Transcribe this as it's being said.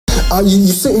You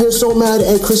sitting here so mad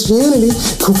at Christianity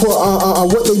for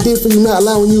what they did for you, not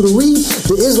allowing you to read.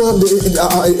 Islam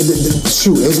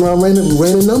ran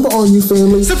a number on you,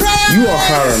 family. Surprise! You are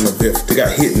hiring a biff that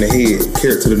got hit in the head,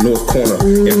 carried to the north corner,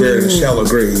 and buried in a shallow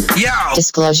grave.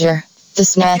 Disclosure. The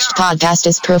Snatched podcast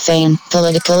is profane,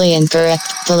 politically incorrect,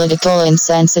 political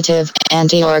insensitive,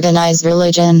 anti-organized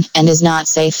religion, and is not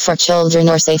safe for children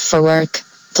or safe for work.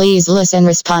 Please listen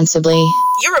responsibly.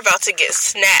 You're about to get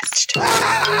snatched. You're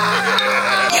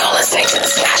listening to the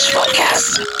Snatched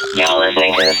podcast.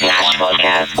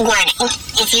 Warning.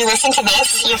 If you listen to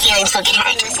this, your feelings will get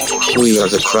hurt. We are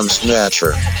the Crumb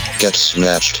Snatcher. Get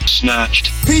snatched.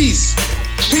 Snatched. Peace.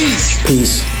 Peace.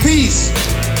 Peace. Peace.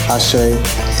 Ashe.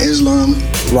 Islam.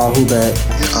 Rahubat.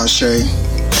 Ashe.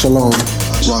 Shalom.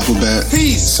 Rahubat.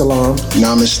 Peace. Salam.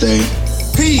 Namaste.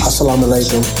 Peace. Assalamu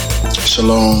alaikum.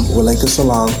 Shalom. Walaikum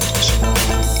salam.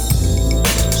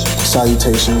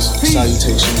 Salutations. Peace.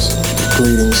 Salutations.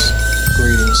 Greetings.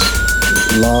 Greetings.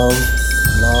 Love.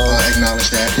 Acknowledge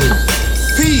that.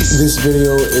 Peace. This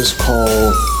video is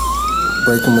called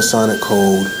Breaking Masonic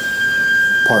Code,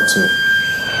 Part 2.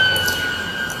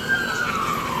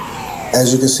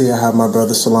 As you can see, I have my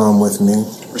brother Salam with me.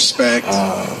 Respect.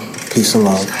 Peace and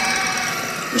love.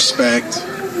 Respect.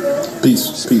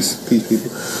 Peace. Peace. Peace,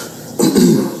 people.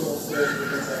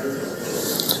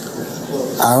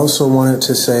 I also wanted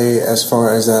to say, as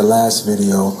far as that last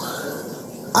video,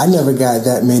 I never got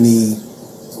that many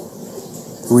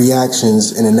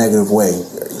reactions in a negative way.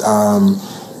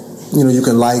 You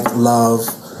can like, love,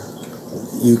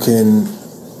 you can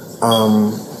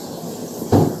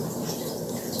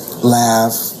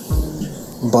laugh,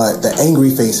 but the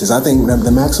angry faces, I think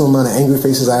the maximum amount of angry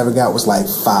faces I ever got was like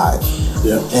 5.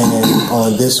 Yeah. And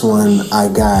on this one, I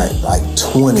got like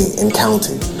 20 and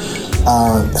counting.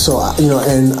 Also,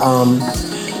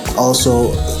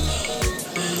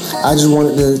 I just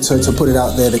wanted to put it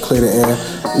out there to clear the air.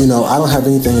 I don't have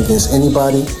anything against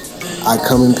anybody. I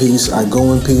come in peace. I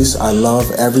go in peace. I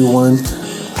love everyone.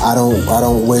 I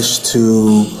don't wish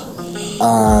to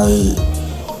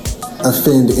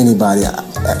offend anybody.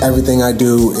 Everything I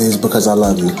do is because I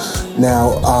love you.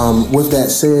 Now, with that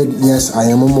said, yes, I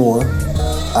am a Moor.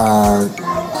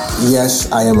 Yes,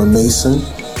 I am a Mason.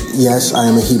 Yes, I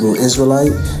am a Hebrew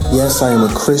Israelite. Yes, I am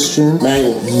a Christian.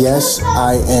 Yes,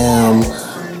 I am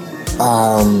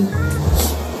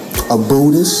a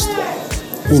Buddhist.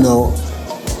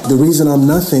 The reason I'm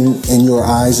nothing in your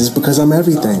eyes is because I'm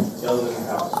everything.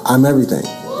 I'm everything.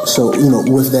 So,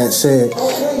 with that said,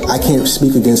 I can't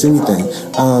speak against anything.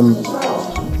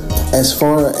 As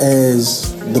far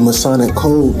as the Masonic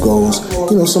code goes,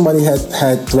 somebody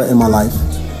had threatened my life.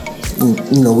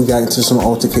 We got into some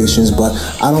altercations, but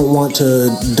I don't want to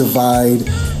divide.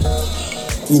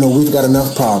 We've got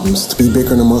enough problems to be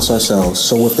bickering amongst ourselves.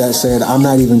 So with that said, I'm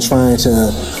not even trying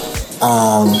to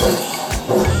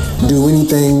do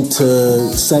anything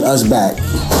to set us back.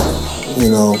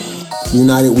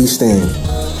 United we stand.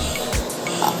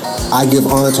 I give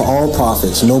honor to all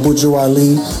prophets. Noble Jew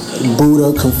Ali,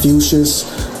 Buddha, Confucius,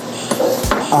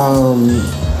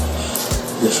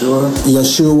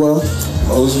 Yeshua,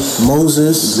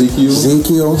 Moses,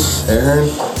 Ezekiel, Aaron.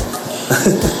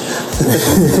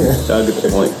 Y'all get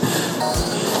that point.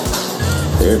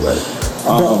 Everybody.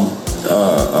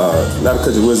 Not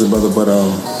because you're wisdom, brother, but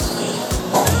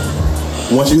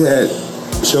once you had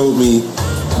showed me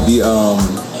the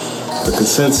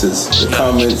consensus, the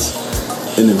comments,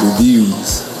 and the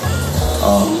reviews,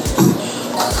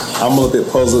 I'm a little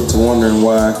bit puzzled to wondering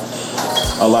why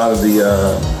a lot of the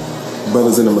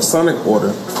brothers in the Masonic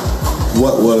order,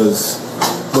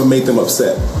 what made them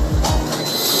upset?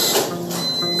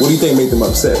 What do you think made them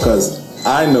upset? Because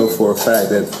I know for a fact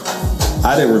that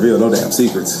I didn't reveal no damn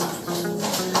secrets.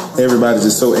 Everybody's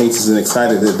just so anxious and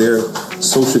excited that their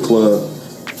social club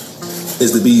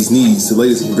is the bee's knees, the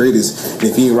latest and greatest. And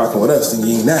if you ain't rocking with us, then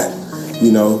you ain't that.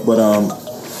 But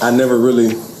I never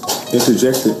really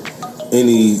interjected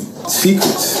any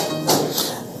secrets.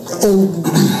 And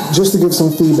just to give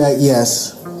some feedback,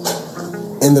 yes.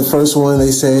 In the first one, they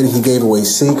said he gave away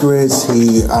secrets.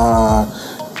 He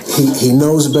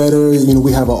knows better.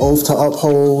 We have an oath to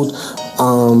uphold.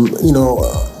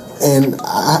 And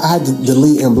I had to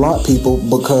delete and block people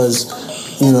because,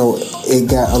 it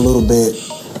got a little bit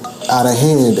out of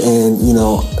hand. And,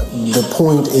 the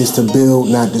point is to build,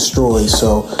 not destroy.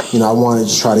 So, I wanted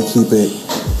to try to keep it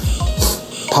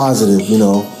positive,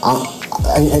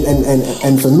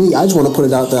 And for me, I just want to put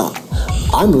it out there.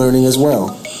 I'm learning as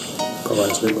well. All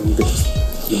right, so let me get this.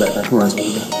 Get back. Come on,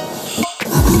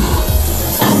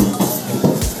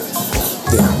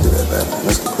 yeah, do that back.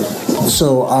 Let's go.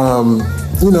 So,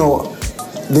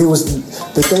 there was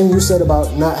the thing you said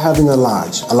about not having a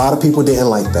lodge. A lot of people didn't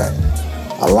like that.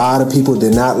 A lot of people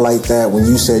did not like that when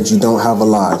you said you don't have a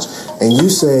lodge. And you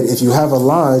said if you have a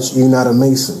lodge, you're not a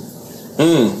Mason.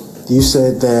 You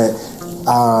said that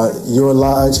your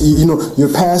lodge, you're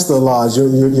past the lodge.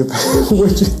 You're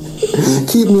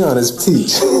keep me honest,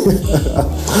 teach.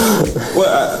 Well,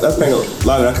 I think a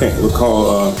lot of it I can't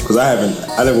recall because I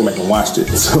never went back and watched it.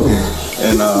 So,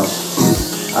 and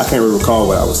I can't really recall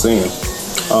what I was saying.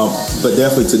 But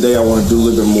definitely today I want to do a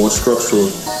little bit more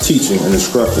structural teaching and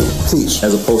instructing. Teach.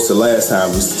 As opposed to last time,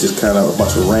 it was just kind of a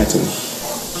bunch of ranting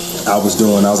I was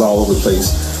doing. I was all over the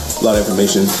place, a lot of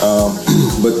information.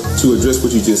 But to address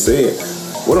what you just said,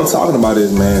 what I'm talking about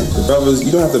is, man, the brothers,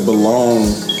 you don't have to belong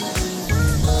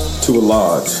to a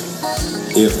lodge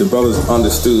if the brothers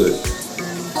understood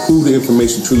who the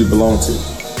information truly belonged to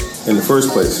in the first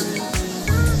place.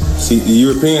 See, the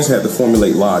Europeans had to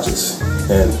formulate lodges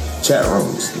and chat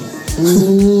rooms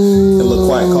and little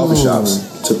quiet coffee shops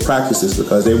to practice this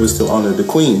because they were still under the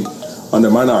queen, under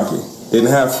monarchy. They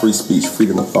didn't have free speech,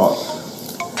 freedom of thought.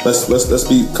 Let's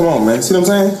be, come on, man. See what I'm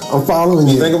saying? I'm following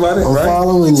you. You think about it, I'm right?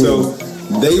 following you. So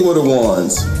they were the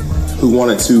ones who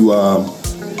wanted to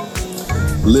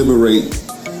liberate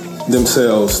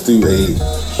themselves through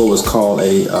what was called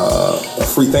a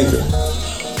free thinker.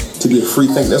 To be a free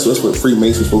thinker, that's what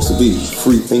Freemason's supposed to be,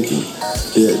 free thinking.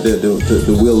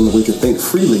 The will and the way to think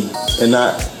freely and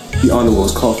not be under what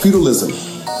was called feudalism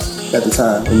at the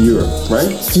time in Europe,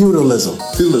 right? Feudalism.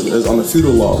 Feudalism is on the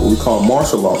feudal law, what we call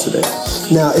martial law today.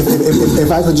 Now,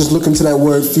 if I could just look into that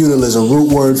word feudalism,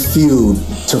 root word feud,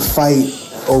 to fight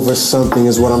over something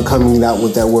is what I'm coming out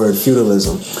with that word,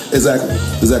 feudalism. Exactly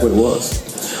what it was.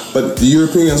 But the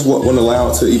Europeans weren't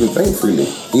allowed to even think freely.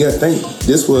 You gotta think,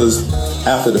 this was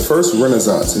after the first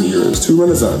Renaissance in Europe. There's two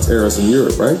Renaissance eras in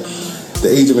Europe, right? The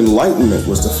Age of Enlightenment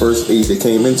was the first age they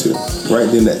came into, right?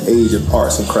 Then the Age of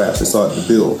Arts and Crafts they started to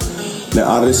build. Now,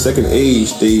 out of this second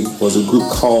age, there was a group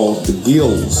called the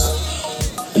Guilds.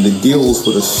 And the Guilds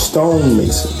were the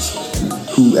stonemasons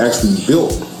who actually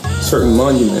built certain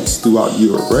monuments throughout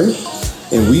Europe, right?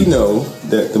 And we know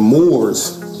that the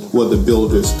Moors were the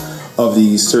builders of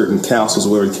these certain castles,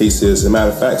 whatever the case is. As a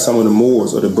matter of fact, some of the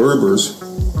Moors or the Berbers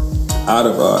out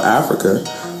of Africa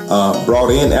brought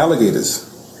in alligators.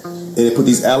 And they put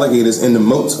these alligators in the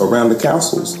moats around the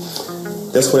castles.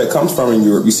 That's where that comes from in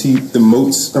Europe. You see the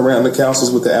moats around the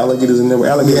castles with the alligators in them.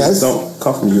 Alligators don't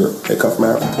come from Europe. They come from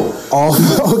Africa. Oh,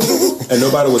 okay. And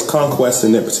nobody was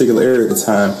conquesting that particular area at the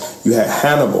time. You had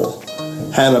Hannibal.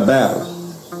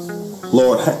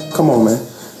 Lord, come on, man.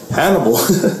 Hannibal.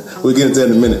 We'll get into that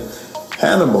in a minute.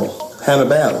 Hannibal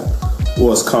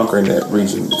was conquering that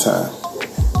region at the time.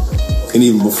 And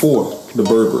even before, the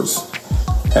Berbers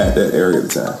had that area at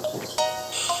the time.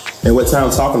 And what time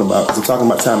I'm talking about, because I'm talking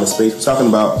about time and space, we're talking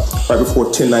about right before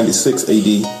 1096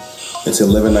 AD until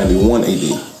 1191 AD.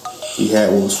 He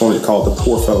had what was formerly called the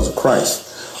Poor Fellows of Christ,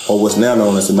 or what's now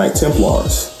known as the Knight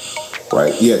Templars,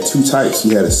 right? You had two types.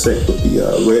 You had a sect with the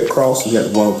Red Cross, you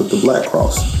had one with the Black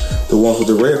Cross. The ones with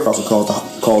the Red Cross are called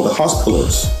the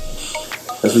Hospitallers.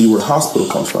 That's where the word hospital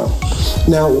comes from.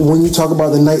 Now, when you talk about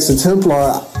the Knights of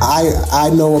Templar, I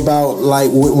know about,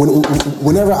 like,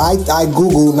 whenever I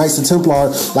Google Knights of Templar,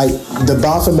 like, the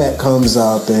Baphomet comes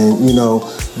up, and,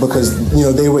 because,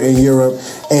 they were in Europe.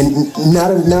 And now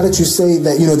that you say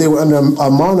that, they were under a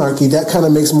monarchy, that kind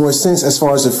of makes more sense as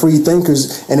far as the free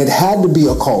thinkers. And it had to be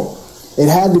a cult. It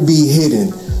had to be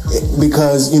hidden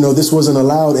because, this wasn't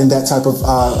allowed in that type of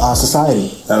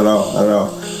society. Not at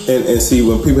all. And see,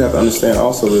 what people have to understand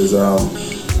also is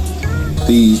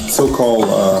the so-called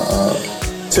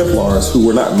Templars, who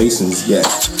were not Masons yet.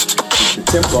 The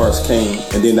Templars came,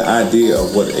 and then the idea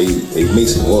of what a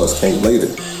Mason was came later,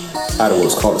 out of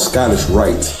what's called a Scottish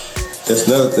Rite. That's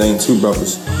another thing too,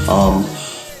 brothers.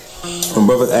 When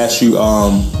brothers ask you,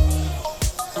 I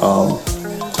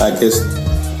guess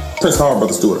Prince Howard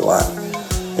brothers do it a lot,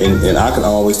 and I can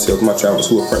always tell my travelers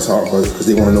who are Prince Howard brothers because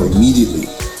they want to know immediately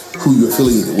who you're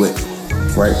affiliated with,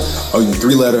 right? Are you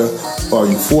 3-letter or are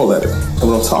you 4-letter? And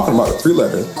when I'm talking about a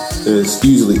 3-letter, is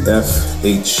usually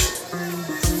FHA.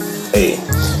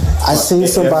 I seen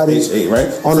somebody FHA,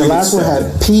 right? On the last one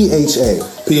had PHA.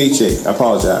 PHA, I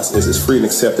apologize. It's free and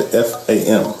accepted,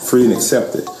 FAM, free and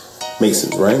accepted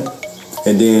Masons, right?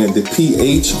 And then the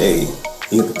PHA,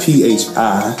 you have the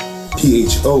PHI,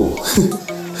 PHO.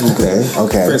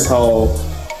 Okay. Prince Hall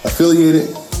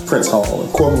affiliated, Prince Hall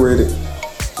incorporated,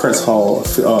 Prince Hall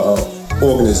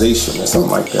organization or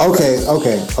something like that.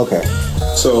 Okay.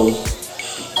 So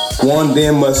one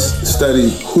then must study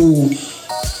who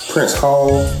Prince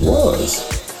Hall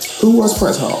was. Who was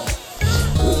Prince Hall?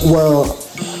 Well,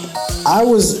 I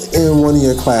was in one of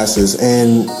your classes,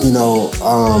 and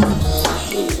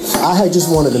I had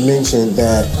just wanted to mention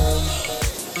that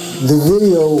the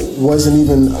video wasn't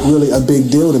even really a big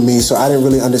deal to me, so I didn't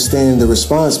really understand the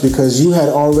response because you had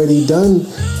already done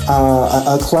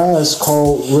a class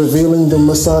called Revealing the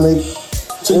Masonic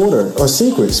Order or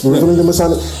Secrets, Revealing the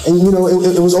Masonic, and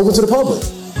it was open to the public.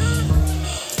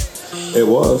 It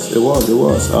was.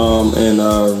 And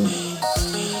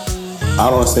I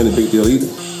don't understand the big deal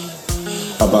either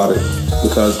about it,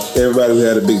 because everybody who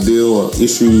had a big deal or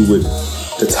issue with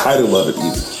the title of it,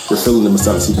 even Revealing the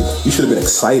Masonic Secret, you should have been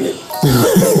excited.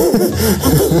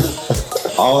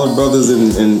 All the brothers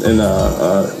and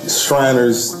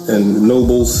Shriners and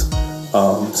nobles.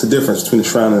 It's a difference between a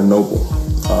Shriner and a noble.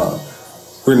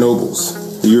 We're nobles.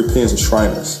 The Europeans are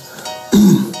Shriners.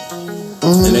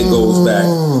 And that goes back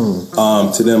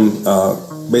to them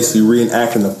basically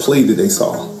reenacting a play that they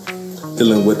saw,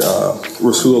 dealing with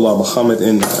Rasulullah Muhammad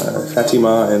and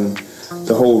Fatima and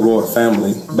the whole royal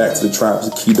family back to the tribes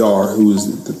of Kedar, who is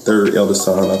the third eldest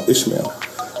son of Ishmael.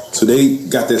 So they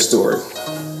got their story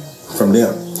from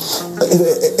them.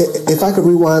 If I could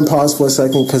rewind, pause for a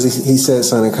second, because he said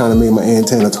something that kind of made my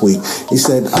antenna tweak. He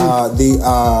said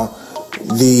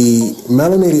the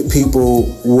melanated people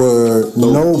were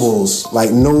nobles,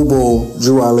 like noble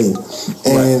Drew Ali,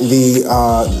 and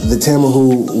the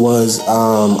Tamahu was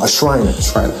a Shriner.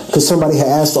 Because somebody had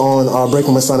asked on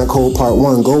Breaking Masonic Code Part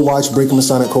 1, go watch Breaking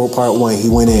Masonic Code Part 1. He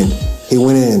went in.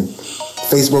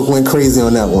 Facebook went crazy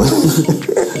on that one.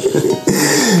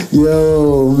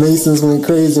 Yo, Masons went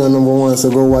crazy on number 1, so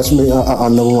go watch me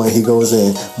on number 1. He goes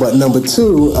in, but number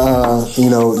 2,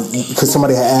 because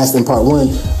somebody had asked in part 1,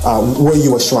 were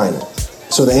you a Shriner?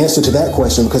 So the answer to that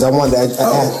question, because I wanted to ask.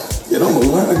 Yeah, don't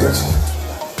move. I got you.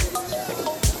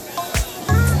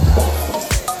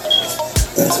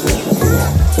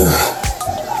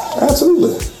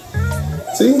 Absolutely.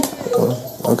 See?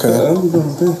 Okay.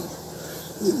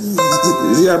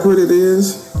 See how pretty it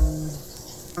is?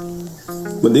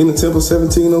 Medina Temple,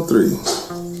 1703.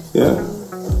 Yeah.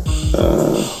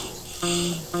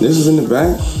 This is in the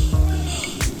back.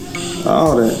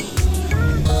 All that.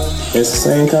 It's the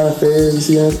same kind of fez you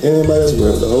see in anybody else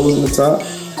with the holes in the top.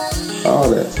 All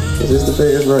that. It's just the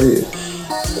fez right here.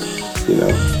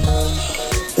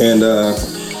 And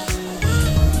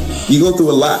you go through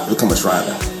a lot to become a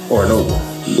Shriner or a noble.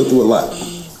 You go through a lot.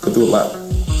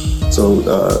 So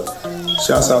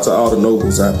shouts out to all the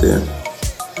nobles out there.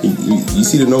 You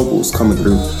see the nobles coming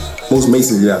through. Most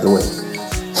Masons get out the way.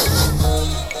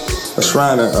 A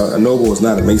Shriner, a noble is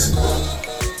not a Mason.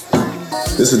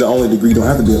 This is the only degree. You don't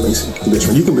have to be a Mason to be a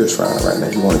Shriner. You can be a Shriner right now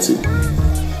if you wanted to.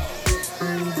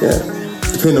 Yeah.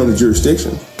 Depending on the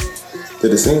jurisdiction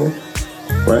that it's in,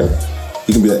 right?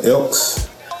 You can be an Elks,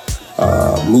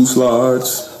 Moose Lodge,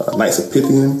 Knights of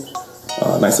Pythian,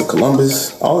 Knights of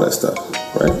Columbus, all that stuff,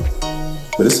 right?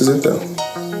 But this is it though.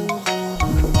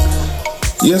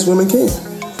 Yes, women can.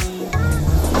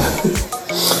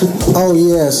 Oh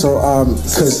yeah, so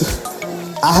because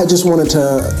I had just wanted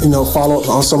to follow up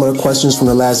on some of the questions from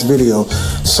the last video.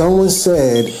 Someone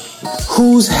said,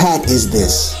 "Whose hat is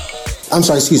this?" I'm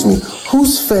sorry, excuse me.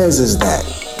 Whose fez is that?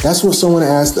 That's what someone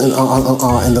asked in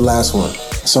the last one.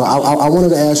 So I wanted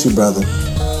to ask you, brother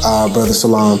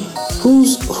Salam,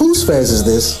 whose fez is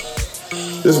this?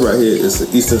 This right here is the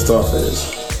Eastern Star fez.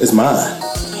 It's my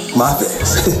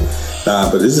fez.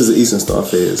 Nah, but this is the Eastern Star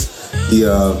fez.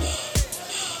 The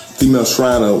female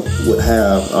Shriner would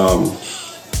have a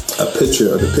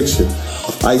depiction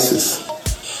of Isis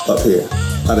up here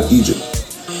out of Egypt,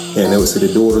 and they would say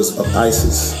the daughters of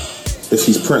Isis. If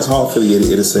she's Prince Hall affiliated,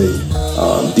 it'll say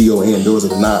DON, Daughters of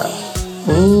the Nile.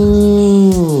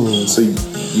 So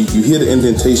you hear the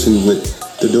indentation with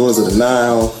the Daughters of the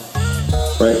Nile,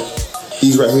 right?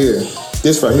 These right here,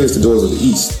 this right here is the Daughters of the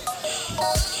East.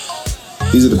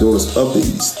 These are the Daughters of the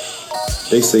East.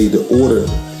 They say the order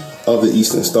of the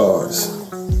Eastern Stars,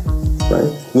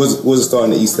 right? Where's the star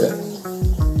in the East at?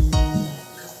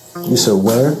 You said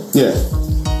where? Yeah.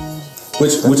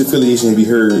 Which affiliation have you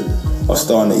heard a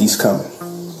star in the East coming?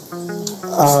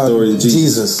 Story of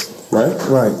Jesus. Right?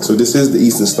 Right. So this is the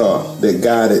Eastern Star that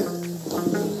guided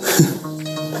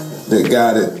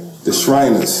the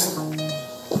Shriners.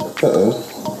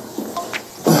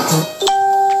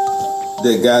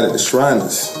 That guided the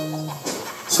Shriners.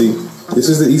 See, this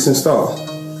is the Eastern Star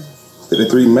that the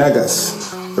 3 Magas,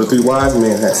 the 3 wise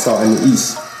men had saw in the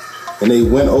East. And they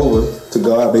went over to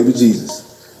God, baby Jesus.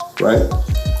 Right?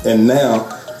 And now,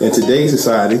 in today's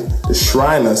society, the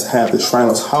Shriners have the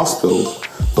Shriners Hospitals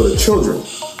for the children.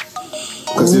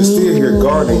 Because they're still here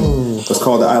guarding what's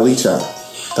called the Ali Child.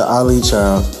 The Ali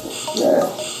Child. Yeah.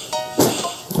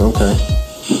 Okay.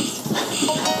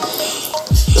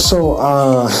 So,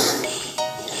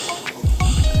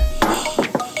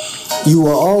 you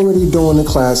were already doing the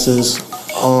classes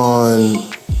on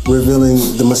revealing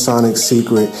the Masonic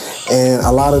secret, and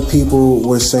a lot of people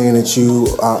were saying that you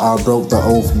broke the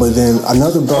oath, but then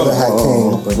another brother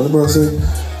came. What the brother said?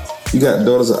 You got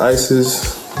daughters of ISIS.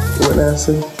 What did I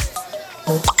say?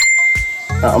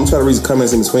 I'm trying to read the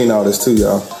comments in between all this too,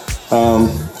 y'all.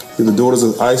 The daughters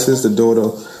of ISIS, the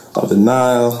daughter of the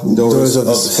Nile, daughters of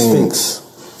the Sphinx.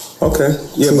 Okay,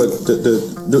 yeah, but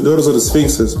the daughters of the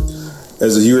Sphinx is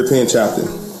a European chapter,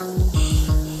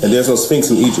 and there's no Sphinx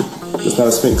in Egypt. It's not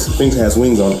a Sphinx. The Sphinx has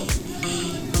wings on it.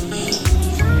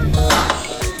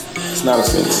 It's not a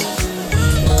Sphinx.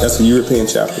 That's a European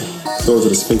chapter. Daughters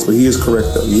of the Sphinx, but he is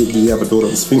correct though. You have a daughter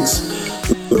of the Sphinx,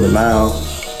 daughter of the Nile.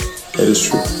 That is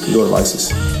true. Daughter of ISIS.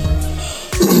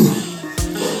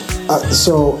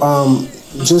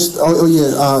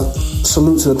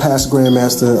 Salute to the past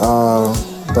Grandmaster,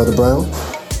 Brother Brown,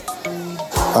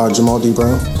 Jamal D.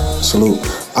 Brown. Salute.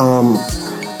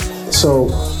 So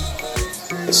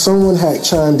someone had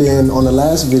chimed in on the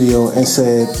last video and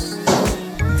said,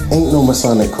 "Ain't no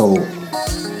Masonic code,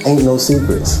 ain't no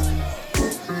secrets."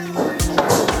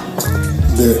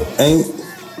 There ain't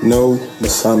no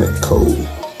Masonic code.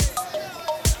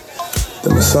 The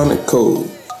Masonic code.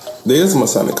 There is a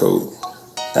Masonic code,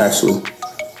 actually.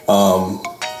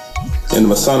 In the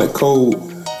Masonic code,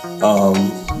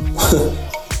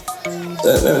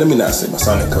 let me not say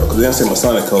Masonic code, because they don't say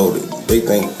Masonic code, they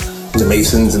think the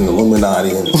Masons and the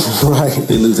Illuminati, and right.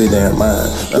 They lose their damn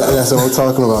mind. That's what I'm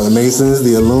talking about. The Masons,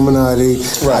 the Illuminati.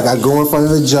 Right. I go in front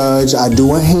of the judge, I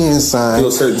do a hand sign. Do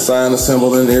a certain sign or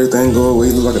symbol and everything go away.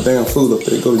 You look like a damn fool up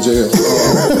there. Go to jail.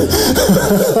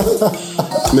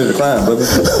 Committed a crime, brother.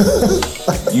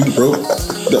 You broke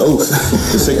the oath,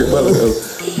 the sacred brotherhood oath.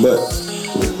 But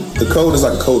the code is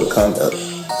like a code of conduct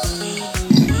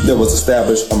that was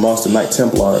established amongst the Knight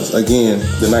Templars. Again,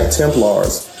 the Knight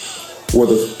Templars were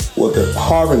the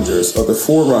harbingers or the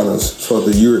forerunners for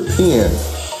the European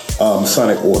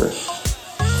Masonic order.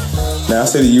 Now I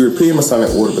say the European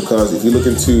Masonic order because if you look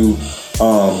into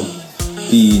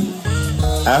the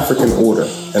African order,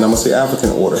 and I'm gonna say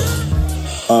African order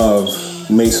of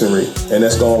Masonry, and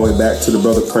that's going all the way back to the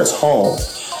brother Prince Hall,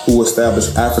 who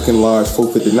established African Lodge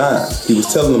 459. He was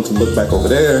telling them to look back over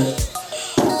there.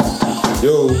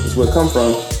 Yo, that's where it come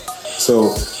from.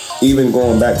 So even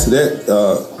going back to that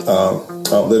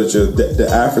literature, the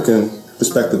African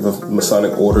perspective of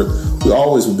Masonic order, we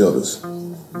always were builders.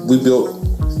 We built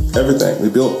everything.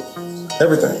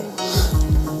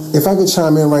 If I could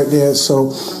chime in right there,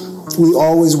 so we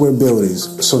always were builders.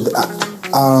 So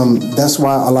that's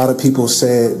why a lot of people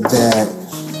said that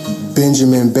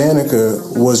Benjamin Banneker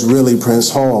was really Prince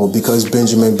Hall, because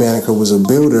Benjamin Banneker was a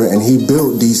builder and he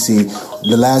built DC.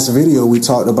 The last video we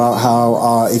talked about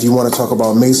how if you want to talk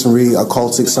about Masonry,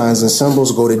 occultic signs and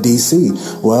symbols, go to DC.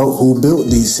 Well, who built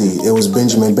DC? It was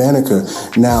Benjamin Banneker.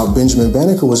 Now, Benjamin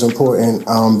Banneker was important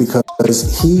because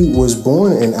he was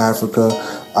born in Africa,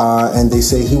 and they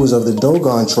say he was of the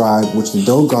Dogon tribe, which the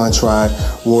Dogon tribe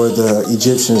were the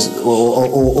Egyptians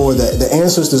or the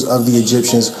ancestors of the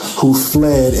Egyptians who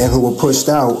fled and who were pushed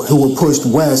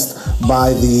west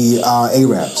by the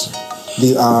Arabs,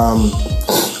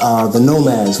 the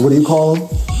nomads. What do you call them?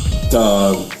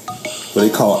 What they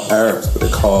call Arabs, what they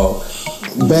call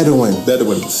Bedouins.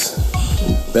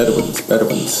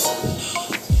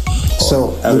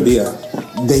 So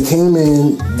they came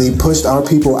in, they pushed our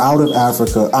people out of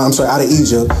Africa. Out of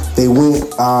Egypt. They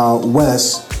went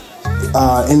west,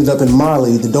 ended up in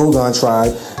Mali, the Dogon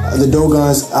tribe. The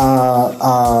Dogons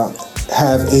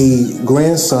have a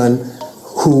grandson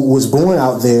who was born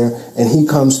out there, and he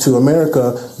comes to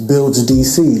America, builds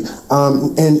DC.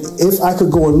 And if I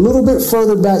could go a little bit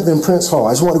further back than Prince Hall,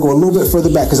 I just want to go a little bit further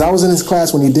back, because I was in his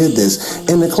class when he did this.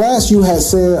 In the class, you had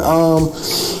said a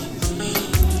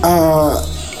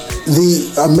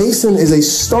Mason is a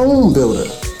stone builder,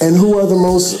 and who are the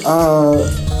most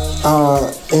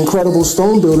incredible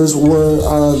stone builders were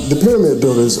the pyramid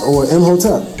builders, or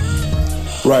Imhotep.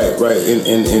 Right,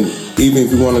 and even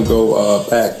if you want to go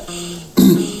back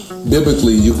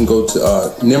biblically, you can go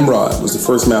to Nimrod was the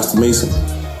first master mason.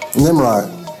 Nimrod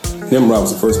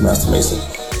was the first master mason,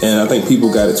 and I think people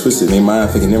got it twisted in their mind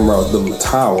thinking Nimrod was building a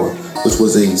tower, which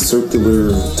was a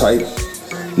circular type.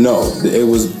 No, it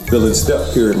was building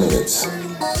step pyramids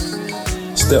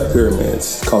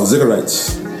called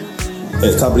ziggurats. At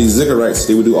the top of these ziggurats,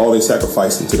 they would do all their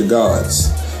sacrificing to the gods.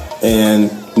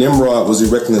 And Nimrod was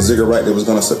erecting a ziggurat that was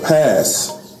going to surpass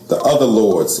the other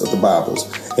lords of the Bibles.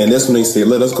 And that's when they said,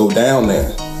 let us go down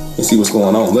there. and see what's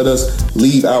going on. Let us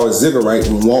leave our ziggurat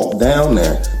and walk down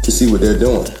there to see what they're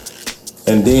doing.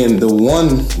 And then the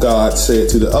one God said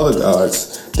to the other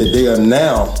gods that they are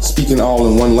now speaking all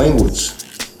in one language,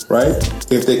 right?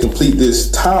 If they complete this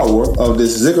tower of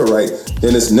this ziggurat,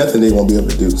 then there's nothing they won't be able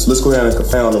to do. So let's go ahead and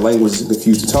confound the languages and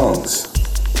confuse the tongues.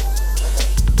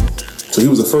 So he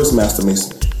was the first master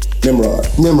mason,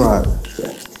 Nimrod.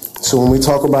 Okay. So when we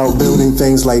talk about building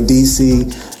things like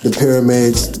DC, the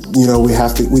pyramids,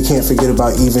 we can't forget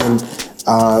about even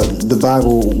the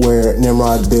Bible where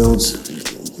Nimrod builds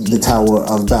the Tower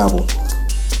of Babel.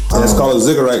 That's called a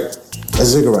ziggurat. A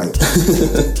ziggurat.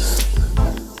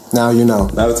 Now you know.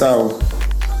 Not a tower.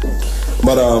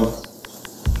 But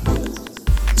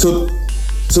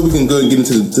so we can go and get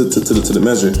into the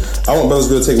measure. I want brothers'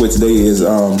 real takeaway today is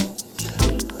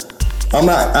I'm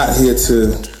not out here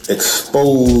to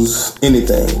expose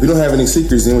anything. We don't have any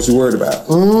secrets in what you're worried about.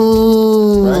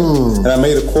 Right? And I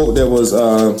made a quote that was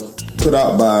put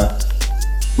out by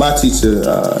my teacher,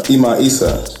 Imam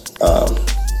Isa,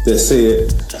 that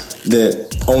said that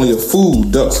only a fool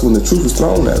ducks when the truth is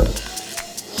thrown at him.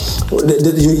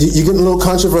 You're getting a little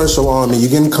controversial on me. You're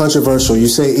getting controversial. You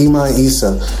say Imam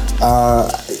Isa.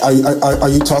 Are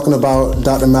you talking about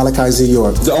Dr. Malachi Z.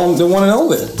 York? The one and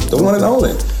only. The one and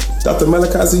only. Dr.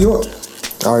 Malachi Z. York.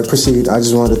 All right, proceed. I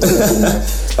just wanted to...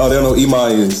 Oh, they don't know who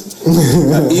Imam is.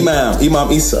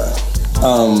 Imam Isa.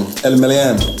 El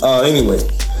Meliam. Anyway.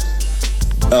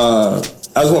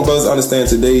 I just want brothers to understand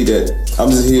today that I'm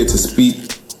just here to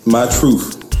speak my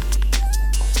truth.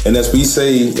 And as we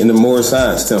say in the Moorish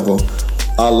Science Temple,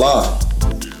 Allah,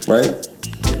 right?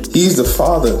 He's the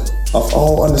Father of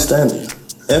all understanding,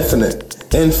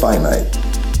 infinite, infinite,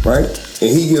 right? And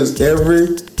He gives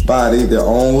everybody their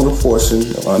own little portion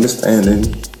of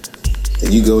understanding.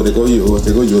 And you go, they go yours,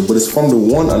 they go yours. But it's from the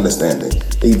one understanding.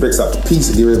 He breaks out the piece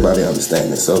to give everybody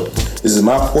understanding. So this is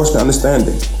my portion of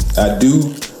understanding. I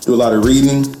do a lot of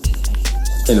reading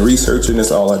and researching.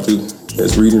 That's all I do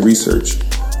is reading, research,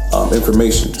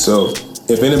 information. So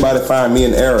if anybody find me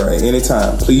in error at any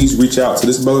time, please reach out to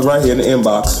this brother right here in the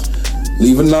inbox.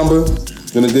 Leave a number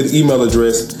and a good email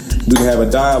address. We can have a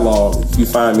dialogue if you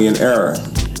find me in error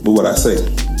with what I say,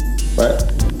 right?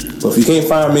 But if you can't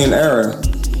find me in error,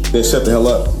 then shut the hell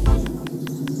up.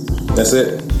 That's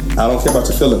it. I don't care about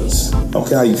your feelings. I don't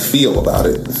care how you feel about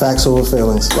it. Facts over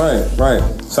feelings. Right.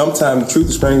 Sometimes the truth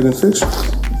is stranger than fiction.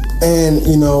 And,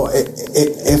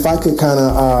 if I could kind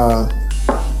of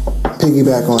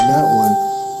piggyback on that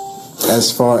one,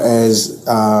 as far as,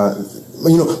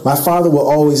 my father will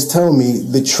always tell me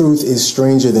the truth is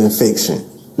stranger than fiction.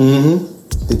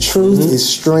 Mm-hmm. The truth is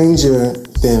stranger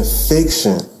than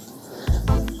fiction.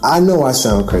 I know I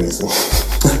sound crazy.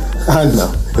 I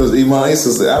know. It was Imam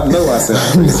Isa said, I know I sound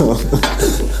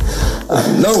crazy.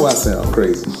 I know I sound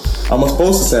crazy. I'm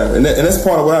supposed to sound, and that's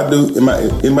part of what I do.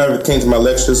 It came to my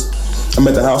lectures. I'm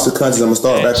at the House of Conscience. I'm gonna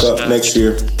start back up next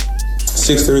year.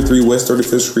 633 West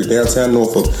 35th Street, downtown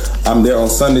Norfolk. I'm there on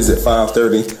Sundays at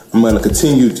 5:30. I'm gonna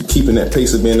continue to keeping that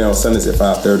pace of being there on Sundays at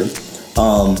 5:30.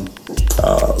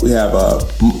 We have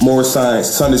more science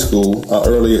Sunday school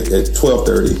early at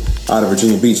 12:30 out of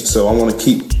Virginia Beach. So I want to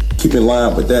keep in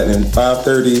line with that. And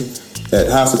 5:30 at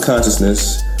House of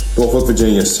Consciousness, Norfolk,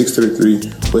 Virginia,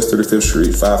 633 West 35th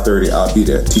Street, 5:30. I'll be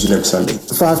there teaching every Sunday.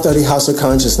 5:30 House of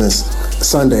Consciousness,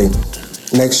 Sunday.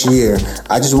 Next year,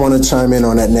 I just want to chime in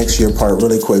on that next year part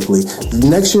really quickly.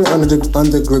 Next year under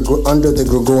the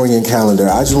Gregorian calendar,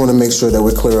 I just want to make sure that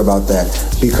we're clear about that,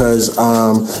 because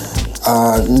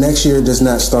next year does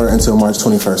not start until March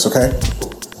 21st, okay?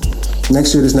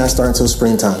 Next year does not start until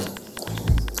springtime.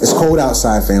 It's cold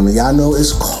outside, family. Y'all know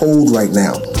it's cold right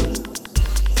now.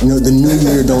 The new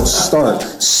year don't start.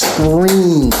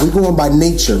 Spring. We're going by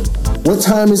nature. What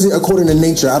time is it according to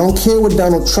nature? I don't care what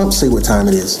Donald Trump say what time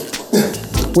it is.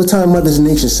 What time Mother's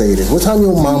Nature say it is? What time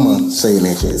your mama say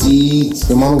nature is?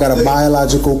 Your mama got a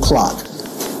biological clock.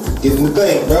 Get in the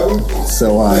bank, brother.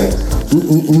 So,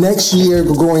 next year,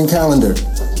 Gregorian calendar,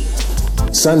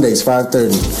 Sundays,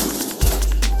 5:30.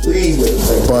 Please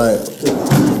wait. But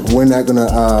we're not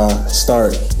gonna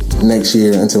start next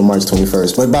year until March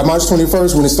 21st. But by March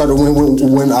 21st, when it started,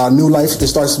 when our new life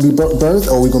starts to be birthed,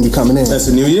 or we're gonna be coming in. That's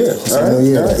a new year. It's a new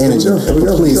year. Energy. Here we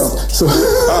go. Please. So,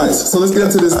 all right. So let's get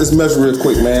into this measure real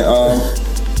quick, man.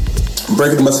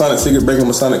 Breaking the Masonic secret, breaking the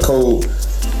Masonic code.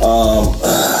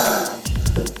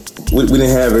 We didn't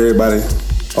have everybody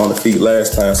on the feet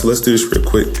last time, so let's do this real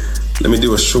quick. Let me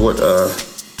do a short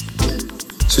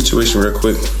situation real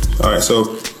quick. All right,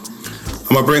 so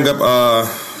I'm gonna bring up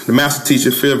the master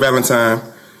teacher, Phil Valentine.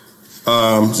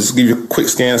 Just to give you a quick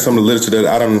scan of some of the literature that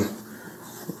I done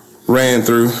ran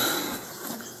through.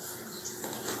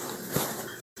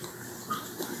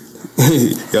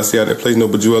 Y'all see how that plays no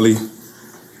Bajuli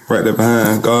right there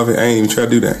behind Garvey? I ain't even try to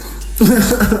do that.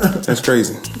 That's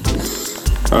crazy.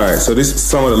 Alright, so this is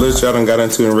some of the literature I done got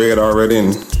into and read already,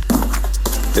 and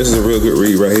this is a real good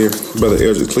read right here. Brother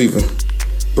Eldridge Cleveland.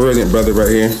 Brilliant brother right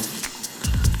here.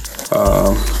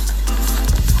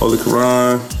 Holy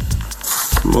Quran,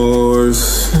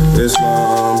 Moors,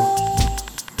 Islam.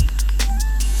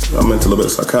 I'm into a little bit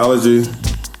of psychology.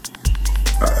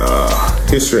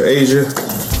 History of Asia.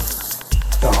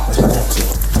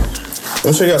 Let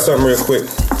me show you guys something real quick.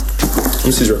 Let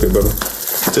me see this real quick, brother.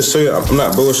 Just show you, I'm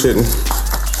not bullshitting.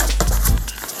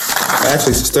 I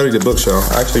actually study the books, y'all.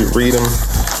 I actually read them.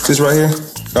 This right here,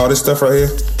 all this stuff right here.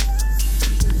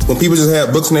 When people just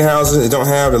have books in their houses and don't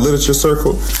have the literature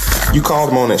circle, you call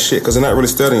them on that shit because they're not really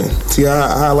studying. See how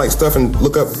I highlight stuff and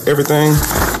look up everything?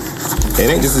 It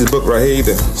ain't just this book right here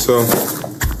either. So,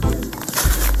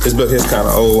 this book here's kind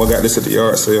of old. I got this at the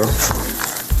yard sale.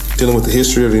 Dealing with the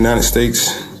history of the United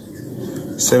States.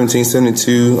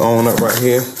 1772 on up right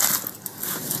here.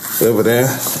 Over there.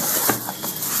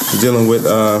 Dealing with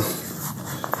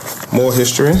more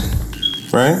history,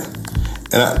 right?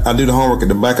 And I do the homework at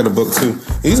the back of the book too.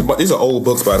 These are old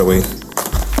books, by the way.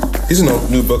 These are no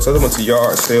new books. I went to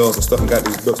yard sales and stuff and got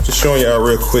these books. Just showing y'all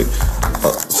real quick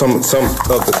some of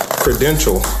the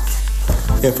credential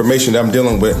information that I'm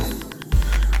dealing with.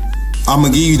 I'm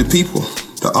gonna give you the people,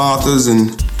 the authors,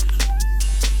 and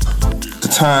the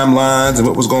timelines and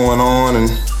what was going on, and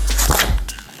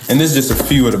this is just a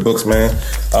few of the books, man.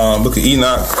 Book of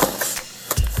Enoch,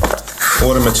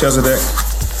 Order of Melchizedek.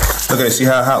 Look at it, see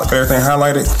how everything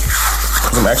highlighted?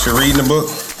 Because I'm actually reading the book.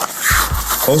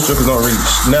 Most strippers don't read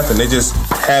nothing, they just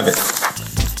have it.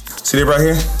 See that right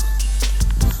here?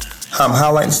 How I'm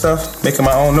highlighting stuff, making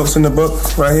my own notes in the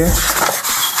book right here.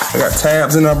 I got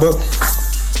tabs in our book.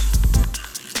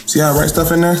 See how I write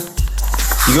stuff in there?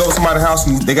 You go to somebody's house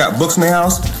and they got books in their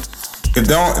house. If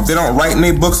they don't write in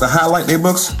their books or highlight their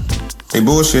books, they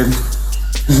bullshitting.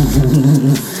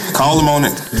 Call them on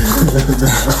it.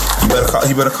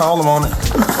 You better call them on it.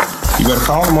 You better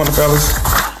call them on it, fellas.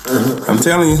 I'm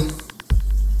telling you.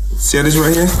 See this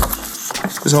right here?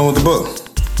 This holds the book.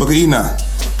 Book of Enoch.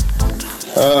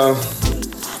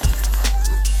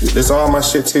 This all my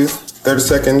shit too.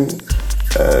 32nd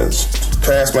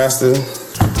Past Master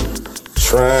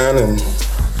Shrine and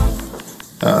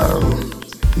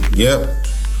yep.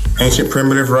 Ancient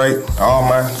Primitive Rite. All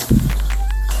my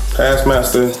Past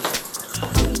Master.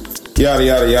 Yada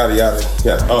yada yada yada.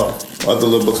 Yeah. Oh, other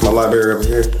little books in my library over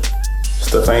here.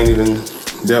 Stuff I ain't even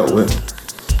dealt with.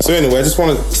 So anyway, I just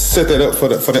want to set that up for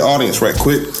the audience right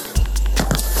quick.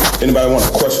 Anybody want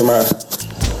to question my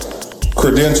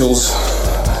credentials?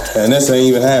 And this ain't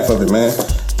even half of it, man.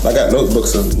 I got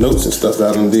notebooks of notes and stuff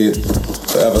that I done did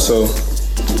forever. So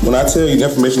when I tell you the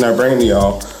information I bring to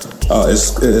y'all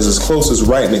is as close as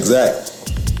right and exact,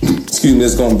 excuse me,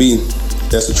 it's gonna be.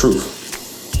 That's the truth.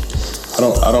 I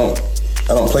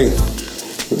don't play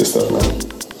with this stuff, man.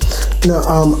 Now,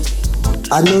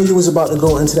 I know you was about to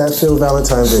go into that Phil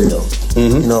Valentine video,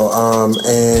 Mm-hmm. you know,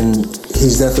 and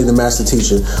he's definitely the master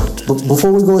teacher. But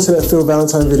before we go into that Phil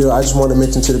Valentine video, I just want to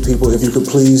mention to the people, if you could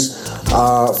please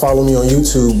follow me on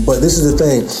YouTube. But this is the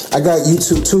thing, I got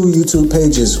two YouTube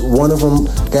pages. One of them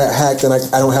got hacked and I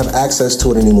don't have access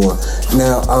to it anymore.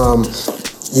 Now,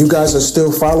 you guys are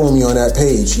still following me on that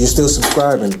page. You're still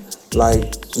subscribing.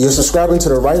 Like, you're subscribing to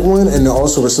the right one and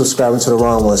also subscribing to the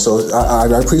wrong one. So I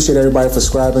appreciate everybody for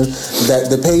subscribing. That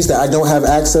the page that I don't have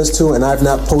access to and I've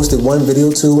not posted one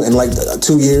video to in like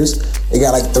 2 years, it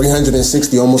got like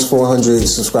 360, almost 400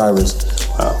 subscribers.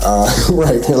 Wow.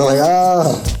 Right. And I'm like,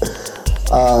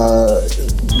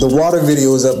 the water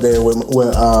video is up there with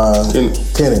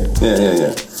Kenny.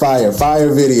 Yeah.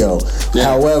 Fire video. Yeah.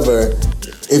 However,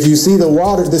 if you see the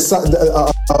water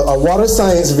water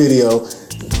science video,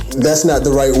 that's not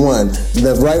the right one.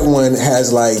 The right one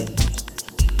has like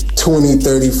 20,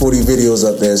 30, 40 videos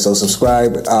up there. So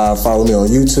subscribe, follow me on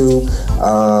YouTube.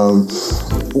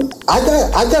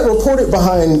 I got reported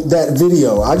behind that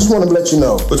video. I just want to let you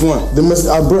know. Which one? The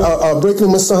Breaking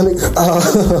the Masonic.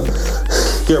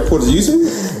 You got reported to YouTube?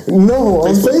 No,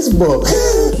 on Facebook.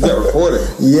 You got reported?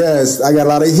 Yes, I got a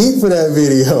lot of heat for that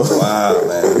video. Wow,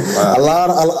 man. Wow.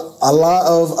 A lot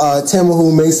of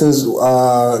Tamahu Masons,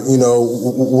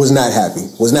 was not happy.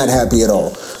 Was not happy at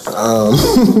all.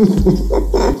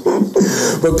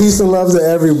 But peace and love to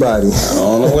everybody. I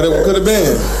don't know what it could have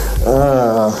been.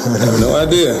 I have no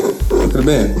idea what it could have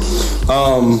been.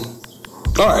 All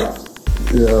right.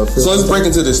 Yeah. So let's break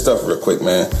into this stuff real quick,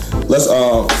 man. Let's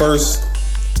first.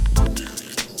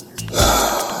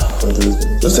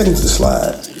 Let's take into the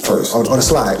slide first. Oh, the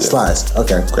slides.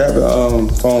 Okay. Grab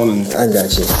the phone and I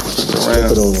got you.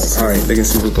 flip it over. All right, they can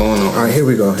see what's going on. All right, here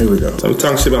we go. Let me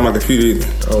talk shit about my computer either.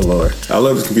 Oh, Lord. I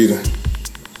love this computer.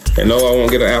 And no, I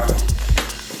won't get an Apple.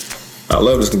 I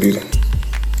love this computer.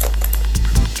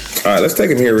 All right, let's take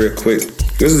him here real quick.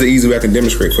 This is the easy way I can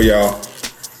demonstrate for y'all.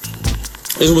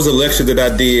 This was a lecture that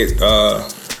I did, I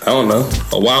don't know,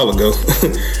 a while ago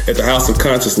at the House of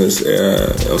Consciousness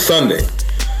on Sunday.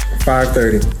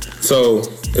 5:30. So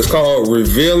it's called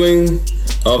Revealing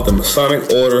of the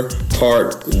Masonic Order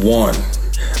Part 1.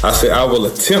 I said I will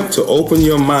attempt to open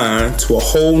your mind to a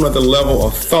whole nother level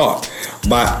of thought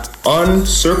by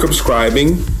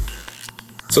uncircumscribing,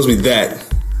 supposed to be that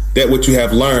what you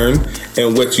have learned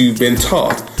and what you've been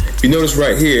taught. If you notice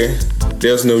right here,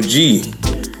 there's no G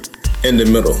in the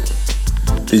middle.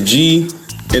 The G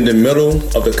in the middle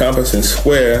of the compass and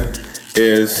square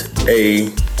is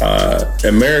a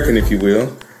American, if you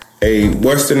will, a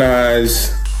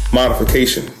westernized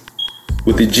modification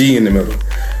with the G in the middle.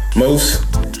 Most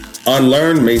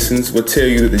unlearned Masons will tell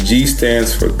you that the G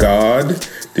stands for God,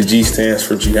 the G stands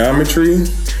for geometry,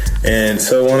 and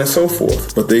so on and so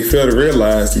forth. But they fail to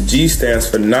realize the G stands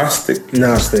for Gnostic.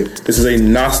 This is a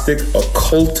Gnostic,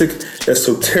 occultic,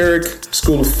 esoteric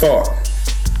school of thought.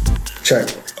 Check.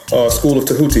 School of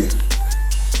Tahuti.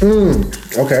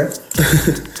 Okay.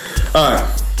 All right.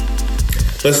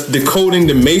 Let's decoding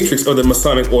the matrix of the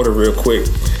Masonic Order real quick.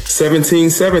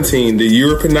 1717, the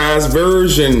Europeanized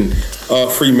version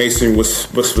of Freemasonry was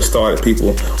started,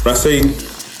 people. When I say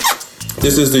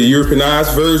this is the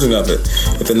Europeanized version of it,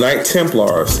 with the Knight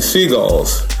Templars, the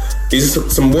Seagulls. These are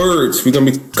some words we're going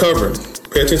to be covering.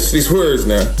 Pay attention to these words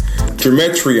now.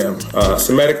 Geometrium,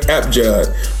 Semitic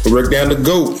Abjad. We'll break down the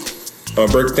goat.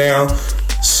 Break down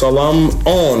Solomon,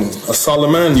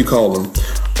 you call them.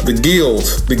 The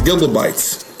guilds, the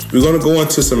Gildabites. We're going to go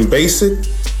into some basic.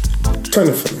 Turn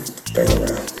the thing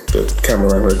around, the camera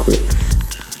around real quick.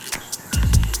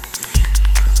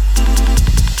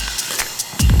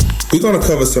 We're going to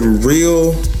cover some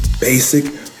real basic,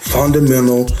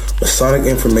 fundamental Masonic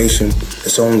information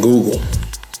that's on Google.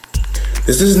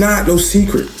 This is not no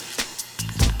secret.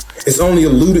 It's only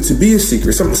alluded to be a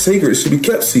secret. Something sacred should be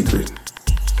kept secret.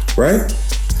 Right?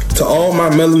 To all my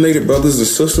melanated brothers and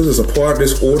sisters as a part of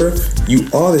this order, you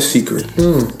are the secret.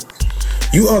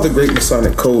 You are the great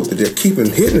Masonic code that they're keeping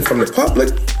hidden from the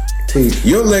public.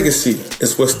 Your legacy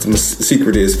is what the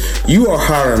secret is. You are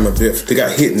Hiram Abiff that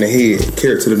got hit in the head,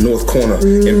 carried to the north corner,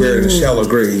 and buried in a shallow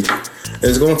grave. And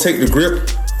it's going to take the grip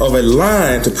of a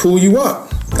line to pull you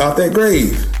up out that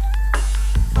grave.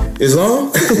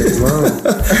 Islam?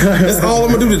 That's all I'm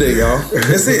going to do today, y'all.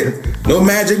 That's it. No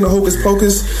magic, no hocus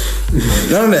pocus.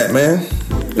 None of that, man.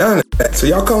 None of that. So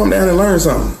y'all calm down and learn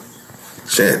something.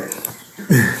 Shit.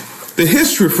 The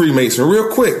history of Freemasonry, real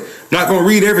quick. I'm not going to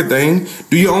read everything.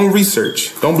 Do your own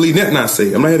research. Don't believe nothing I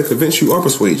say. I'm not here to convince you or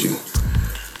persuade you.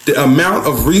 The amount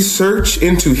of research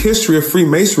into history of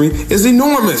Freemasonry is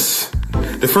enormous.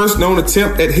 The first known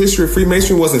attempt at history of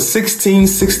Freemasonry was in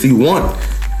 1661.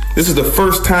 This is the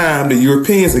first time the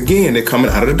Europeans, again, they're coming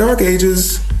out of the Dark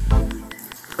Ages.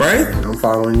 Right? I'm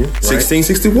following you. Right.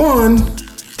 1661.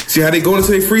 See how they go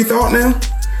into their free thought now?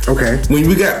 Okay. When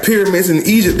we got pyramids in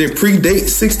Egypt that predate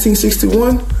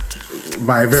 1661.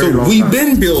 By a very long time. We've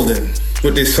been building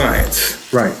with this science.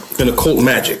 Right. And occult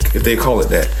magic, if they call it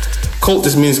that. Cult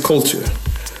just means culture.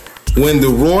 When the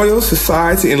Royal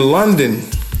Society in London,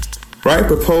 right,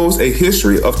 proposed a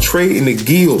history of trade in the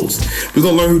guilds. We're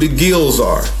going to learn who the guilds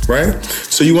are, right?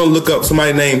 So you want to look up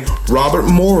somebody named Robert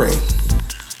Morey,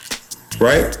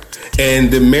 right?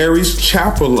 And the Mary's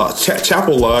Chapel Lodge,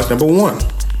 number 1,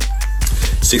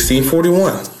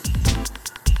 1641.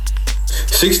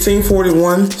 1641,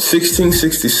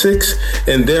 1666,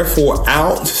 and therefore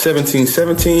out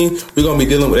 1717, we're going to be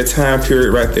dealing with a time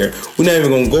period right there. We're not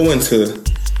even going to go into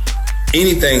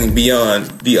anything beyond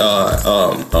the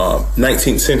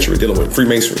 19th century dealing with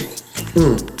Freemasonry.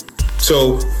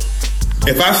 So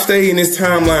if I stay in this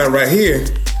timeline right here,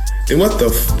 then what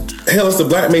the hell is the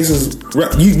Black Masons?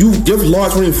 Your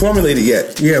lodge weren't even formulated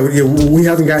yet. Yeah, we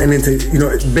haven't gotten into,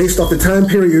 based off the time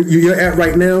period you're at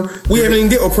right now. We haven't even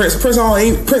get with Prince. Prince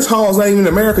Hall's not even in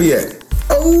America yet.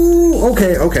 Oh,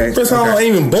 okay. Prince Hall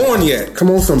ain't even born yet. Come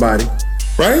on, somebody.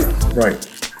 Right? Right.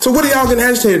 So what are y'all getting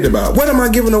agitated about? What am I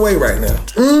giving away right now?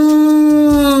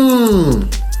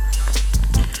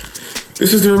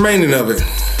 This is the remaining of it.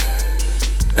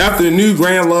 After the new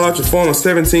Grand Lodge was formed in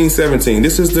 1717,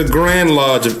 this is the Grand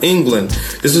Lodge of England.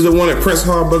 This is the one that Prince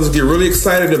Hall brothers get really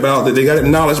excited about, that they got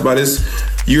acknowledged by this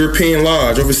European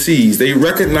lodge overseas. They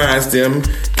recognized them,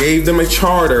 gave them a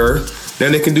charter, Now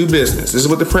they can do business. This is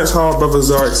what the Prince Hall brothers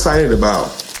are excited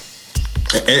about.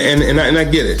 And I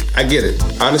get it. I get it.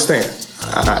 I understand.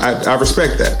 I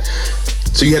respect that.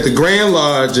 So you had the Grand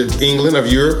Lodge of England, of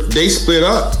Europe. They split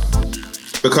up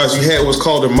because you had what's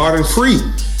called the modern free,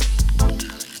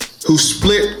 who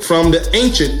split from the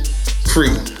ancient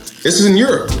free. This is in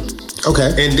Europe.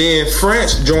 Okay. And then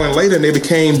France joined later, and they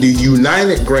became the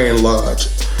United Grand Lodge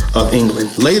of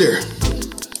England later.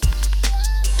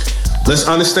 Let's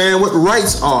understand what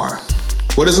rights are.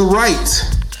 What is a right?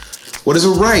 What is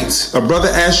a right? A brother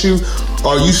asks you,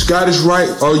 are you Scottish Rite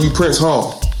or are you Prince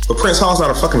Hall? But Prince Hall's not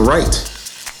a fucking right.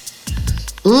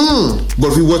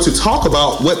 But if we were to talk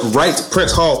about what right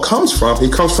Prince Hall comes from,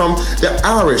 it comes from the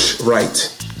Irish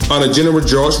Rite under General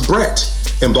George Brett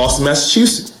in Boston,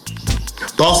 Massachusetts.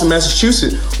 Boston,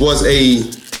 Massachusetts was a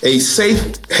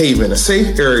safe haven, a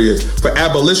safe area for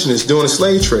abolitionists during the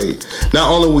slave trade. Not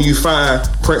only will you find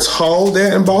Prince Hall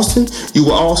there in Boston, you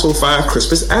will also find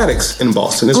Crispus Attucks in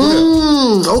Boston as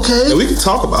well. Okay. And we can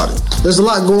talk about it. There's a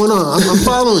lot going on. I'm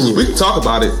following you. We can talk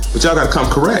about it, but y'all got to come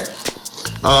correct.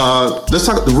 Let's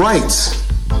talk about the rights.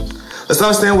 Let's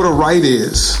understand what a right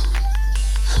is,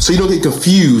 so you don't get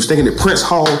confused thinking that Prince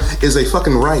Hall is a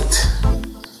fucking right.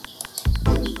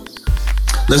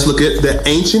 Let's look at the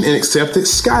ancient and accepted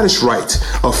Scottish Rite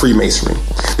of Freemasonry.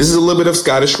 This is a little bit of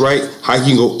Scottish Rite, how you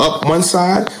can go up one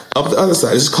side, up the other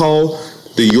side. This is called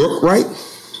the York Rite,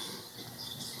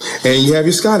 and you have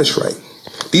your Scottish Rite.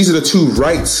 These are the two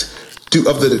rights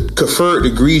of the conferred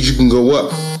degrees you can go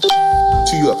up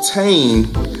till you obtain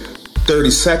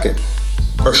 32nd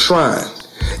or shrine.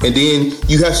 And then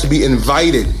you have to be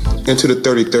invited into the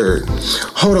 33rd.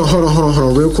 Hold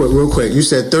on, real quick. You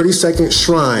said 32nd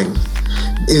shrine.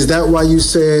 Is that why you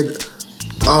said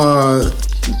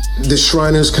the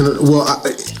Shriners can? Well,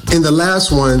 in the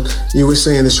last one, you were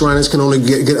saying the Shriners can only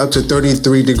get up to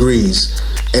 33 degrees,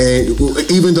 and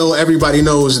even though everybody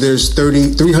knows there's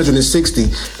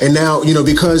 360, and now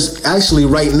because actually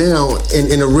right now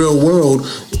in the real world,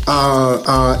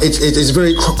 it's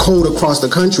very cold across the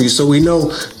country, so we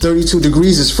know 32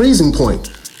 degrees is freezing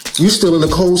point. You're still in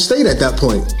a cold state at that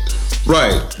point.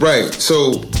 Right.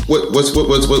 So what's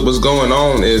going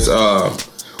on is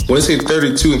when they say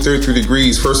 32 and 33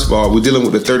 degrees, first of all, we're dealing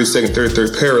with the 32nd,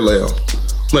 33rd parallel.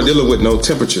 We're not dealing with no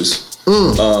temperatures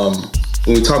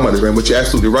when we talk about it, but you're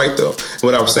absolutely right, though. And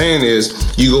what I was saying is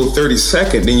you go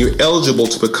 32nd, then you're eligible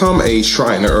to become a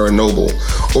Shriner or a noble,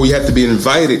 or you have to be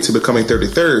invited to become a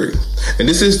 33rd. And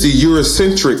this is the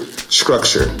Eurocentric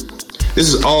structure.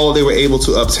 This is all they were able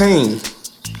to obtain.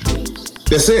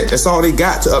 That's it. That's all they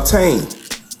got to obtain.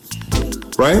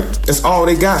 Right? That's all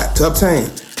they got to obtain.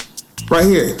 Right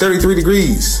here, 33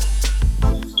 degrees.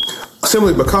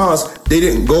 Simply because they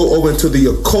didn't go over into the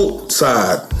occult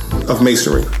side of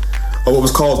Masonry, or what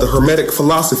was called the Hermetic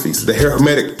philosophies, the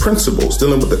Hermetic principles,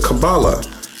 dealing with the Kabbalah,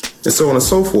 and so on and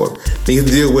so forth. They had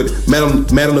to deal with Madame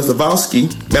Blavatsky,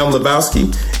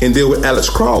 and deal with Alex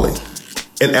Crowley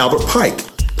and Albert Pike,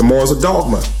 the Morals of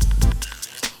Dogma.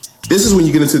 This is when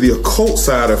you get into the occult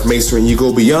side of Masonry and you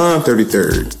go beyond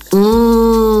 33rd.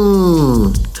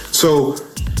 So,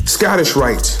 Scottish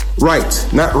Rite,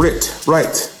 not writ,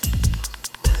 right.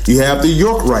 You have the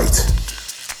York Rite.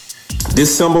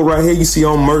 This symbol right here you see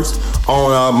on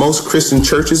most Christian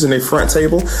churches in their front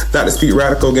table, not to speak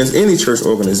radical against any church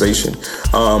organization.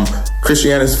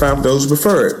 Christianity is fine for those who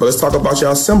prefer it. But let's talk about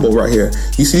y'all symbol right here.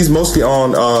 You see these mostly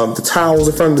on the towels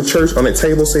in front of the church on their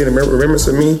table saying remembrance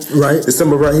of me. Right. The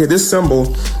symbol right here. This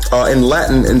symbol in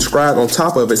Latin inscribed on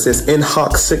top of it says in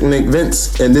hoc signet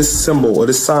vince, and this symbol or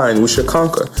this sign we shall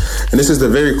conquer. And this is the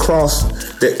very cross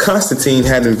that Constantine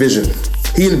had envisioned.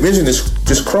 He envisioned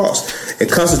this cross, and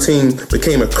Constantine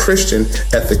became a Christian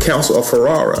at the Council of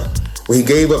Ferrara, where he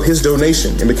gave up his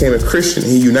donation and became a Christian.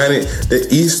 He united the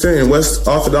Eastern and West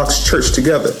Orthodox Church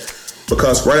together,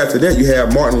 because right after that you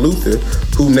have Martin Luther,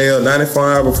 who nailed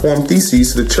 95 Reformed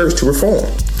theses to the church to reform.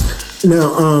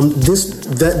 Now,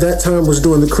 that time was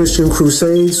during the Christian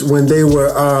Crusades when they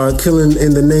were killing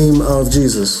in the name of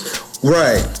Jesus.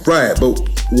 Right. But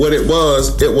what it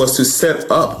was to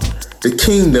set up the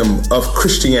kingdom of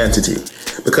Christianity,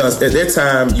 because at that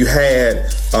time you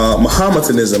had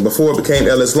Mohammedanism before it became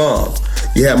Islam.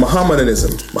 You had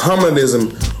Mohammedanism.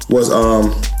 Mohammedanism was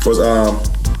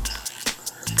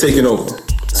taken over.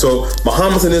 So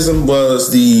Mohammedanism was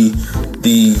the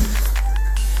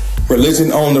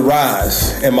religion on the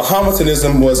rise, and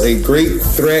Mohammedanism was a great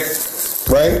threat,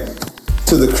 right,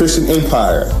 to the Christian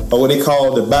empire, or what they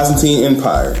call the Byzantine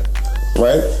Empire,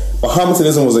 right?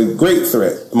 Mohammedanism was a great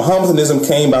threat. Mohammedanism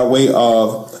came by way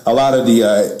of a lot of the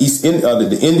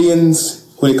the Indians,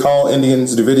 who they call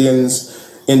Indians, Dravidians,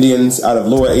 Indians out of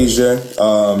Lower Asia,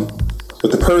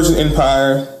 with the Persian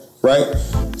Empire, right?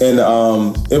 And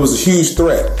it was a huge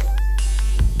threat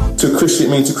to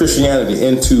Christianity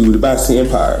and to the Byzantine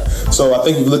Empire. So I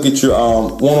think if you look at your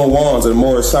 101s at the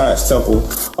Moorish Science Temple,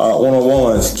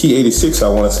 101s, key 86, I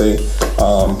want to say.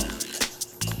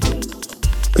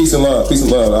 Peace and love,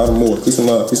 out of Moor. Peace and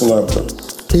love, brother.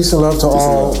 Peace and love to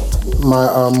all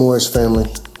my Moorish family.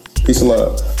 Peace and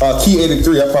love. Key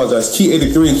 83, I apologize. Key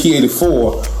 83 and key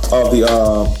 84 of the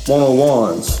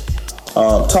 101s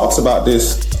talks about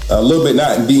this a little bit,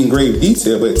 not in grave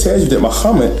detail, but it tells you that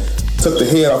Muhammad took the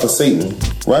head off of Satan,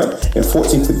 right? In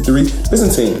 1453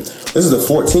 Byzantine. This is the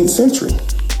 14th century.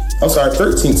 I'm sorry,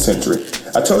 13th century.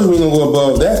 I told you we didn't go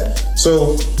above that.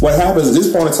 So what happens at this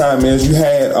point in time is you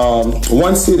had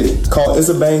one city called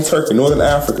Isabane, Turkey, Northern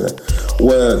Africa,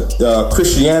 where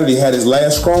Christianity had its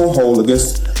last stronghold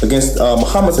against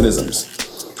Mohammedanisms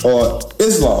or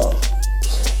Islam.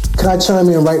 Can I chime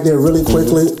in right there really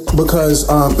quickly? Because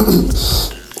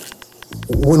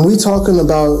when we talking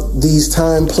about these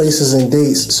time, places, and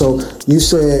dates, so you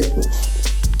said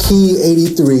key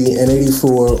 83 and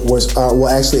 84 was,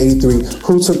 actually 83,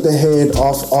 who took the head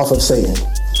off of Satan?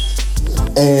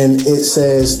 And it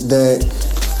says that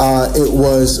it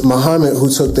was Muhammad who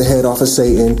took the head off of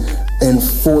Satan in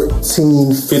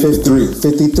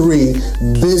 1453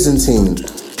 Byzantine,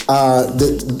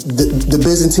 the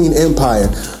Byzantine Empire.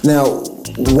 Now,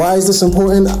 why is this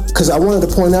important? Because I wanted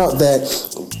to point out that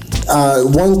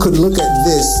one could look at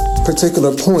this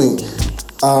particular point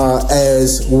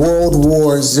as World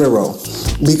War Zero,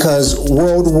 because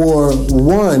World War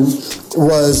I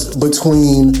was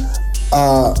between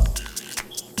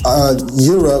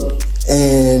Europe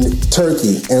and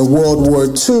Turkey, and World War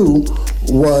II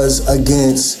was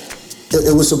against,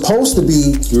 it was supposed to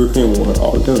be European war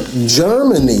altogether.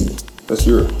 Germany. That's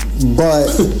Europe. But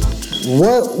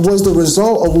what was the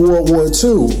result of World War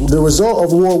II? The result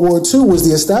of World War II was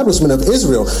the establishment of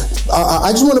Israel.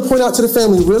 I just want to point out to the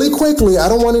family really quickly, I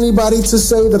don't want anybody to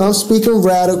say that I'm speaking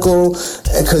radical,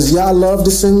 because y'all love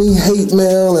to send me hate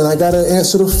mail, and I got to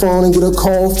answer the phone and get a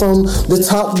call from the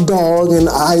top dog, and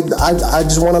I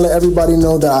just want to let everybody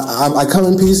know that I come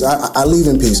in peace, I leave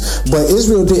in peace. But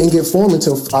Israel didn't get formed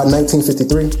until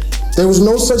 1953. There was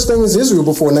no such thing as Israel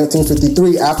before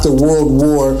 1953 after World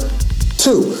War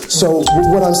II. So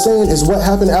what I'm saying is, what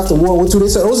happened after World War II? They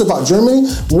said it was about Germany.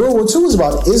 World War II was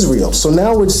about Israel. So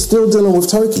now we're still dealing with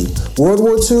Turkey. World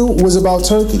War II was about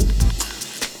Turkey,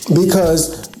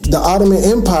 because the Ottoman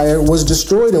Empire was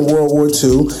destroyed in World War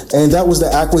II, and that was the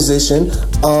acquisition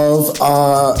of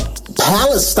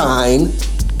Palestine.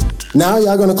 Now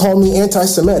y'all gonna call me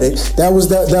anti-Semitic. That was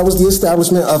the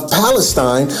establishment of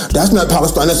Palestine. That's not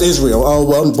Palestine, that's Israel. Oh,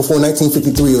 well, before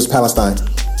 1953 it was Palestine.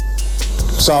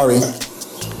 Sorry.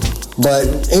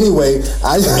 But anyway,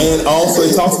 and also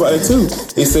he talks about it too.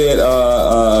 He said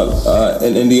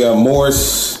in the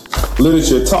Moorish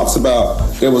literature, talks about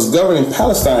it was governing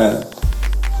Palestine.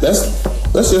 Let's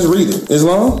just read it.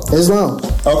 Islam.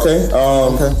 Okay.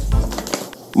 Okay.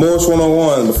 Moorish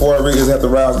 101. Before I read this, I have to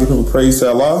rise, give people praise to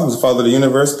Allah, who's the Father of the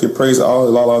universe. Give praise to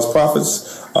all Allah's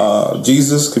prophets,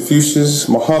 Jesus, Confucius,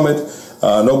 Muhammad,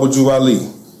 Noble Jew Ali.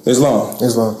 Islam.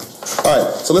 All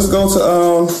right, so let's go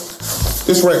to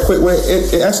this right quick where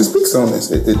it actually speaks on this.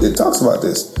 It talks about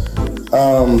this.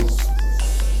 I'm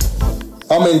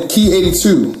in key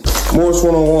 82, Moorish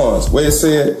 101s, where it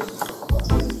said,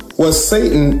 was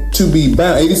Satan to be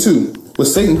bound? 82,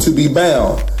 was Satan to be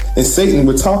bound? And Satan,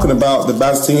 we're talking about the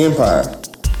Byzantine Empire.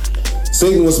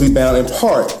 Satan was to be bound in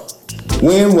part.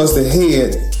 When was the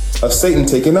head of Satan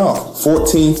taken off?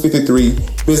 1453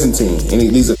 Byzantine. And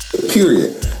he leaves a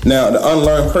period. Now, the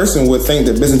unlearned person would think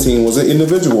that Byzantine was an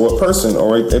individual, a person,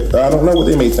 or I don't know what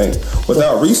they may think,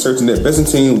 without researching that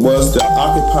Byzantine was the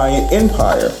occupying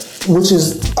empire. Which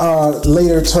is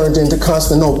later turned into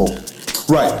Constantinople.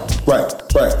 Right.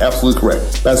 Absolutely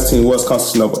correct. Byzantine was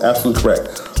Constantinople. Absolutely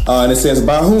correct. And it says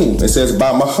by whom? It says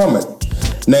by Muhammad.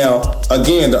 Now,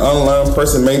 again, the unlearned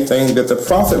person may think that the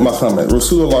Prophet Muhammad,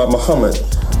 Rasulullah Muhammad,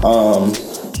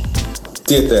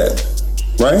 did that,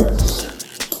 right?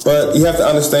 But you have to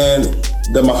understand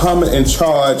the Muhammad in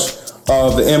charge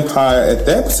of the empire at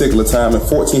that particular time in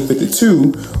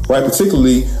 1452, right?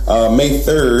 Particularly May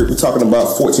 3rd, we're talking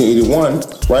about 1481,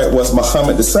 right? Was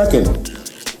Muhammad II,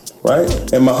 right?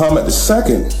 And Muhammad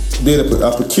II did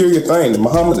a peculiar thing.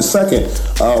 Muhammad II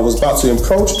was about to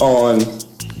encroach on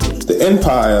the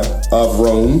empire of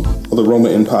Rome, or the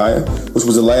Roman Empire, which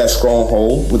was the last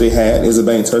stronghold what they had,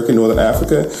 Isabane, Turkey, Northern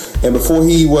Africa. And before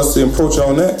he was to encroach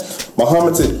on that,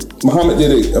 Muhammad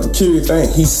did a peculiar thing.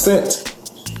 He sent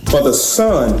for the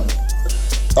son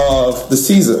of the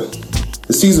Caesar.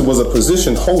 The Caesar was a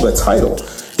position holder, a title.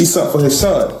 He sent for his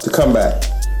son to come back,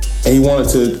 and he wanted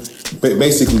to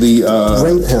basically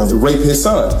rape his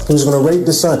son. He was going to rape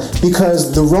the son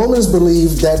because the Romans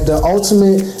believed that the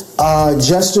ultimate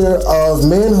gesture of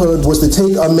manhood was to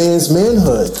take a man's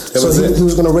manhood. He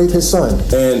was going to rape his son.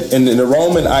 And in the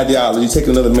Roman ideology, taking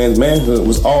another man's manhood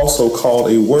was also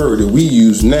called a word that we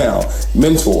use now,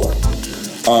 mentor.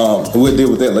 We'll deal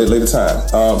with that later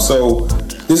time. So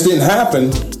this didn't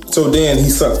happen. So then he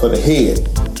sucked for the head.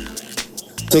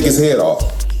 Take his head off.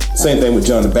 Same thing with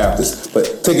John the Baptist,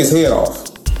 but take his head off.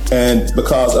 And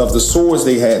because of the swords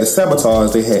they had, the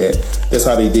sabotage they had, that's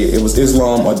how they did. It was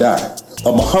Islam or die,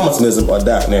 or Mohammedanism or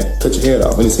die. Now, cut your head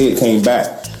off. And his head came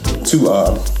back to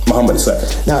Muhammad II.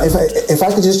 Now, if I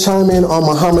could just chime in on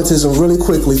Mohammedanism really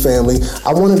quickly, family,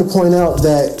 I wanted to point out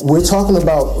that we're talking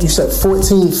about, you said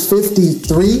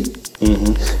 1453?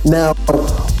 Mm-hmm. Now,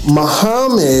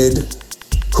 Muhammad,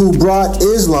 who brought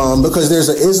Islam, because there's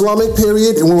an Islamic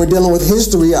period, and when we're dealing with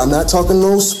history, I'm not talking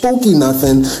no spooky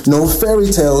nothing, no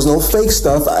fairy tales, no fake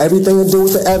stuff, everything to do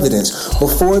with the evidence.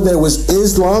 Before there was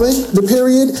Islamic, the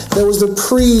period, there was the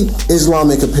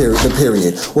pre-Islamic the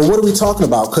period. Well, what are we talking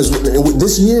about? Because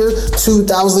this year,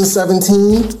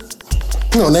 2017,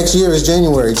 next year is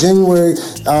January. January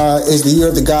is the year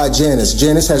of the god Janus.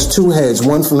 Janus has two heads,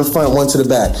 one from the front, one to the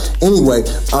back. Anyway,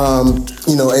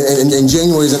 and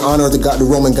January is in honor of the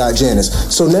Roman god Janus.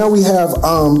 So now we have,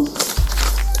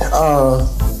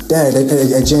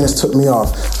 Janus took me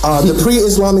off. The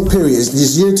pre-Islamic period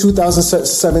is year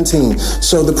 2017.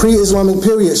 So the pre-Islamic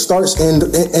period starts in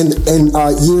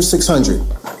year 600.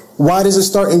 Why does it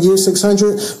start in year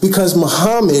 600? Because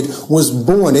Muhammad was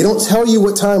born. They don't tell you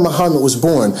what time Muhammad was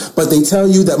born, but they tell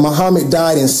you that Muhammad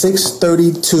died in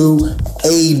 632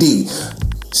 AD.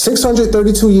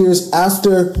 632 years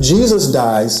after Jesus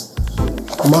dies,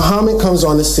 Muhammad comes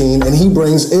on the scene and he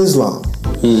brings Islam.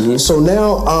 Mm-hmm. So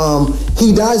now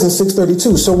he dies in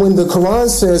 632. So when the Quran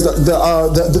says, the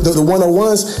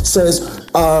 101s says,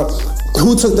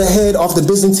 who took the head off the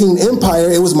Byzantine Empire?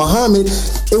 It was Muhammad.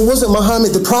 It wasn't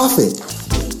Muhammad the Prophet.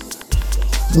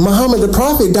 Muhammad the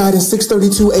Prophet died in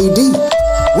 632 AD.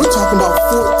 We're talking about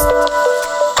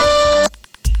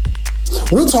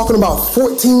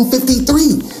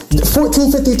 1453.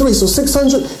 1453. So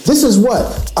 600. This is what?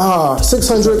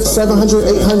 600, 700,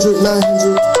 800,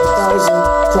 900,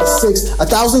 1,000 plus 6.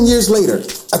 1,000 years later.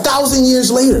 1,000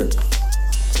 years later.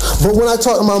 But when I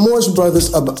talk to my Moorish brothers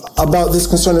about this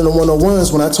concerning the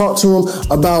 101s, when I talk to them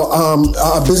about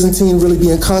Byzantine really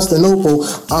being Constantinople,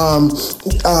 and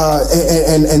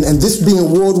this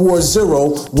being World War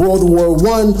Zero, World War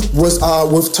I was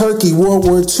with Turkey, World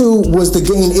War II was to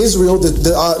gain Israel, the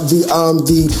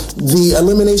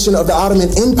elimination of the Ottoman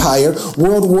Empire,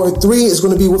 World War III is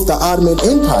going to be with the Ottoman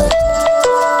Empire.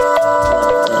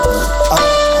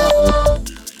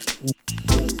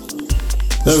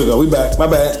 There we go. We back. My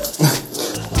bad.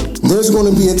 There's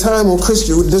going to be a time when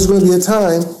there's going to be a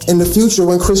time in the future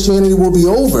when Christianity will be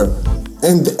over,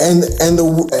 and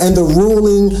the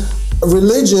ruling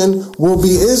religion will be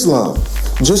Islam.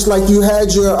 Just like you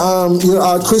had your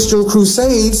Christian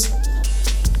Crusades.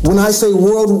 When I say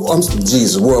World War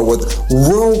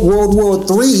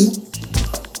III,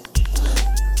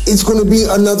 it's going to be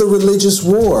another religious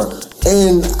war,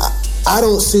 and I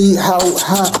don't see how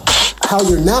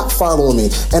you're not following me.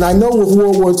 And I know with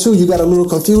World War II, you got a little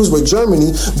confused with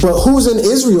Germany, but who's in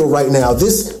Israel right now?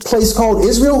 This place called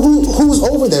Israel? Who's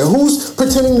over there? Who's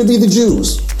pretending to be the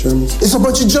Jews? Germans. It's a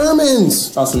bunch of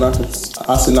Germans.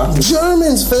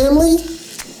 Germans, family.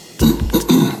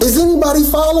 Is anybody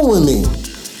following me?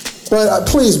 But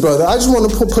please, brother, I just want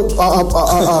to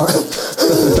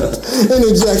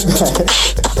interject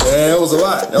that. Yeah, that was a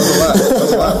lot. That was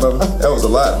a lot, brother. That was a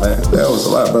lot, man. That was a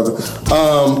lot, brother.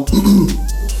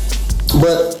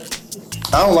 But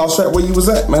I don't lost track where you was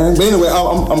at, man. But anyway,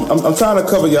 I'm trying to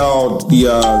cover y'all the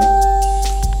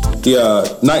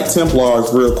Knight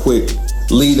Templars real quick,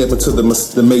 lead up into the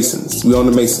Masons. We on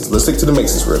the Masons. Let's stick to the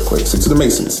Masons real quick. Stick to the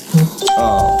Masons.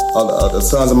 The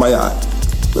Sons of Mayat.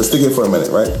 Let's stick here for a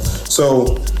minute, right?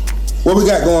 So what we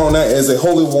got going on now is a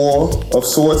holy war of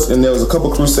sorts, and there was a couple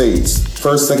crusades.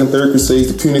 First, second, third crusades,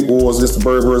 the Punic Wars, against the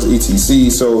Berbers, etc.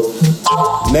 So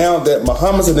now that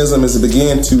Mohammedanism is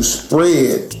beginning to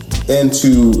spread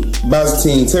into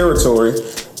Byzantine territory,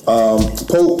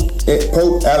 Pope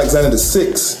Alexander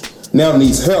VI now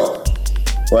needs help,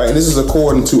 right? And this is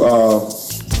according to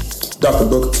Dr.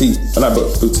 Booker T. Not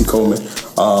Booker T. Coleman.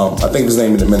 I think his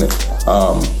name in a minute.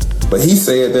 But he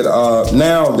said that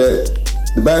now that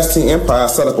the Byzantine Empire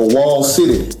set up a walled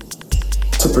city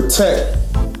to protect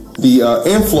the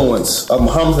influence of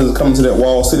Mohammedans coming to that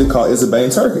walled city called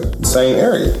Isabane, Turkey, the same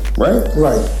area, right?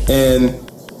 Right. And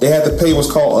they had to pay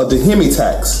what's called a dehemi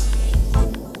tax.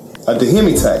 A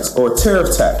dehemi tax, or a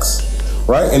tariff tax,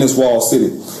 right, in this walled city.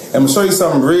 And I'm going to show you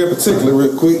something real particular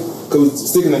real quick, because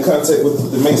sticking in contact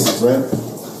with the Masons, right?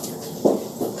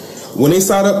 When they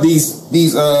set up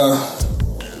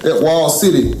that walled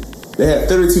city, they had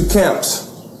 32 camps.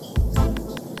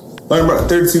 Learn about the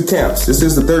 32 camps. This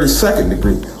is the 32nd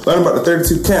degree. Learn about the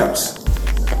 32 camps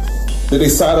that they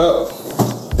set up.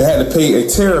 They had to pay a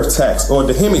tariff tax or a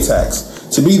dehemi tax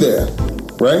to be there,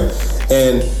 right?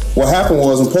 And what happened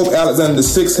was when Pope Alexander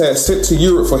VI had sent to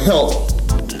Europe for help,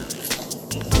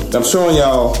 I'm showing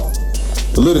y'all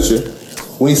the literature.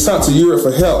 When he sent to Europe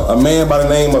for help, a man by the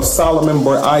name of Solomon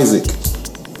Bar Isaac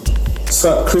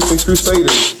sent Christian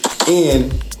crusaders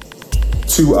in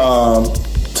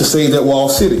to save that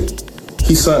walled city.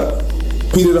 He sent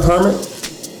Peter the Hermit,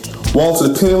 Walter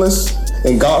the Penniless,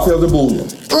 and Godfrey the Bullion.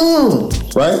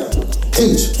 Right?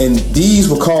 And these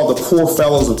were called the poor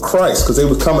fellows of Christ because they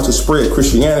were coming to spread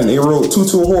Christianity. They rode two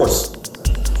to a horse.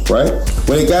 Right?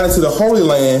 When they got into the Holy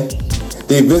Land,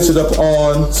 they ventured up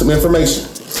on some information.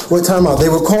 Wait, time out. They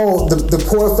were called the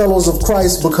poor fellows of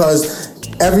Christ because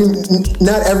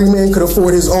not every man could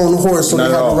afford his own horse, so they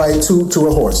had to ride two to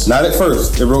a horse. Not at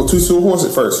first. They rode two to a horse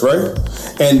at first, right?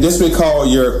 And this we call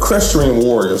your equestrian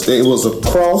warriors. It was a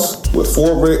cross with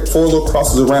four little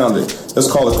crosses around it. That's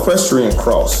called equestrian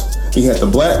cross. You had the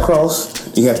black cross,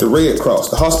 you had the red cross,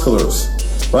 the Hospitallers,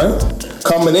 right?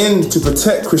 Coming in to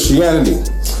protect Christianity.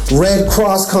 Red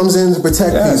Cross comes in to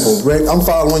protect people. I'm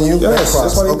following you. Yes,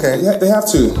 Red Cross. They have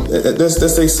to. That's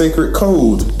their sacred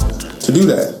code to do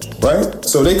that, right?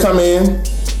 So they come in,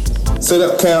 set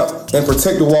up camp, and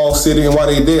protect the walled city. And while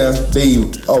they're there, they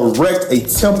erect a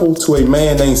temple to a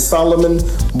man named Solomon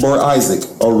Bar Isaac,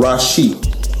 or Rashi.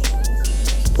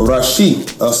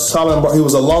 Solomon, he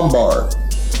was a Lombard.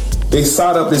 They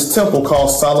set up this temple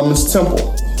called Solomon's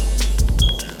Temple.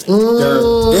 There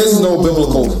is no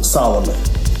biblical Solomon.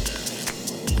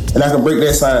 And I can break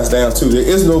that science down too. There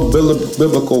is no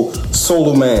biblical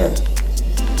Solomon.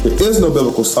 There is no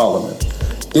biblical Solomon.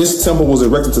 This temple was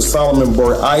erected to Solomon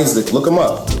Bar Isaac. Look him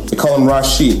up. They call him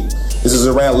Rashi. This is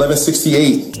around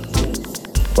 1168.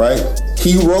 Right?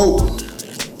 He wrote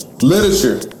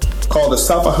literature called the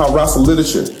Safa Harasa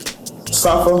literature.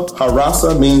 Safa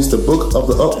Harasa means the book of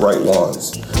the upright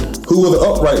ones. Who were the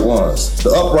upright ones?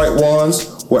 The upright ones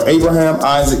were Abraham,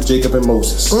 Isaac, Jacob, and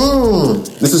Moses.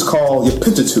 This is called your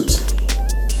Pentateuch,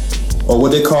 or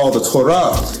what they call the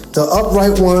Torah. The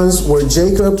upright ones were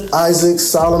Jacob, Isaac,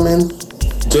 Solomon.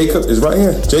 Jacob is right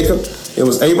here. Jacob. It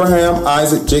was Abraham,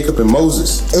 Isaac, Jacob, and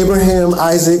Moses. Abraham,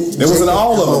 Isaac, There wasn't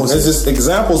all of them. It's just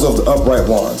examples of the upright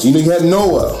ones. You know, you had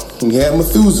Noah, and you had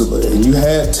Methuselah, and you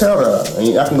had Terah.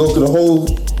 And I can go through the whole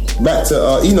back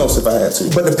to Enos if I had to.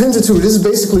 But the Pentateuch, this is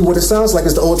basically what it sounds like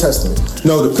is the Old Testament.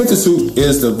 No, the Pentateuch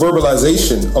is the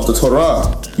verbalization of the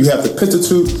Torah. You have the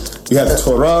Pentateuch, you have the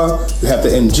Torah, you have the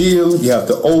Injil, you have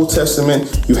the Old Testament,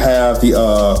 you have the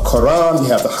Quran, you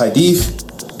have the Hadith,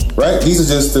 right? These are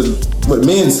just what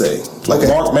men say. Like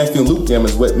Mark, Matthew, and Luke, them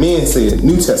is what men say in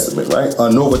New Testament, right?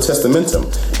 Nova Testamentum.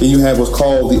 Then you have what's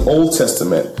called the Old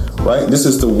Testament, right? This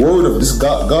is the word of this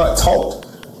God. God talked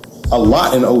a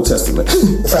lot in the Old Testament.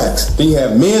 Facts. Then you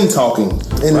have men talking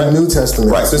in the New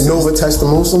Testament. Right. So Nova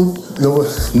Testamentum.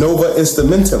 Nova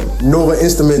Instrumentum. Nova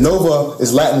Instrumentum. Nova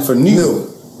is Latin for new.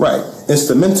 Right.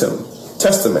 Instrumentum.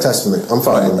 Testament. I'm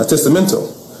following. Right. A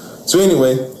testamental. So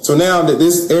anyway, so now that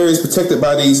this area is protected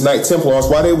by these Knight Templars,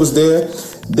 while they was there,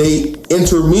 they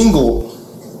intermingled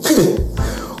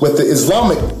with the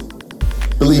Islamic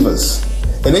believers.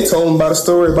 And they told them about a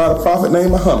story about a prophet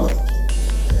named Muhammad.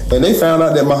 And they found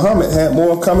out that Muhammad had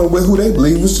more in common with who they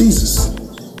believed was Jesus.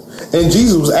 And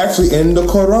Jesus was actually in the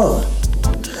Quran.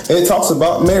 And it talks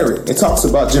about Mary. It talks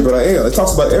about Jibreel. It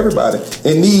talks about everybody.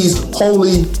 And these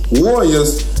holy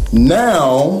warriors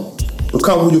now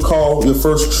become who you call your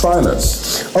first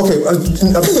Shriners. Okay,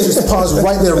 just pause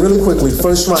right there really quickly.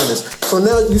 First Shriners. So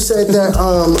now you said that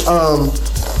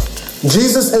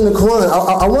Jesus and the Quran.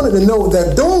 I wanted to know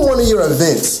that during one of your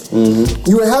events,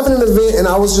 you were having an event, and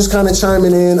I was just kind of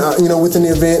chiming in, within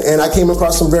the event, and I came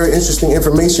across some very interesting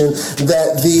information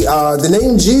that the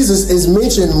name Jesus is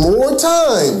mentioned more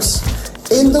times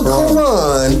in the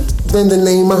Quran than the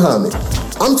name Muhammad.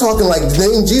 I'm talking like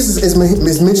the name Jesus is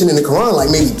mentioned in the Quran like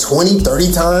maybe 20,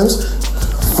 30 times,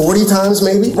 40 times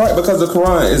maybe. Right, because the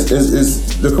Quran is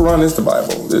the Quran is the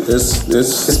Bible.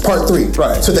 It's part 3.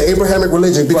 Right. To the Abrahamic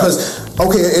religion. Because,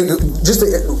 okay,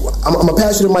 I'm going to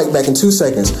pass you the mic back in 2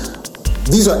 seconds.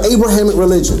 These are Abrahamic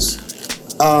religions.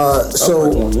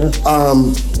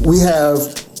 We have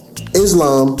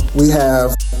Islam, we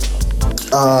have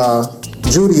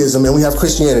Judaism, and we have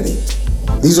Christianity.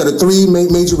 These are the three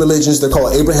major religions. They're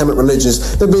called Abrahamic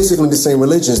religions. They're basically the same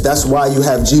religions. That's why you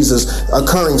have Jesus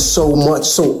occurring so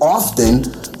often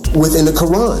within the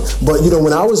Quran. But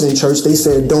when I was in church, they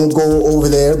said don't go over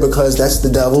there because that's the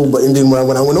devil. But and then when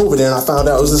I went over there and I found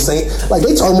out it was the saint, like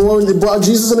they talk more about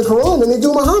Jesus in the Quran than they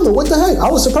do Muhammad. What the heck? I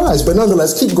was surprised. But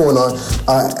nonetheless, keep going on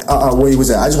where he was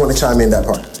at. I just want to chime in that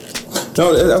part.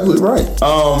 No, that's absolutely right.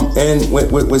 And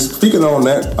with speaking on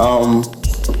that,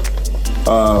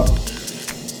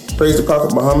 praise the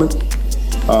Prophet Muhammad.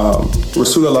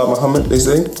 Rasulullah Muhammad, they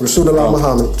say. Rasulullah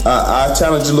Muhammad. I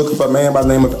challenge you to look up a man by the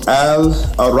name of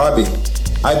Al-Arabi.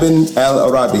 Ibn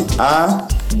Al-Arabi.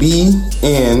 IBNALARABI.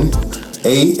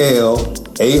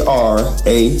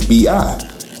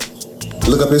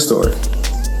 Look up his story.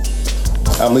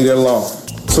 I'm leaving it alone.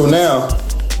 So now,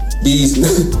 these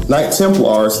Knight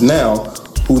Templars who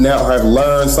now have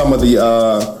learned some of the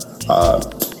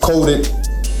coded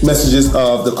messages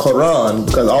of the Quran,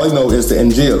 because all they know is the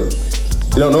Injil.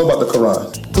 They don't know about the Quran.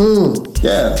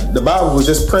 Yeah, the Bible was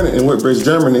just printed in Woodbridge,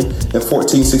 Germany in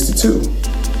 1462.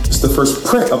 It's the first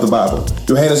print of the Bible.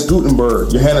 Johannes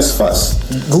Fuss.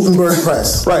 Gutenberg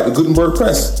Press. Right, the Gutenberg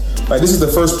Press. Right, this is the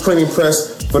first printing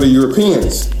press for the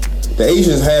Europeans. The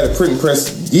Asians had a printing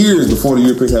press years before the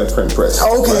Europeans had a printing press.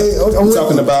 Okay. Right? We're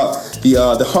talking about the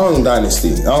Han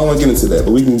Dynasty. I don't want to get into that,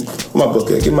 but we can. My book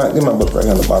here. Get my book right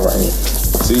here on the bottom right here.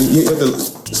 See, you have to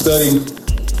study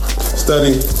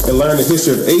and learn the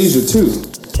history of Asia too.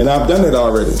 And I've done it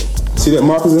already. See that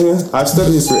markers in here? I've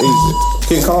studied history of Asia.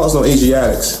 Can't call us no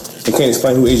Asiatics. I can't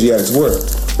explain who Asiatics were.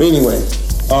 But anyway,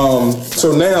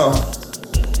 so now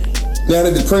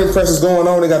that the printing press is going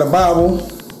on, they got a Bible.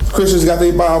 Christians got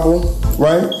their Bible,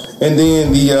 right? And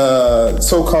then the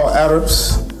so-called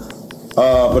Arabs,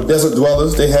 or desert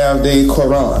dwellers, they have their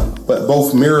Quran, but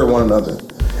both mirror one another.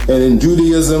 And in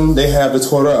Judaism, they have the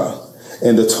Torah.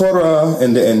 And the Torah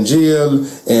and the Injil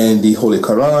and the Holy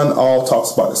Quran all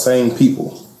talks about the same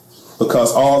people,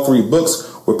 because all three books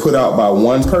were put out by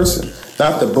one person.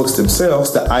 Not the books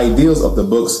themselves, the ideals of the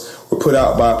books were put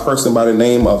out by a person by the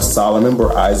name of Solomon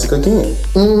Bar Isaac again.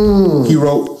 He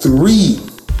wrote 3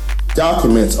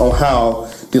 documents on how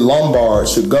the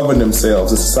Lombards should govern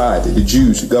themselves in society. The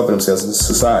Jews should govern themselves in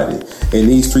society. And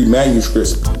these 3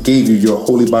 manuscripts gave you your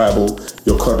Holy Bible,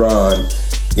 your Quran,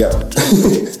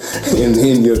 and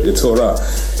then your Torah.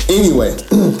 Anyway,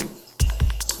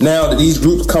 now that these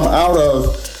groups come out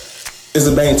of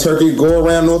Isabel, Turkey, go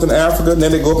around Northern Africa, and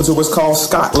then they go up into what's called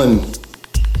Scotland.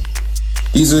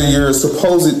 These are your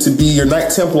supposed to be your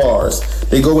Knight Templars.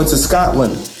 They go into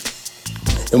Scotland.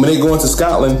 And when they go into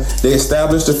Scotland, they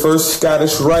establish the first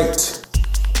Scottish Rite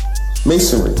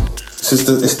Masonry. This is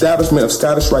the establishment of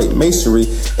Scottish Rite Masonry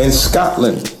in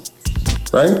Scotland,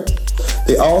 right?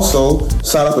 They also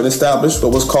set up and established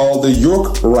what was called the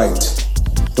York Rite,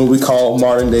 what we call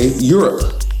modern day Europe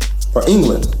or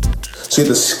England. So you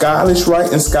have the Scottish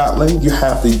Rite in Scotland, you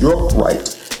have the York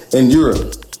Rite in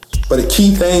Europe. But a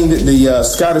key thing that the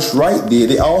Scottish Rite did,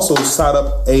 they also set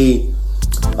up a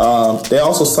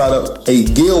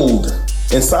guild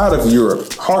inside of Europe,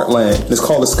 Heartland. It's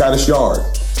called the Scottish Yard.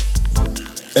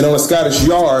 And on the Scottish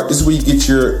Yard, this is where you get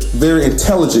your very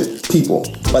intelligent people,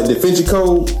 like Da Vinci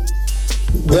Code,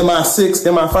 MI6,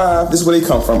 MI5. This is where they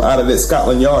come from, out of that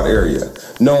Scotland Yard area,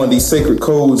 knowing these sacred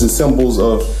codes and symbols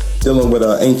of dealing with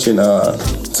ancient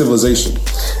civilization.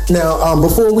 Now,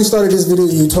 before we started this video,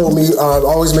 you told me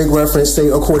always make reference, say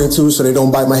according to, so they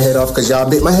don't bite my head off, because y'all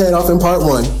bit my head off in part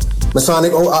 1.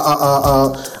 Masonic,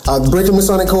 Breaking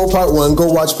Masonic Code Part 1. Go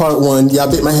watch Part 1. Y'all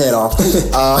bit my head off.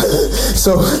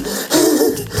 So,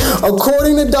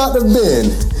 according to Dr.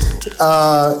 Ben,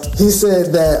 he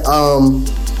said that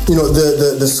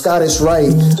the Scottish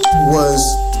Rite was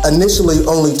initially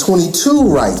only 22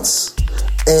 rites.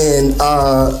 And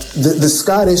the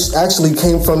Scottish actually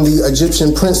came from the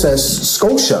Egyptian princess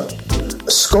Scotia.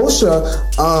 Scotia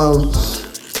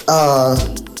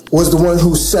was the one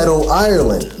who settled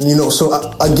Ireland. So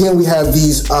again, we have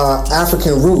these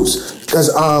African roots, because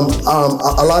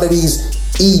a lot of these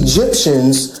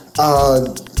Egyptians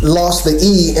lost the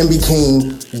E and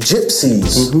became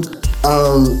gypsies.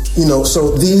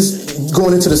 So these,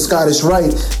 going into the Scottish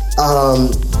Rite,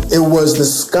 it was the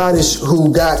Scottish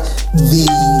who got the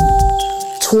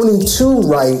 22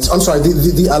 rights,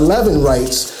 the 11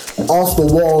 rights off the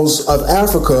walls of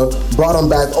Africa, brought them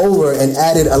back over and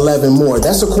added 11 more.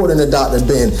 That's according to Dr.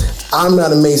 Ben. I'm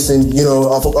not a Mason,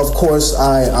 of course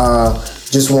I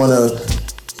just want to,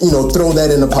 throw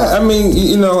that in the pot. I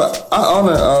mean, I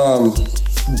honor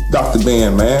Dr.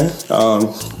 Ben, man.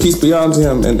 Peace be unto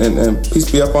him, and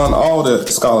peace be upon all the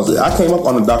scholars. I came up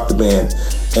on the Dr. Ben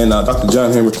and Dr.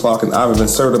 John Henry Clark and Ivan Van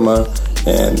Sertima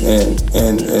and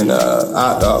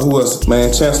who else,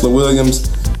 man? Chancellor Williams.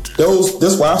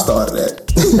 That's why I started that.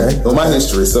 Okay. On my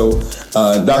history. So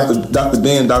Dr.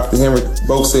 Ben, Dr. Henry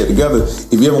both said together,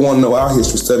 if you ever want to know our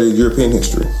history, study European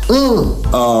history.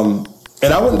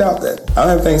 And I wouldn't doubt that. I don't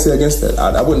have anything to say against that.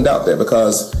 I wouldn't doubt that,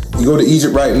 because you go to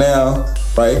Egypt right now,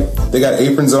 right? They got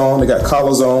aprons on, they got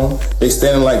collars on, they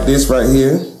standing like this right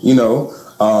here, you know.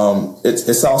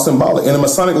 It's all symbolic. In the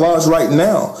Masonic Lodge right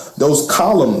now, those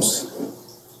columns,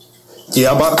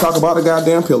 I'm about to talk about the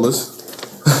goddamn pillars.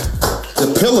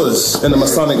 The pillars in the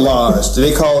Masonic Lodge,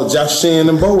 they call Jachin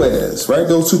and Boaz, right?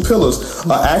 Those two pillars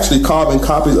are actually carbon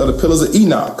copies of the pillars of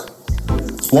Enoch.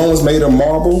 One was made of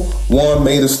marble, one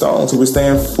made of stone to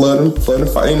withstand flooding,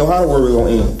 fire. Ain't know how the world was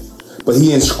going to end. But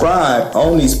he inscribed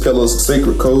on these pillars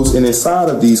sacred codes, and inside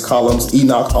of these columns,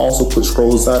 Enoch also put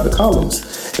scrolls inside the columns.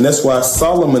 And that's why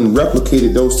Solomon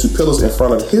replicated those two pillars in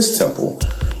front of his temple,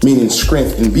 meaning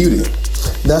strength and beauty.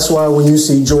 That's why when you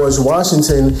see George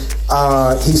Washington,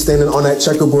 he's standing on that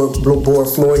checkerboard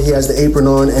floor. He has the apron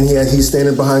on, and he's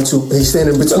standing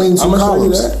between two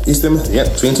columns. He's standing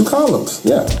between two columns.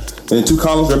 Yeah. And the two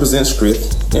columns represent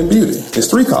strength and beauty. It's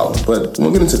three columns, but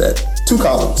we'll get into that. Two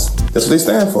columns. That's what they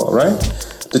stand for, right?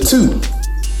 The 2,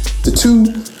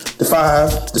 the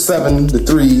 5, the 7, the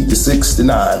 3, the 6, the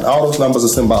 9. All those numbers are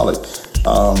symbolic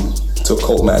to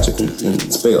occult magic and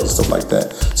spells and stuff like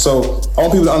that. So I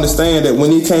want people to understand that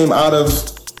when he came out of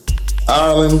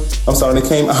they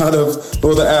came out of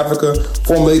Northern Africa,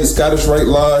 formulated the Scottish Rite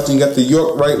Lodge, and you got the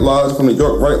York Rite Lodge. From the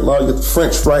York Rite Lodge, you got the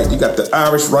French Rite, you got the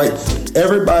Irish Rite.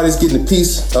 Everybody's getting a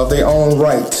piece of their own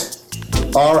right.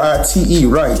 R-I-T-E,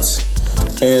 rights.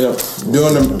 And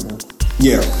during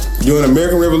the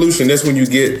American Revolution, that's when you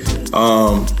get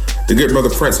the good brother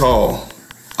Prince Hall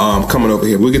coming over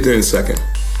here. We'll get there in a second.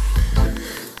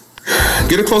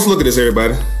 Get a close look at this,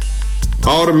 everybody.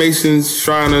 All the Masons,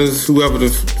 Shriners, whoever the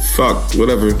fuck,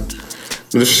 whatever, with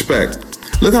disrespect.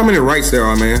 Look how many rights there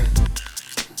are, man.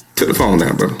 Put the phone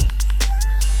down, bro.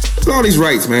 Look at all these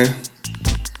rights, man.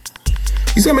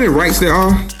 You see how many rights there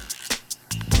are?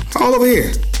 All over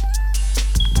here.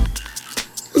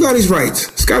 Look at all these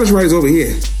rights. Scottish Rite is over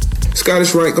here.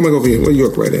 Scottish Rite, come back over here. Where's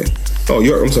York Rite at? Oh,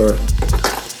 York, I'm sorry.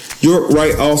 York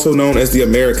Rite, also known as the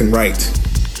American Rite.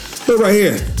 Look right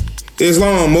here.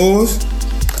 Islam, Moors.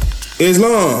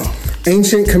 Islam.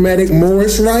 Ancient Kemetic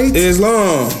Moorish Rite?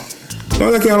 Islam. No,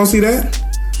 like y'all don't see that?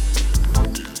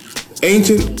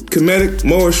 Ancient Kemetic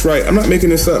Moorish Rite. I'm not making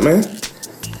this up, man.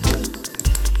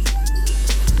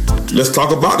 Let's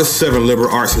talk about the 7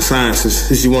 liberal arts and sciences.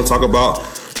 Since you want to talk about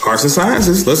arts and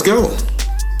sciences, let's go.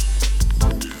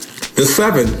 The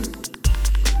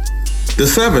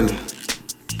 7.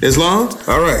 Islam?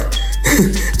 All right.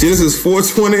 Genesis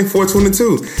 4:20,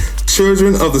 4:22.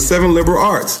 Children of the 7 liberal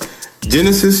arts.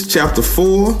 Genesis chapter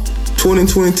 4, 20 and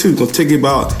 22. Gonna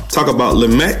talk about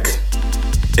Lamech,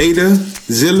 Ada,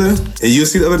 Zillah, and you'll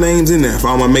see the other names in there for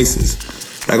all my Masons.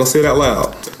 I'm not gonna say it out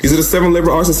loud. These are the 7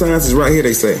 liberal arts and sciences right here,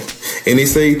 they say. And they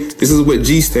say this is what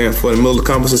G stands for in the middle of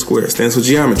the compass and square. It stands for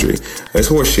geometry. That's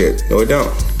horseshit. No, it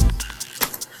don't.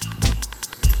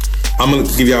 I'm gonna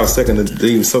give y'all a second to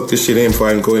even soak this shit in before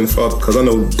I can go any further, because I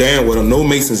know damn well no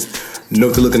Masons know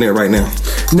what they're looking at right now.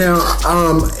 Now,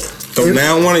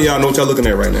 now one of y'all know what y'all looking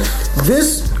at right now.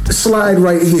 This slide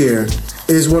right here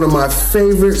is one of my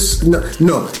favorites.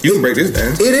 No, you can break this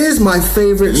down. It is my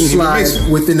favorite slide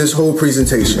within this whole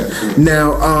presentation.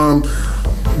 Now,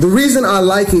 the reason I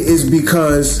like it is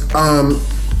because,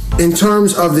 in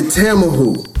terms of the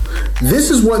Tamahu, this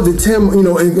is what the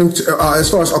as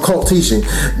far as occult teaching,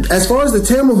 as far as the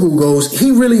Tamahu goes,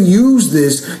 he really used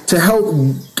this to help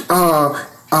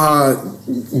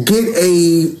get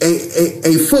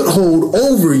a foothold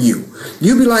over you.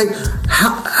 You'd be like,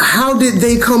 how did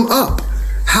they come up?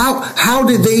 How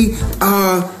did they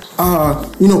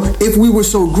if we were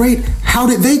so great, how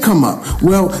did they come up?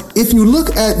 Well, if you look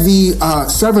at the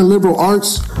 7 liberal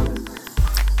arts,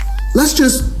 let's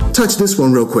just touch this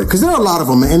one real quick, because there are a lot of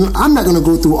them, and I'm not going to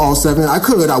go through all 7. I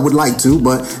would like to,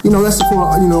 but that's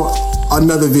for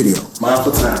another video.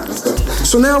 Mindful time. Let's go.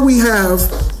 So now we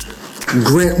have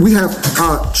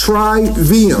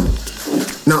trivium.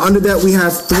 Now under that we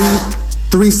have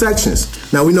three sections.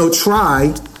 Now we know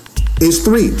tri is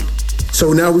 3.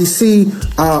 So now we see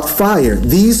fire.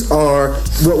 These are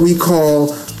what we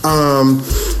call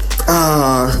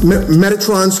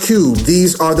Metatron's cube.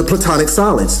 These are the platonic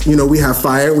solids. We have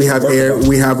fire, we have air,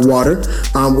 we have water.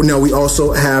 Now we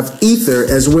also have ether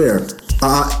as well.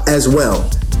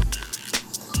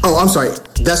 Oh, I'm sorry.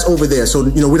 That's over there. So,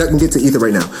 we're not going to get to ether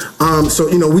right now. So,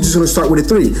 we're just going to start with the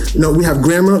three. We have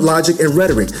grammar, logic, and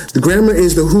rhetoric. The grammar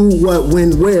is the who, what,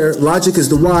 when, where. Logic is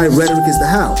the why. Rhetoric is the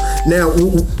how. Now,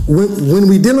 when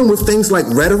we're dealing with things like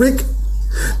rhetoric,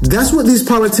 that's what these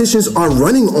politicians are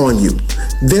running on you.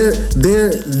 They're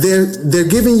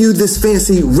giving you this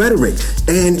fancy rhetoric.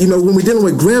 And, when we're dealing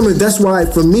with grammar, that's why,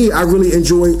 for me, I really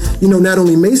enjoy, not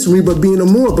only Masonry, but being a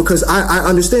Moor, because I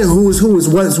understand who is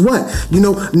what is what.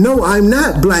 No, I'm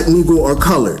not black, Negro, or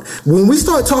colored. When we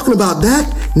start talking about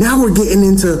that, now we're getting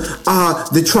into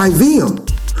the trivium.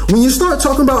 When you start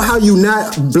talking about how you're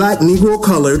not black, Negro, or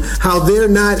colored, how they're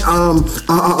not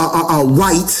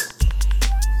white,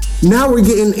 now we're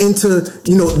getting into,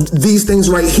 these things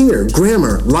right here,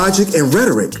 grammar, logic, and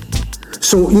rhetoric.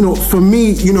 So, for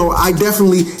me, I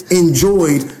definitely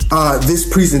enjoyed this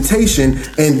presentation,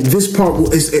 and this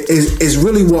part is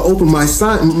really what opened my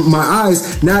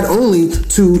eyes, not only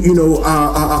to,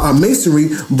 Masonry,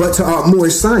 but to more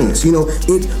science.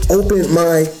 It opened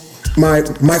my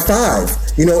five.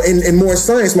 In more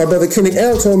science, my brother Kenneth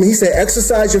L told me, he said,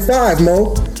 exercise your five,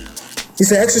 Mo. He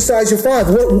said, exercise your five.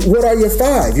 What are your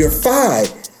five? Your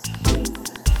five.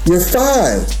 Your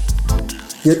five.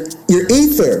 Your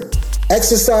ether.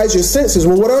 Exercise your senses.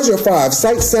 Well, what are your five?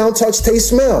 Sight, sound, touch, taste,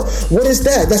 smell. What is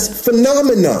that? That's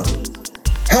phenomena.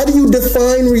 How do you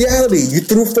define reality? You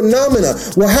through phenomena.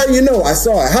 Well, how do you know I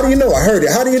saw it? How do you know I heard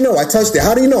it? How do you know I touched it?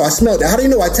 How do you know I smelled it? How do you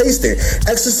know I tasted it?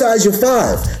 Exercise your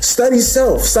five. Study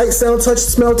self. Sight, sound, touch,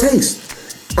 smell, taste.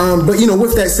 But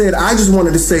with that said, I just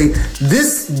wanted to say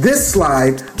this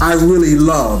slide I really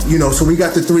love. So we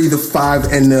got the 3, the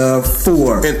 5, and the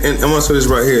 4. And I want to say this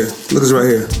right here. Look at this right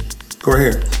here. Go right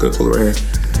here. Go pull it right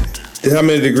here. How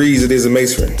many degrees it is in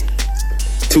masonry?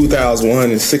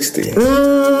 2,160.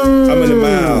 How many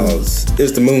miles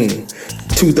is the moon?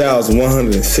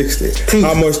 2,160.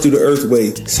 How much do the earth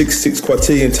weigh? 66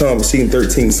 quintillion tons, exceeding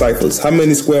 13 ciphers. How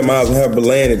many square miles of habitable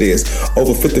land it is?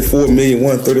 Over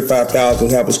 54,135,000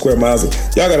 habitable square miles.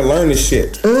 Y'all gotta learn this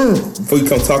shit before you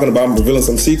come talking about and revealing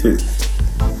some secret.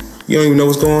 You don't even know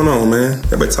what's going on, man.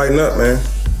 Y'all better tighten up, man.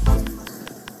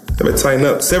 Y'all better tighten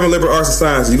up. 7 liberal arts and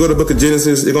sciences. You go to the book of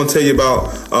Genesis, they're gonna tell you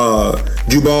about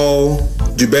Jubal,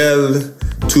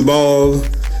 Tubal,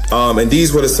 and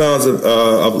these were the sons of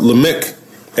Lamech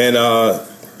and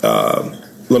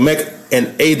Lamech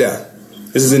and Ada.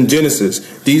 This is in Genesis.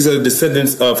 These are the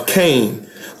descendants of Cain.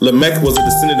 Lamech was a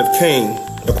descendant of Cain,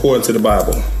 according to the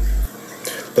Bible.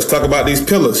 Let's talk about these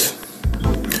pillars.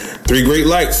 3 great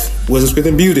lights: wisdom, strength,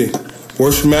 and beauty.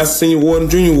 Worship, master, senior warden,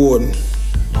 junior warden.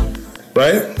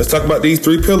 Right? Let's talk about these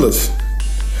 3 pillars.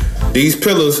 These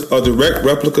pillars are direct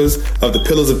replicas of the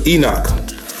pillars of Enoch.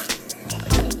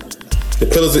 The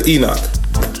pillars of Enoch.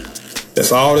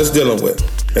 That's all that's dealing with.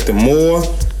 Nothing more,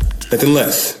 nothing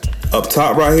less. Up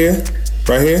top right here.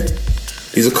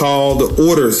 These are called the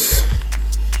orders.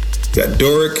 You got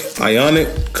Doric,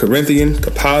 Ionic, Corinthian,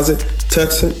 Composite,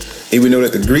 Texan. And we know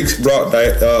that the Greeks brought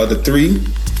the 3,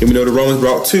 and we know the Romans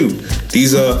brought 2.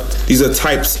 These are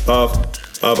types of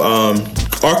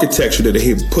architecture that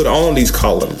they put on these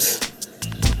columns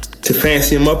to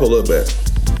fancy them up a little bit,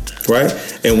 right?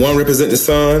 And one represents the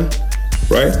sun,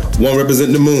 right? One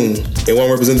represents the moon, and one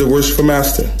represents the worshipful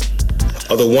master,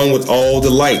 or the one with all the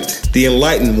light, the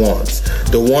enlightened ones,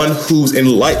 the one who's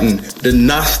enlightened, the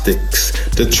Gnostics,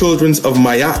 the children of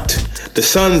Mayat, the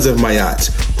sons of Mayat,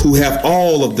 who have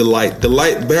all of the light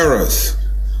bearers,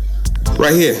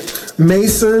 right here.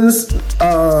 Masons,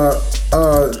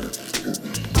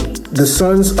 the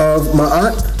sons of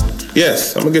Ma'at?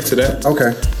 Yes, I'm gonna get to that.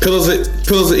 Okay. Pillars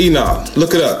of Enoch.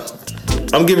 Look it up.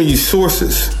 I'm giving you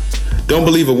sources. Don't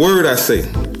believe a word I say.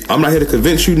 I'm not here to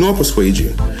convince you nor persuade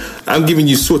you. I'm giving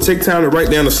you source. Take time to write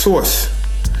down the source,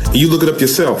 and you look it up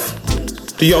yourself.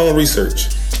 Do your own research.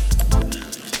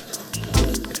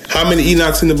 How many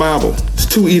Enochs in the Bible? There's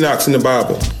 2 Enochs in the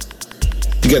Bible.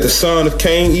 You got the son of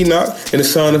Cain, Enoch, and the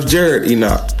son of Jared,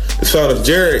 Enoch. The son of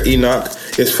Jared, Enoch,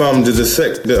 is from the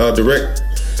direct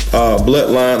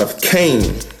bloodline of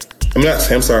Cain.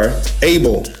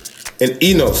 Abel and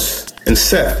Enos and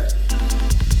Seth.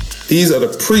 These are the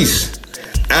priests.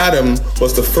 Adam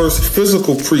was the first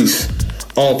physical priest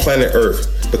on planet Earth,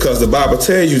 because the Bible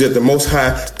tells you that the Most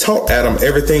High taught Adam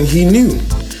everything he knew,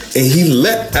 and he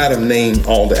let Adam name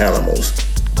all the animals.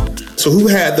 So who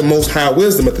had the most high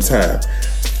wisdom at the time?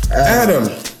 Adam.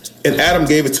 And Adam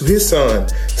gave it to his son,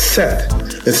 Seth.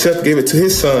 And Seth gave it to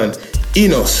his son,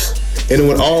 Enos. And it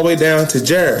went all the way down to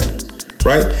Jared,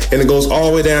 right? And it goes all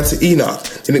the way down to Enoch.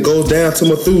 And it goes down to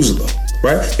Methuselah,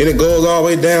 right? And it goes all the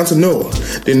way down to Noah.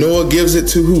 Then Noah gives it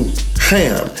to who?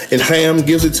 Ham. And Ham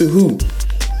gives it to who?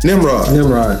 Nimrod.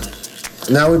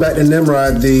 Now we're back to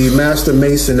Nimrod, the master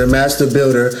mason, the master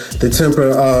builder, the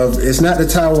temple of. It's not the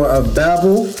Tower of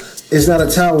Babel. It's not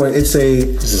a tower. It's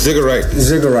a ziggurat.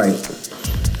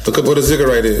 Look up what a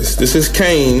ziggurat is. This is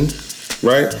Cain,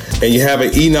 right? And you have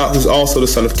an Enoch who's also the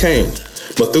son of Cain.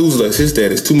 Methuselah is his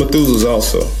dad. It's two Methuselahs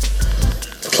also.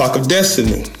 The clock of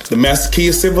destiny, the master key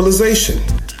of civilization.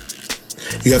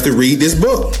 You have to read this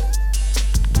book.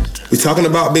 We're talking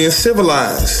about being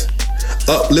civilized,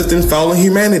 uplifting fallen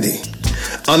humanity,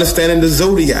 understanding the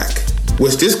zodiac,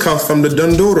 which this comes from the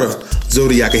Dundora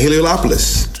zodiac in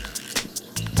Heliopolis,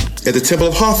 at the Temple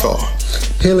of Hathor.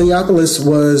 Heliopolis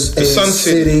was a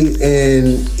city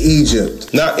in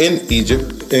Egypt. Not in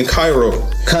Egypt, in Cairo.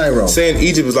 Saying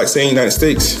Egypt is like saying United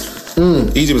States.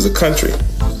 Egypt is a country.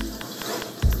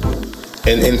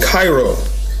 And in Cairo,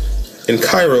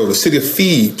 the city of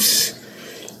Thebes,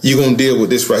 you're going to deal with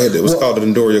this right here. That was called the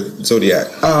Dundora zodiac.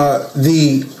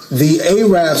 The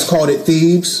Arabs called it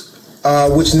Thebes,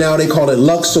 which now they call it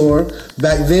Luxor.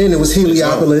 Back then it was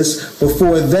Heliopolis.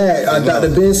 Before that, Dr.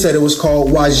 Ben said it was called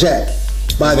Wajat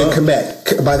by the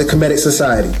Kemetic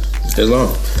Society.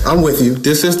 Islam. I'm with you.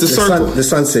 This is the circle. The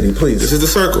Sun City, please. This is the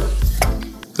circle.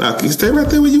 Now, can you stay right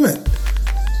there where you at?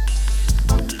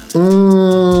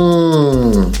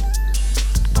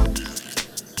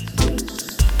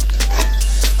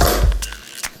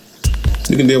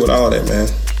 You can deal with all that, man.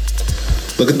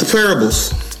 Look at the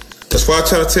parables. That's why I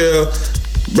try to tell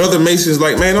brother Masons,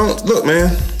 like, man, don't look,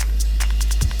 man.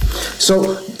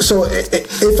 So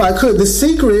if I could, the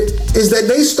secret is that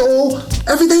they stole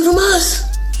everything from us.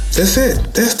 That's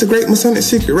it. That's the great Masonic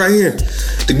secret right here.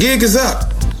 The gig is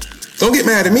up. Don't get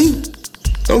mad at me.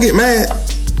 Don't get mad.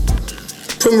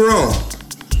 Prove me wrong.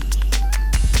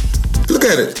 Look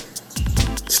at it.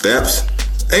 Steps,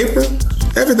 apron,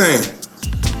 everything.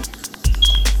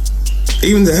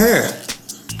 Even the hair.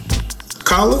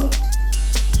 Collar.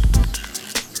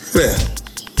 Yeah.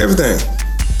 Everything.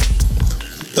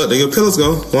 Look, there your pillars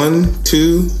go. 1,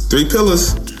 2, 3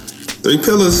 pillars. 3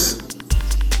 pillars.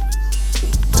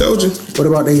 Told you. What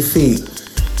about their feet?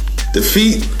 The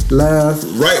feet. Left.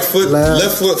 Right foot.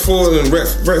 Left foot forward and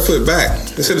right foot back.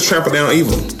 They say to trample down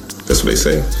evil. That's what they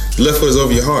say. Left foot is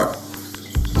over your heart.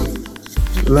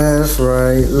 Left,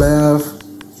 right, left.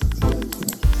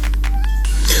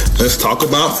 Let's talk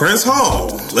about Prince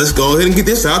Hall. Let's go ahead and get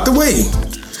this out the way.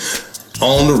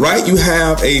 On the right, you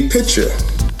have a picture.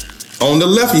 On the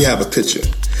left, you have a picture.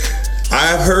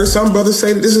 I've heard some brothers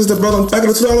say that this is the brother back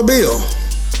of the $2 bill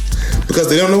because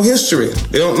they don't know history.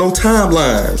 They don't know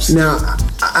timelines. Now,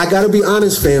 I gotta be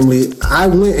honest, family. I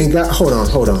went and got, hold on.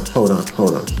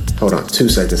 2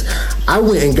 seconds. I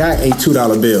went and got a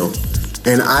 $2 bill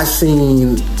and I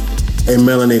seen a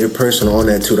melanated person on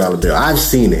that $2 bill. I've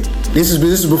seen it. This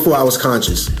is before I was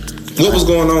conscious. What was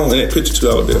going on in that picture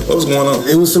 $2 bill? What was going on?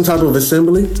 It was some type of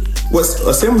assembly. What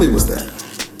assembly was that?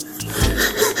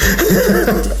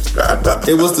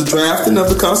 It was the drafting of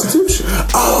the Constitution.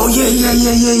 Oh, yeah.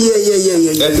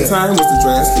 At the time, it was the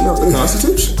drafting of the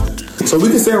Constitution. So we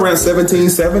can say around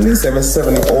 1770,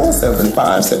 1774,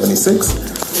 75, 76,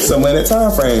 somewhere in that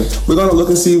time frame. We're going to look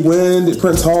and see when did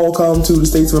Prince Hall come to the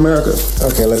States of America.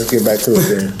 Okay, let's get back to it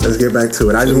then. Let's get back to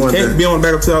it. I just want to be on the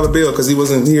back of $2 bill because he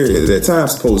wasn't here at that time,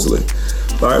 supposedly.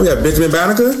 All right, we have Benjamin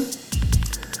Banneker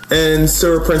and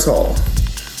Sir Prince Hall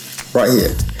right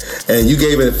here. And you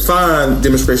gave a fine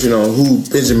demonstration on who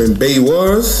Benjamin Bay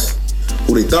was,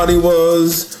 who they thought he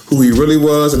was, who he really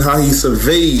was, and how he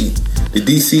surveyed the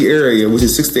DC area, which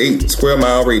is 68 square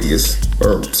mile radius,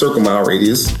 or circle mile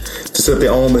radius, to set up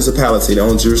their own municipality, their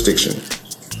own jurisdiction.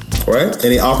 Right?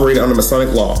 And they operated under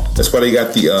Masonic law. That's why they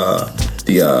got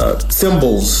the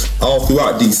symbols all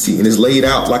throughout DC, and it's laid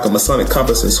out like a Masonic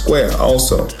compass and square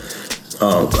also.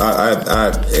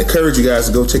 I encourage you guys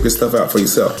to go check this stuff out for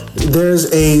yourself. There's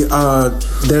a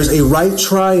right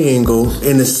triangle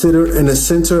in the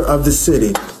center of the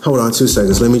city. Hold on 2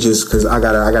 seconds. Let me just, because I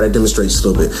gotta demonstrate just a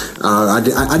little bit. I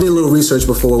did a little research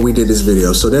before we did this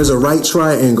video. So there's a right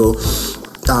triangle.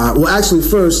 Well, actually,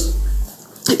 first,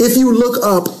 if you look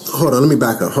up, hold on, let me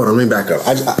back up.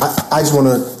 I just want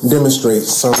to demonstrate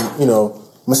some,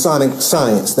 Masonic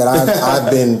science that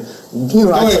I've been. Go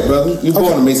ahead, brother. You're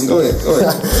born a Mason. Go ahead.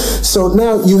 So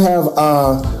now you have,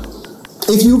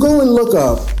 if you go and look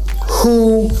up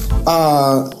who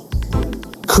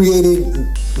created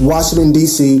Washington,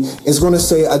 D.C., it's going to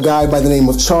say a guy by the name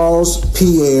of Charles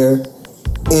Pierre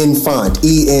Enfant.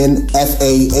 E-N-F-A-N-T.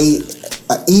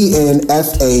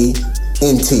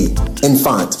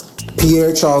 Enfant.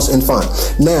 Pierre Charles Enfant.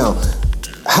 Now,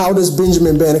 how does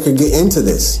Benjamin Banneker get into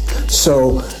this?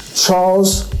 So,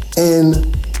 Charles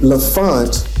N.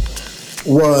 L'Enfant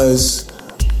was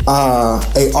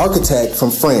a architect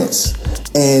from France,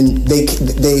 and they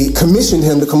commissioned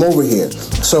him to come over here.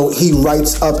 So he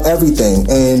writes up everything,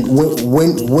 and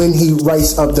when he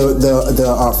writes up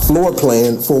the floor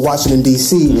plan for Washington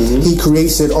D.C., he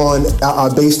creates it on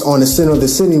based on the center of the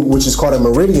city, which is called a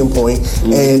meridian point,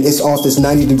 and it's off this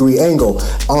 90-degree angle.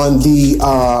 On the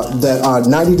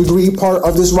 90-degree part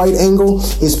of this right angle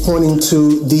is pointing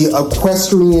to the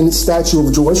equestrian statue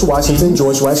of George Washington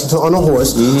on a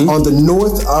horse. On the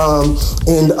north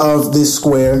end of this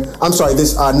square,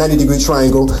 this 90-degree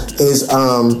triangle is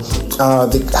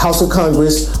the House of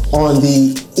Congress. On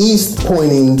the east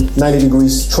pointing 90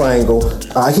 degrees triangle,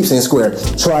 I keep saying square,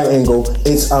 triangle,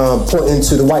 it's pointing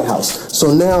to the White House.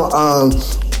 So now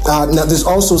there's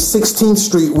also 16th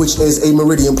Street, which is a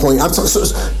meridian point.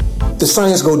 The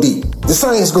science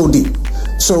go deep.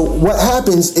 So what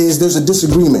happens is there's a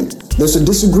disagreement. There's a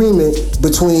disagreement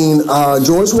between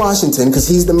George Washington, because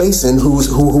he's the Mason who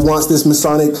wants this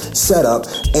Masonic setup,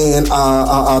 and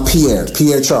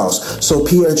Pierre Charles. So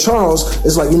Pierre Charles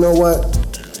is like, you know what?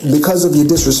 Because of your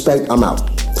disrespect, I'm out.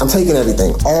 I'm taking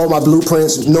everything. All my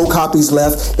blueprints, no copies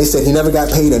left. They said he never got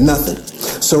paid or nothing.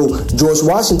 So George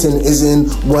Washington is in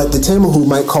what the Tamahu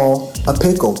might call a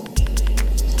pickle,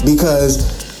 because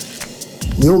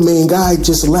your main guy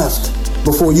just left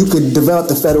before you could develop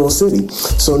the federal city.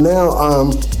 So now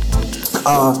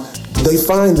they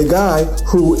find the guy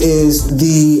who is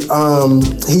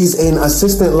he's an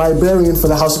assistant librarian for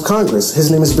the House of Congress.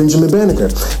 His name is Benjamin Banneker.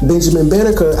 Benjamin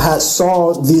Banneker had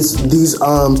saw these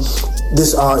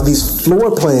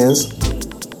floor plans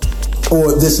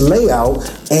or this layout,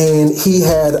 and he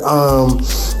had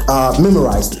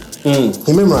memorized it.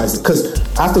 He memorized it because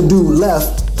after dude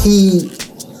left, he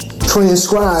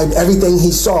transcribed everything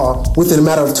he saw within a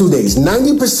matter of 2 days.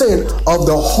 90% of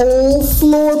the whole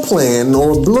floor plan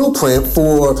or blueprint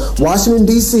for Washington,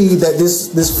 D.C. that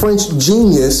this French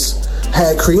genius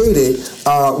had created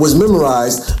was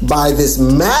memorized by this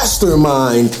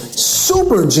mastermind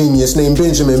super genius named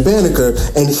Benjamin Banneker,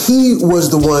 and he was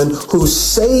the one who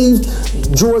saved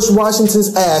George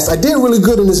Washington's ass. I did really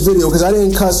good in this video because I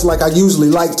didn't cuss like I usually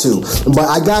like to, but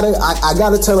I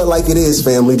gotta tell it like it is,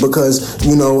 family, because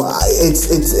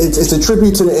it's a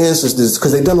tribute to the ancestors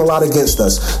because they've done a lot against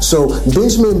us. So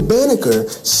Benjamin Banneker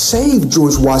saved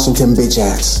George Washington bitch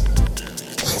ass.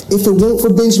 If it weren't for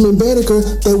Benjamin Banneker,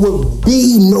 there would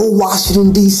be no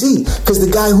Washington, D.C. Because the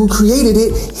guy who created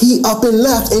it, he up and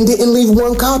left and didn't leave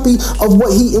one copy of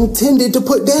what he intended to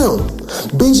put down.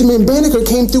 Benjamin Banneker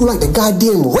came through like the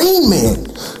goddamn Rain Man.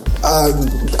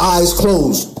 Eyes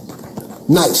closed.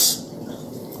 Nice.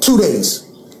 2 days.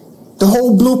 The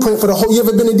whole blueprint for the whole... You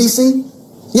ever been to D.C.?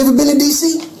 You ever been to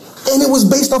D.C.? And it was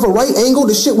based off a right angle.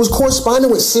 The shit was corresponding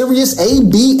with Sirius A,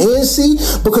 B, and C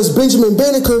because Benjamin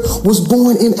Banneker was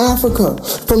born in Africa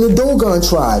from the Dogon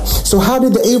tribe. So how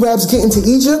did the Arabs get into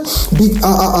Egypt?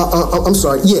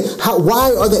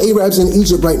 Why are the Arabs in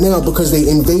Egypt right now? Because they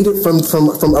invaded from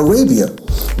Arabia,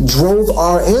 drove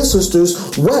our ancestors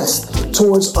west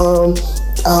towards Mali.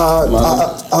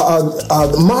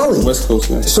 West Coast,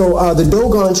 man. So the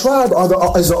Dogon tribe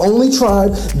is the only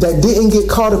tribe that didn't get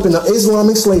caught up in the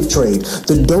Islamic slave trade.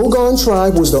 The Dogon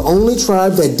tribe was the only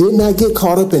tribe that did not get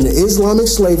caught up in the Islamic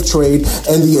slave trade,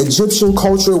 and the Egyptian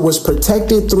culture was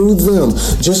protected through them.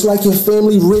 Just like your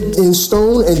family written in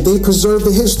stone and they preserved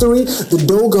the history, the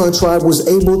Dogon tribe was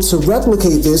able to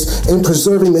replicate this in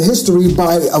preserving the history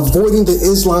by avoiding the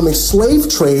Islamic slave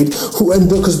trade,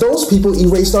 because those people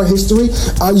erased our history.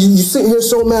 You sitting here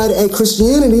so mad at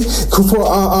Christianity for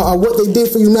what they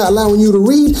did for you, not allowing you to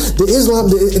read.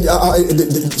 Islam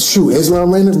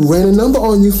ran a number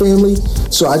on you, family.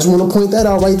 So I just want to point that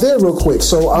out right there real quick.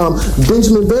 So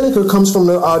Benjamin Banneker comes from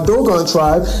the Dogon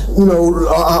tribe,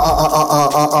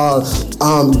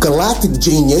 galactic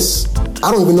genius.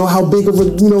 I don't even know how big of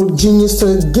a genius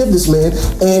to give this man.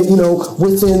 And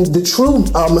within the true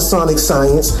Masonic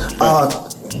science,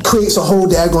 creates a whole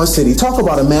daggone city. Talk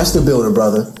about a master builder,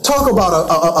 brother. Talk about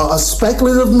a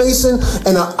speculative Mason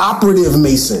and an operative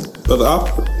Mason. But the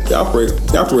operator,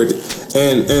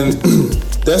 and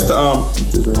that's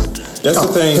the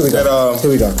thing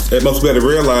that most better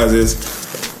realize is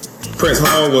Prince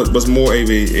Hall was more of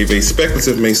a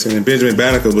speculative Mason, and Benjamin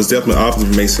Banneker was definitely an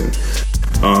operative Mason.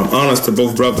 Honest to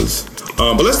both brothers.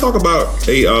 But let's talk about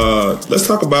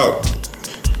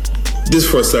this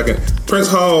for a second. Prince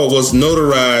Hall was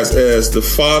notarized as the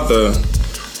father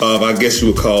of, I guess you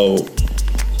would call,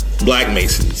 Black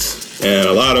Masons. And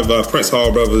a lot of Prince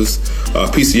Hall brothers,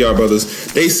 PCR brothers,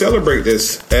 they celebrate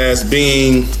this as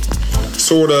being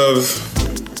sort of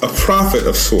a prophet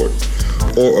of sort,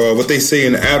 or what they say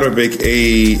in Arabic,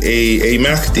 a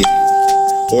Mahdi,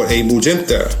 or a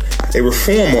Mujinta, a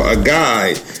reformer, a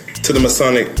guide to the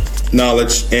Masonic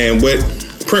knowledge. And what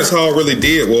Prince Hall really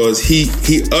did was he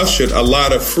ushered a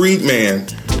lot of freedmen,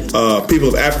 people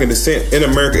of African descent in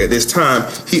America at this time.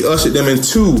 He ushered them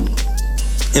into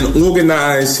an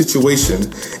organized situation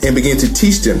and began to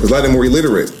teach them, because a lot of them were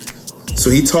illiterate. So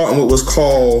he taught them what was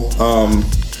called,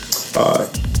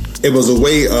 it was a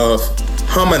way of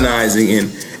harmonizing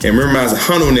and memorizing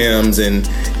homonyms,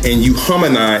 and you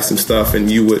harmonize some stuff and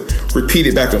you would repeat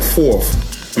it back and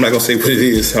forth. I'm not going to say what it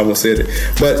is, I won't say it.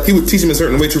 But he would teach them a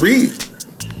certain way to read.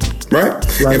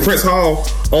 Right? And Prince Hall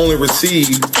only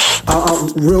received...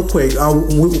 real quick,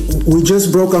 we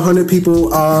just broke 100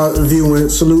 people viewing.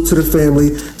 Salute to the family.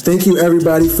 Thank you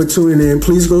everybody for tuning in.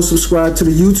 Please go subscribe to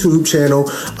the YouTube channel,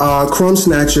 Crumb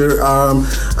Snatcher.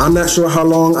 I'm not sure how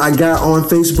long I got on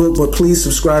Facebook, but please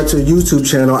subscribe to the YouTube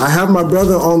channel. I have my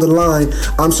brother on the line.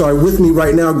 With me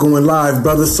right now, going live,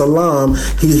 Brother Salam.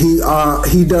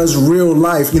 He does real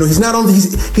life. He's not on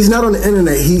the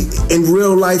internet. In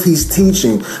real life he's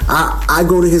teaching. I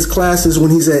go to his classes when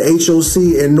he's at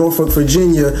HOC in Norfolk,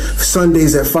 Virginia,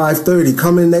 Sundays at 5:30.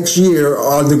 Coming next year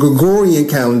on the Gregorian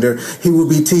calendar, he will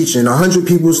be teaching. 100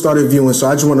 people started viewing, so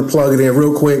I just want to plug it in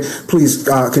real quick. Please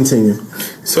continue.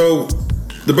 So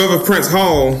the brother Prince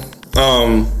Hall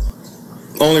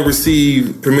only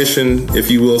received permission, if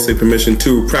you will say permission,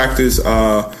 to practice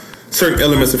certain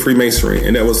elements of Freemasonry,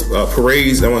 and that was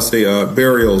parades, I want to say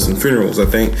burials and funerals, I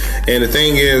think. And the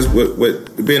thing is,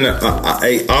 with being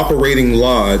a operating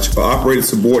lodge, or operating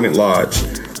subordinate lodge,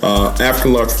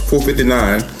 African Lodge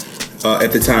 459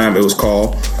 at the time it was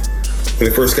called, when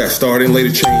it first got started, and later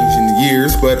changed in the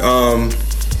years. But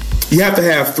you have to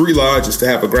have 3 lodges to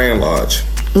have a Grand Lodge.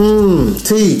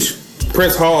 Teach.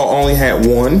 Prince Hall only had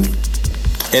one,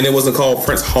 and it wasn't called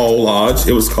Prince Hall Lodge.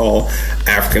 It was called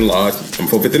African Lodge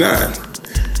 459.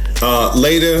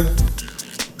 Later,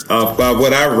 by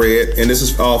what I read, and this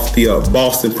is off the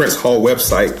Boston Prince Hall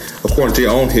website, according to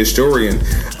your own historian,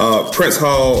 Prince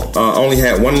Hall only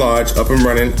had one lodge up and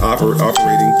running,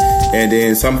 operating, and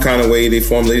then some kind of way they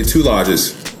formulated 2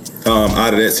 lodges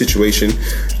out of that situation.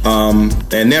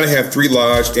 And now they have 3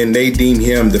 lodges, and they deem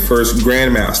him the first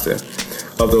Grand Master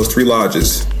of those 3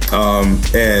 lodges.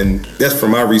 And that's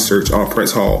from my research on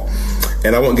Prince Hall.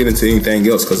 And I won't get into anything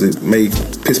else because it may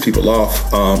piss people off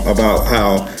about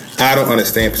how I don't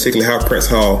understand, particularly how Prince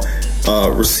Hall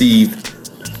received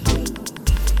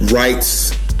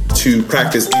rights to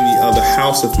practice any other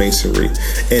house of Masonry.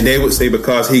 And they would say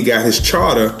because he got his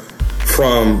charter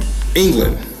from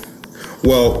England.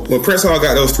 Well, when Prince Hall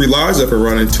got those 3 lodges up and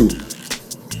running to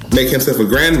make himself a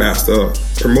Grandmaster,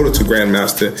 promoted to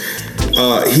Grandmaster,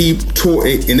 he tore,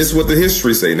 and this is what the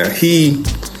history say now, he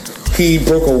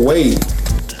broke away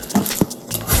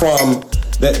from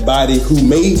that body who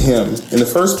made him in the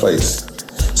first place.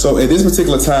 So at this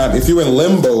particular time, if you're in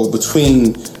limbo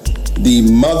between the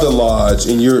mother lodge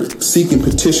and you're seeking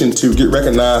petition to get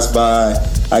recognized by,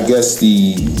 I guess,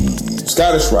 the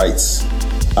Scottish rights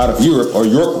out of Europe, or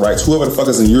York rights, whoever the fuck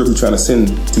is in Europe who's trying to send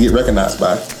to get recognized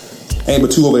by, ain't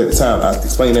but 2 over there at the time. I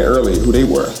explained that earlier who they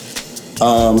were.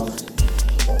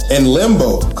 In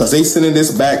limbo, because they sending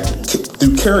this back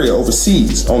through carrier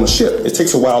overseas on the ship. It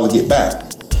takes a while to get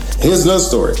back. Here's another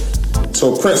story.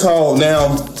 So Prince Hall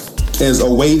now is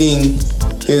awaiting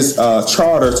his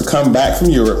charter to come back from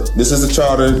Europe. This is a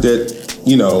charter that,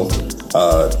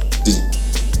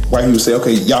 white people say,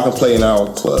 okay, y'all can play in our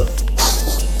club.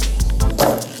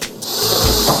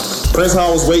 Prince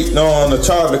Hall was waiting on the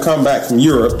charter to come back from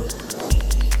Europe.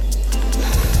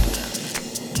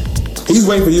 He's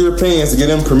waiting for Europeans to give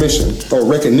him permission or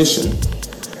recognition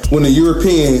when the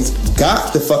Europeans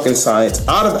got the fucking science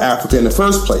out of Africa in the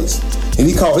first place. And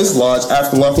he called his lodge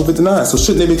African Lodge 459. So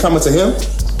shouldn't they be coming to him?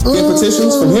 Get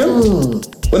petitions from him?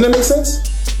 Wouldn't that make sense?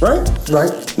 Right?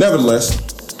 Right. Nevertheless,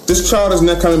 this charter's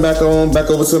now coming back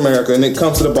over to America, and it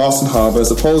comes to the Boston Harbor. And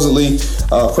supposedly,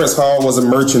 Prince Hall was a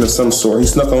merchant of some sort. He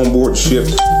snuck on board the ship,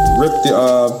 ripped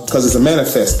the, because it's a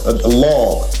manifest, a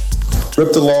log,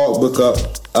 ripped the log book up,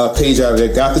 page out of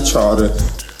there, got the charter,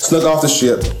 snuck off the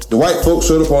ship. The white folks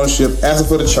showed up on the ship, asking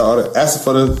for the charter, asking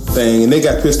for the thing, and they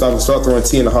got pissed off and started throwing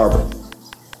tea in the harbor.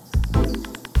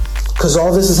 Because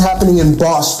all this is happening in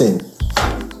Boston.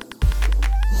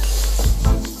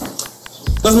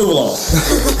 Let's move along.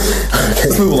 Okay.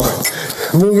 Let's move along.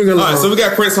 Moving along. All right, so we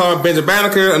got Prince Hall, Benjamin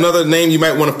Banneker, another name you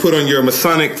might want to put on your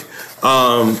Masonic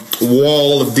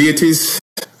wall of deities.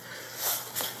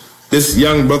 This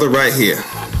young brother right here,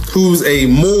 who's a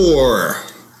Moor.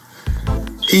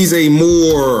 He's a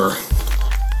Moor.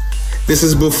 This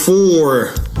is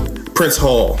before Prince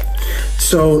Hall.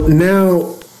 So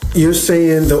now you're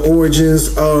saying the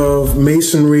origins of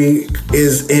Masonry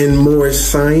is in more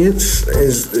science?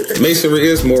 Masonry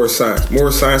is more science.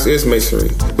 More science is Masonry,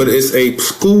 but it's a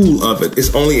school of it.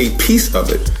 It's only a piece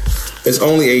of it. It's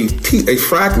only a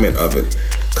fragment of it.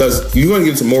 Because you want to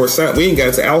get into more science, we ain't got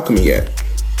into alchemy yet.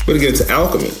 We got to get into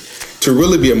alchemy to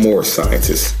really be a more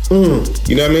scientist. You know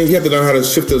what I mean? You have to learn how to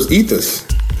shift those ethers.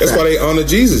 That's why they honor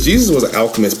Jesus. Jesus was an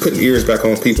alchemist, putting ears back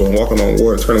on people and walking on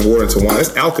water, turning water into wine.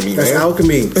 That's alchemy, That's man.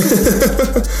 alchemy.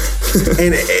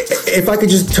 And if I could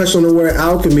just touch on the word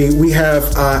alchemy, we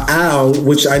have al,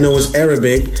 which I know is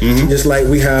Arabic, just like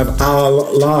we have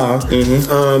Allah,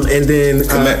 and then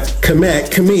Kemet,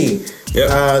 Kami,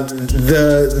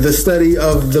 the study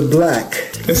of the black.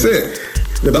 That's it.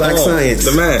 The black science.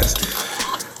 The mass.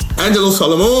 Angelo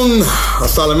Solomon,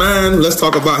 let's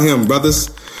talk about him,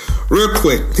 brothers. Real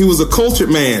quick, he was a cultured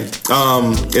man.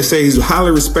 They say he's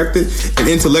highly respected in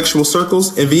intellectual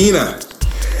circles in Vienna.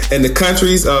 And the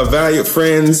country's valued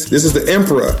friends, this is the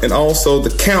emperor and also the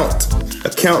count. A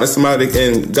count is somebody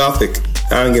in Gothic.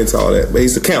 I don't get into all that, but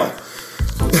he's the count.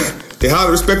 They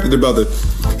highly respected the brother.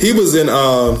 He was in,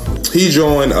 he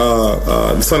joined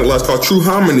the Masonic lodge called True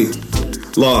Harmony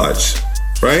Lodge,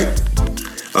 right?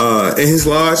 In his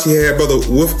lodge, he had brother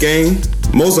Wolfgang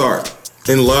Mozart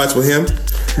in the lodge with him.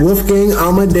 Wolfgang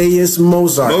Amadeus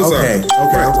Mozart. Okay,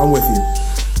 I'm with you.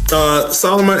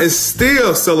 Solomon is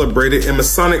still celebrated in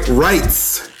Masonic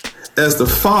rites as the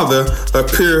father of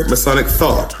pure Masonic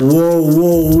thought. Whoa.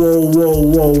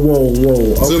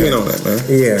 Okay. Zoom in on that, man.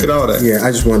 Yeah. Get all that. Yeah,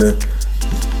 I just want to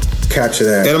capture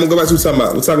that. And I'm going to go back to what we're talking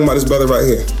about. We're talking about this brother right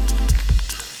here.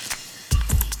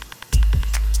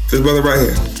 This brother right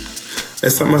here.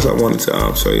 That's something else I wanted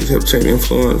to show you. Help change the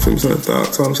influence from Masonic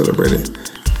thought. So I'm celebrated.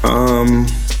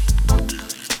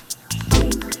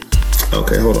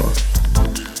 Okay, hold on.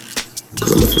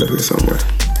 Because I left it up here somewhere.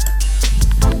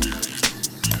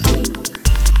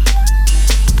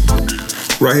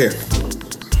 Right here.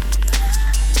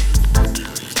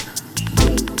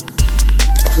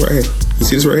 Right here. You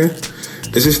see this right here?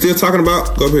 Is it still talking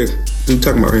about? Go up here. What are you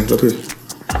talking about right here? Go up here.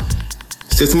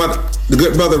 Still talking about the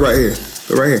good brother right here.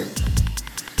 Go right here.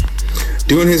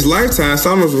 During his lifetime,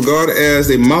 Solomon was regarded as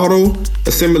a model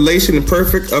assimilation and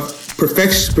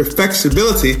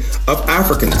perfectibility of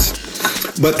Africans.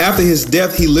 But after his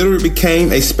death, he literally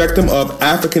became a spectrum of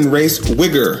African race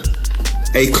Wigger,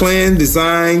 a clan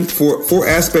designed for four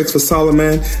aspects for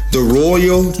Solomon: the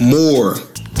royal Moor,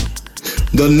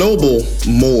 the noble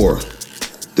Moor,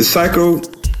 the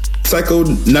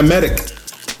psychonamic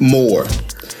Moor,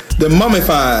 the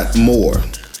mummified Moor.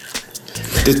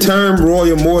 The term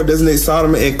royal Moor designates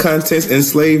Solomon in context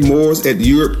enslaved Moors at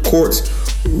Europe courts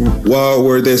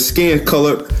where their skin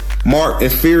color marked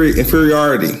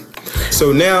inferiority.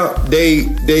 So now they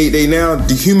now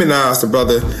dehumanize the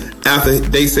brother after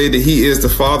they say that he is the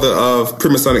father of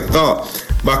pre-Masonic thought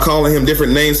by calling him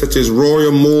different names such as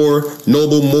Royal Moor,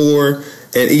 Noble Moor,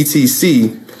 and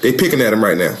etc. They picking at him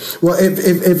right now. Well,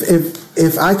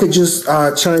 if I could just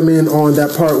chime in on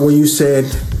that part where you said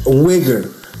Wigger.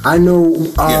 I know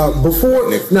before.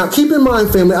 Now, keep in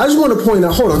mind, family. I just want to point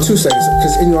out. Hold on, 2 seconds,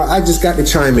 because I just got to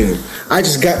chime in.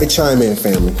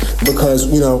 Family, because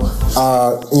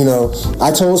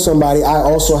I told somebody I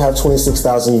also have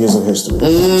 26,000 years of history.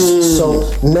 So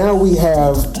now we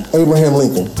have Abraham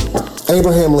Lincoln,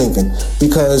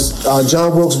 because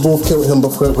John Wilkes Booth killed him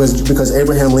because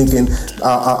Abraham Lincoln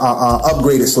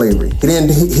upgraded slavery. He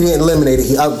didn't eliminate it.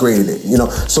 He upgraded it.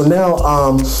 So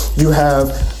now you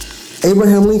have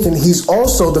Abraham Lincoln. He's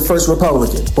also the first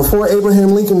Republican. Before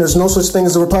Abraham Lincoln, there's no such thing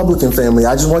as a Republican, family.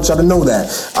 I just want y'all to know that.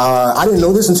 I didn't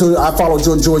know this until I followed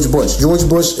George Bush. George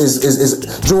Bush is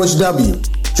George W.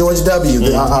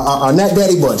 Not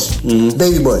Daddy Bush,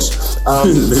 Baby Bush.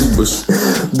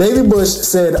 Baby Bush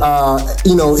said,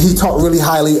 he talked really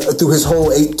highly through his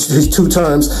 2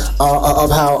 terms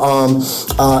of how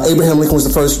Abraham Lincoln was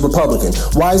the first Republican.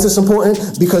 Why is this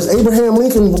important? Because Abraham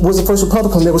Lincoln was the first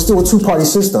Republican. There was still a 2-party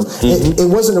system. It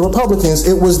wasn't the Republicans.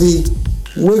 It was the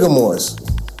Whigamores.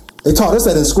 They taught us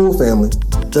that in school, family.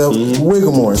 The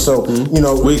Whigamores. So,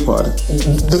 Whig Party.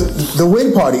 The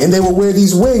Whig Party. And they would wear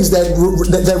these wigs that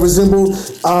resembled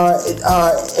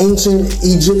ancient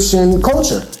Egyptian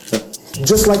culture.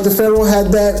 Just like the Pharaoh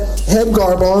had that head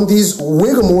garb on, these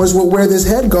Whigamores would wear this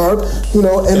head garb,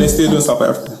 and they still do in South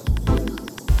Africa.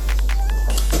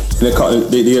 And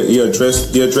they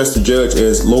address the judge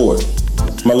as Lord.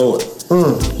 My Lord.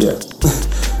 Yeah.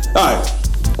 All right.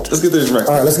 Let's get this right.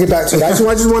 All right, let's get back to it. I just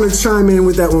wanted to chime in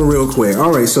with that one real quick.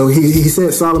 All right, so he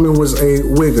said Solomon was a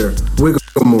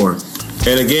Whigamore.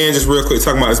 And again, just real quick,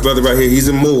 talking about this brother right here. He's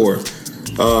a Moor.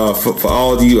 For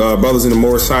all of you brothers in the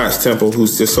Moor Science Temple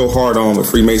who's just so hard on with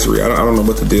Freemasonry. I don't know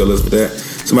what the deal is with that.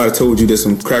 Somebody told you that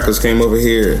some crackers came over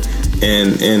here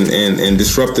and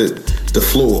disrupted the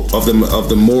flow of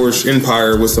the Moorish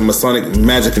Empire with some Masonic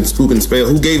magic and spook and spell.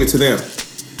 Who gave it to them?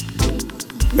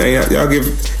 Man, y'all give.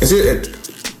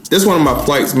 This one of my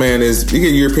plights, man, is you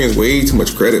give Europeans way too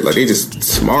much credit. Like, they just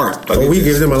smart. Like, we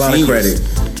give them a lot of credit.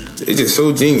 They just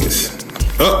so genius.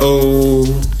 Uh-oh.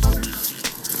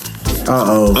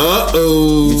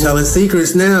 You telling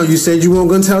secrets now. You said you weren't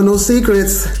going to tell no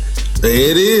secrets. There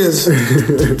it is. I'm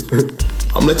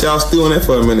going to let y'all stew on that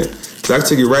for a minute. Because I can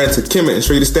take you right into Kemet and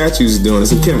show you the statues he's doing.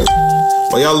 It's in Kemet.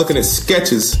 While y'all looking at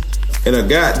sketches in a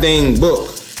goddamn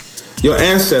book, your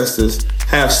ancestors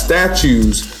have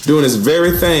statues doing this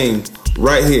very thing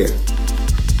right here.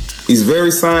 These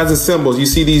very signs and symbols you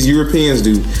see these Europeans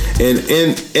do. And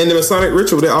in the Masonic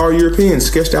ritual, they're all Europeans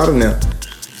sketched out in there.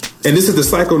 And this is the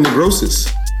psychoneurosis.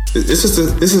 This is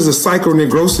the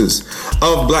psychoneurosis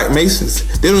of Black Masons.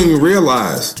 They don't even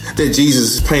realize that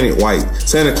Jesus is painted white,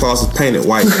 Santa Claus is painted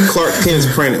white, Clark Kent is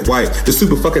painted white, the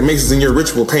super fucking Masons in your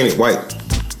ritual painted white.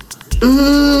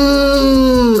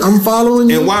 I'm following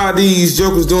you. And why are these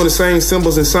jokers doing the same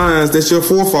symbols and signs that your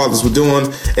forefathers were doing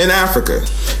in Africa?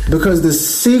 Because the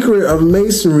secret of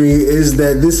Masonry is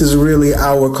that this is really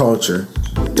our culture.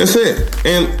 That's it.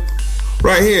 And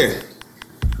right here,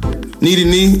 knee to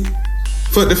knee,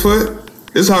 foot to foot,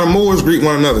 this is how the Moors greet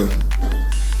one another.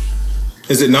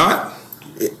 Is it not?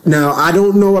 Now, I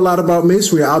don't know a lot about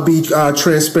Masonry. I'll be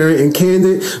transparent and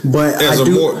candid, but as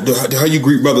Moor, how you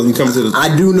greet brothers when you come to the...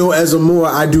 I do know as a Moor,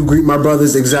 I do greet my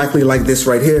brothers exactly like this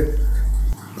right here.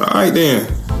 All right, then.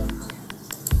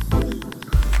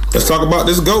 Let's talk about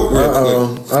this goat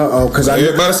real quick. Because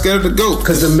everybody's scared of the goat.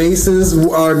 Because the Masons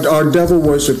are devil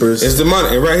worshippers. It's the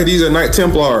money. And right here, these are Knight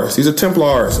Templars. These are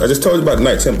Templars. I just told you about the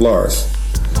Knight Templars.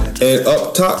 And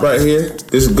up top right here,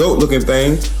 this goat-looking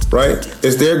thing, right,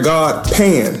 is their god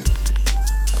Pan.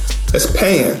 That's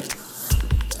Pan.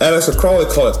 Alistair Crowley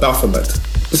called it Baphomet.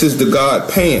 This is the god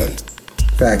Pan.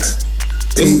 Facts.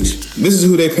 This is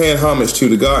who they paying homage to,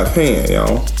 the god Pan,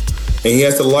 y'all. And he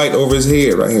has the light over his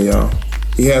head right here, y'all.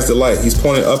 He has the light. He's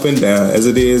pointing up and down. As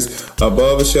it is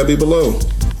above, it shall be below.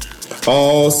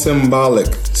 All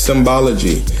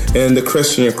symbology. And the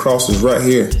Christian cross is right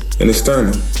here in the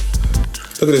sternum.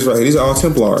 Look at this right here. These are all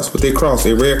Templars, but they cross.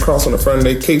 They red cross on the front of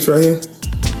their capes right here.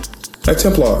 They're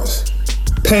Templars.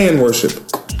 Pan worship.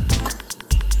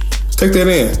 Take that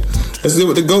in. Let's deal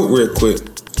with the goat real quick.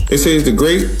 They say he's the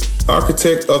great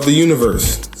architect of the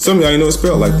universe. Some of y'all know it's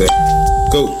spelled like that.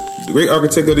 Goat, the great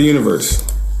architect of the universe.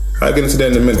 I'll get into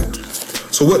that in a minute.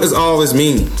 So what does all this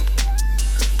mean?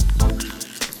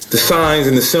 The signs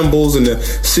and the symbols and the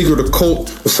secret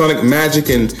occult, Masonic magic,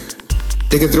 and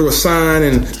they can throw a sign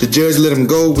and the judge let him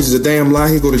go, which is a damn lie.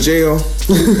 He'll go to jail.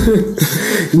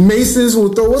 Masons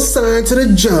will throw a sign to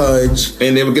the judge.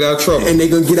 And they will get out of trouble. And they're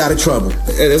going to get out of trouble.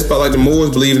 And that's about like the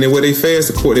Moors believing that where they fast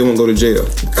to court, they won't go to jail.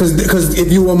 Because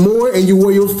if you were Moor and you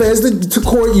wore your fez to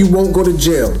court, you won't go to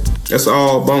jail. That's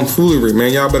all bumfoolery,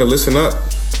 man. Y'all better listen up.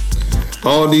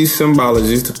 All these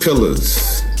symbologies, the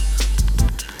pillars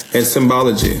and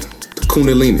symbology, the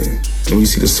kundalini, and when you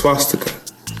see the swastika,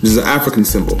 this is an African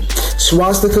symbol.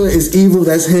 Swastika is evil,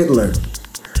 that's Hitler.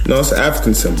 No, it's an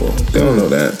African symbol. They don't know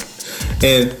that.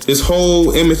 And this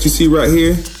whole image you see right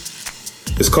here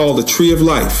is called the Tree of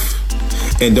Life.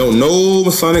 And don't no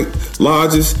Masonic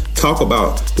lodges talk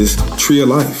about this Tree of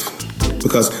Life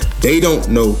because they don't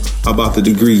know about the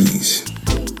degrees.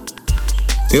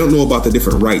 They don't know about the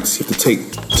different rites you have to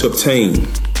take to obtain.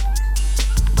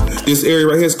 This area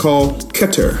right here is called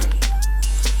Keter.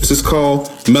 This is called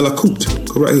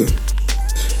Melakut. Go right here.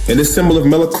 And this symbol of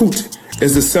Melakut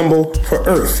is the symbol for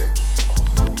earth.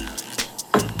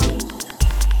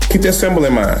 Keep that symbol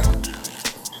in mind.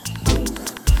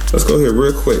 Let's go here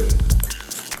real quick.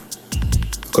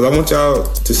 Because I want y'all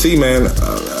to see, man,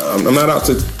 I'm not out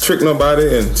to trick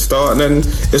nobody and start nothing.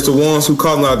 It's the ones who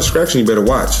cause a distraction you better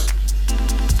watch.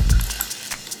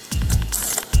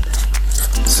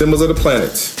 Symbols of the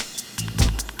planets.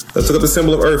 Let's look up the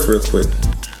symbol of Earth real quick.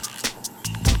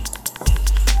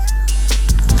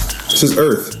 This is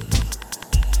Earth.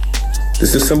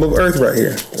 This is the symbol of Earth right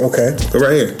here. Okay. Go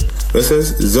right here. This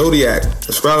says Zodiac,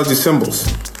 astrology symbols.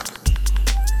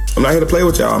 I'm not here to play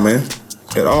with y'all, man,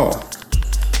 at all.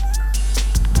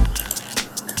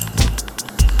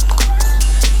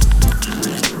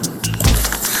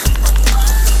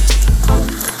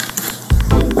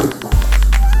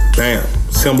 Bam.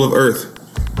 Symbol of Earth.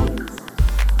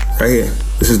 Right here.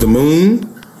 This is the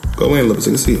moon. Go in, look so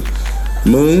you can see it.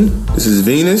 Moon, this is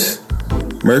Venus,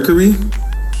 Mercury,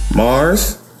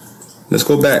 Mars. Let's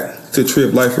go back to the tree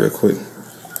of life real quick.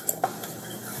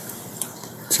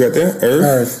 See right there?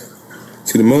 Earth.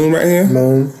 See the moon right here?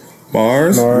 Moon.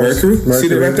 Mars, Mercury. See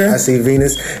that right there? I see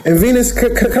Venus. And Venus,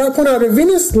 can I point out that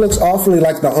Venus looks awfully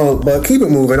like the Ankh, but keep it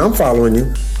moving. I'm following you.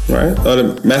 Right.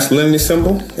 The masculinity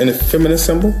symbol and the feminine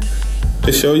symbol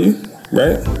to show you,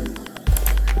 right?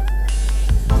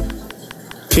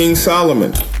 King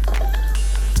Solomon.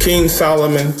 King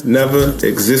Solomon never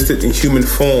existed in human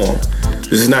form.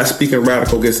 This is not speaking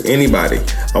radical against anybody.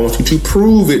 I want you to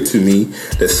prove it to me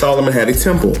that Solomon had a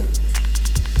temple.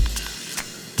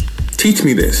 Teach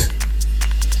me this.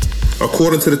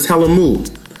 According to the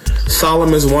Talmud,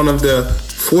 Solomon is one of the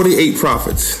 48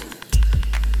 prophets.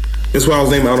 That's why I was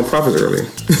naming all the prophets earlier.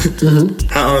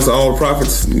 I answer all the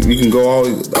prophets. You can go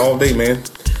all day, man.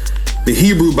 The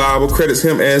Hebrew Bible credits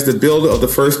him as the builder of the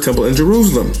first temple in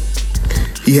Jerusalem.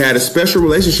 He had a special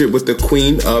relationship with the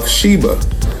Queen of Sheba.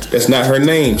 That's not her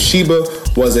name. Sheba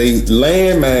was a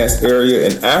landmass area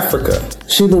in Africa.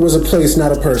 Sheba was a place,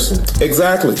 not a person.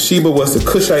 Exactly. Sheba was the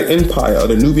Kushite Empire, or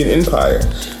the Nubian Empire.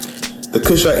 The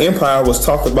Kushite Empire was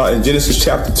talked about in Genesis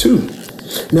chapter 2.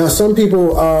 Now, some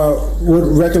people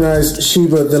would recognize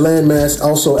Sheba, the landmass,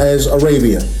 also as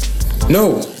Arabia.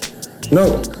 No.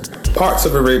 Parts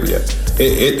of Arabia.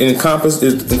 It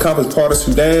encompassed part of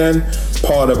Sudan,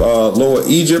 part of Lower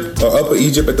Egypt, or Upper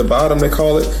Egypt at the bottom, they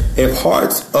call it, and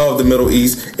parts of the Middle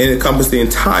East, and it encompassed the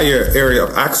entire area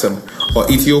of Aksum,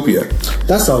 or Ethiopia.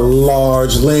 That's a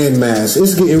large landmass.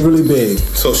 It's getting really big.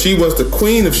 So she was the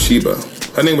queen of Sheba.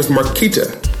 Her name was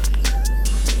Markita.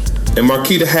 And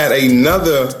Markita had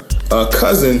another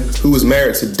cousin who was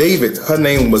married to David. Her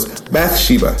name was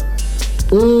Bathsheba.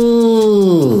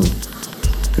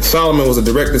 And Solomon was a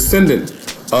direct descendant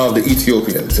of the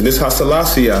Ethiopians. And this is how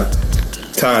Selassie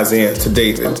ties in to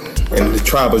David and the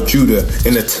tribe of Judah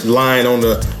and the lion on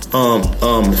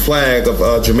the flag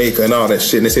of Jamaica and all that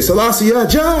shit. And they say, Selassie,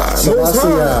 Jah, Most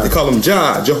High. They call him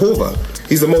Jah, Jehovah.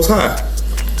 He's the Most High.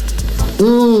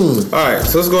 Alright,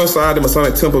 so let's go inside the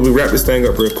Masonic temple. We wrap this thing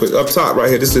up real quick. Up top right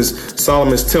here, this is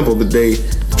Solomon's temple that they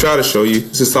try to show you.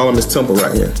 This is Solomon's temple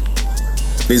right here.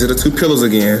 These are the two pillars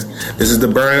again. This is the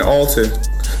burning altar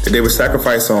that they would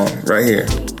sacrifice on right here,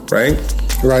 right?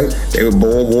 Right. They would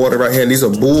boil water right here. And these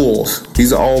are bulls.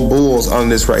 These are all bulls on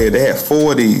this right here. They had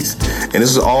 4 of these. And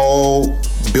this is all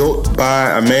built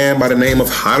by a man by the name of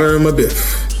Hiram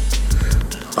Abif.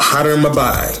 Hiram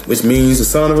Abai, which means the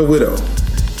son of a widow.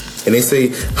 And they say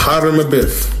Hiram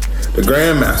Abif, the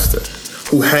grandmaster,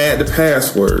 who had the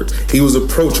password. He was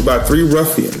approached by 3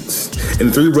 ruffians. And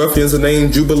the 3 ruffians are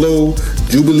named Jubilo,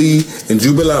 Jubilee, and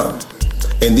Jubilam.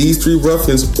 And these 3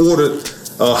 ruffians ordered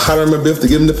Hiram Abif to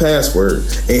give him the password.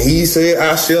 And he said,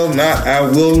 I shall not, I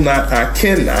will not, I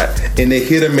cannot. And they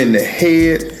hit him in the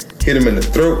head, hit him in the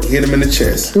throat, hit him in the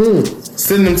chest,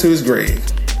 sending him to his grave.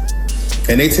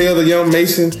 And they tell the young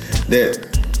Mason that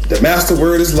the master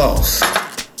word is lost.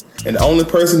 And the only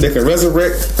person that can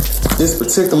resurrect this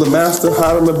particular master,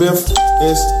 Hiram Abif,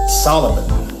 is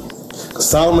Solomon.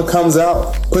 Solomon comes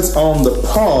out, puts on the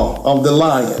paw of the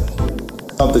lion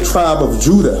of the tribe of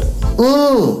Judah.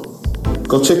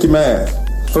 Go check your math.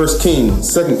 1 King,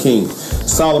 2 King.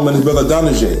 Solomon, his brother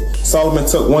Adonijah. Solomon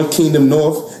took one kingdom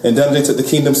north, and Adonijah took the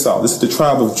kingdom south. This is the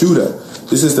tribe of Judah.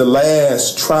 This is the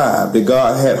last tribe that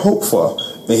God had hope for.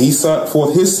 And he sent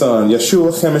forth his son,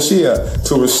 Yeshua HaMashiach,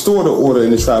 to restore the order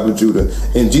in the tribe of Judah.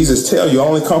 And Jesus tell you, I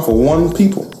only come for one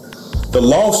people. The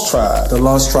lost tribe. The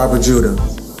lost tribe of Judah.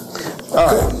 All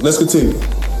right, let's continue.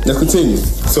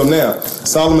 So now,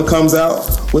 Solomon comes out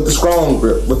with the strong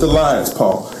grip, with the lion's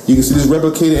paw. You can see this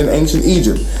replicated in ancient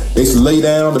Egypt. They used to lay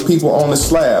down the people on the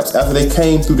slabs. After they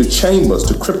came through the chambers,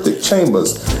 the cryptic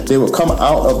chambers, they would come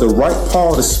out of the right paw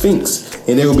of the Sphinx,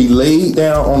 and they would be laid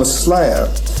down on a slab,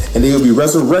 and they would be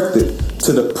resurrected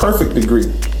to the perfect degree,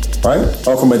 right?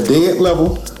 Or from a dead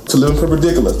level to living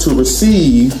perpendicular, to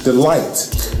receive the light.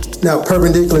 Now,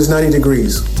 perpendicular is 90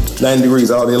 degrees. 90 degrees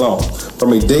all day long.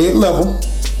 From a dead level,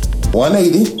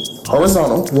 180,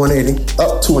 horizontal, 180,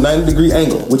 up to a 90-degree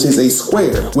angle, which is a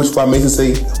square, which by Mason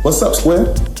say, what's up,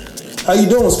 square? How you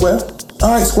doing, square?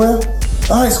 All right, square.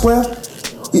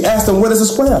 He asked them, what is a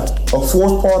square? A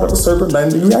 4th part of a circle,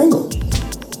 90-degree angle.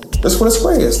 That's what a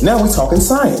square is. Now we're talking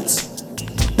science.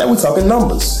 Now we're talking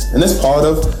numbers. And that's part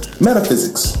of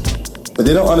metaphysics. But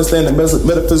they don't understand the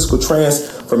metaphysical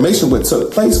transformation what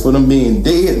took place for them being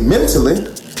dead mentally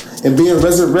and being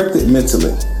resurrected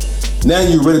mentally. Now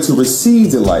you're ready to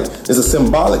receive the light. There's a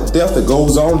symbolic death that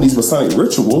goes on in these Masonic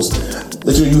rituals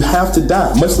that you have to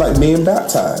die, much like being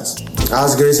baptized. I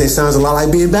was going to say, sounds a lot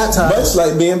like being baptized. Much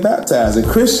like being baptized. And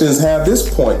Christians have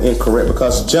this point incorrect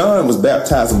because John was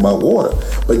baptizing by water.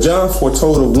 But John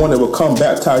foretold of one that would come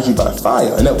baptize you by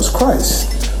fire, and that was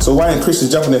Christ. So why ain't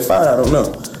Christians jumping in fire? I don't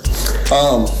know.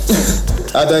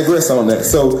 I digress on that.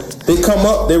 So they come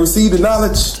up, they receive the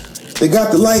knowledge, they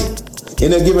got the light,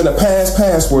 and they're given a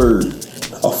password,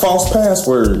 a false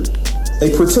password,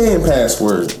 a pretend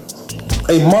password,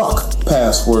 a mock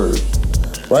password,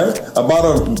 right? About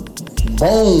a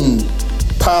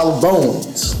pile of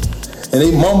bones. And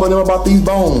they mumble them about these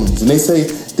bones. And they say,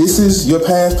 this is your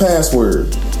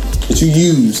password that you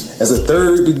use as a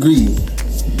 3rd degree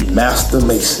master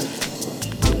mason.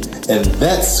 And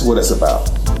that's what it's about.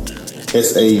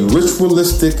 It's a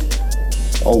ritualistic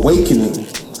awakening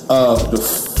of the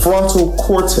frontal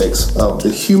cortex of the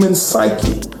human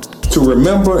psyche to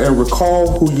remember and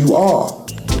recall who you are,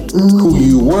 who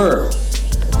you were,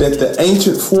 that the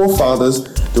ancient forefathers,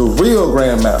 the real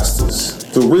grandmasters,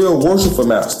 the real worshipful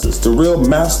masters, the real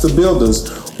master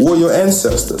builders were your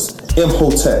ancestors.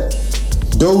 Imhotep,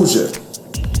 Doja.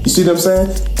 You see what I'm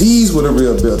saying? These were the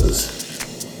real builders.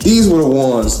 These were the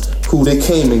ones who they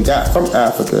came and got from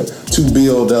Africa to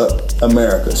build up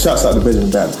America. Shouts out to Benjamin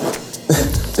Banner.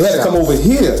 They had to come over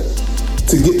here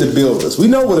to get the builders. We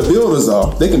know what the builders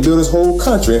are. They can build this whole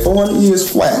country in 400 years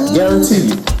flat, guarantee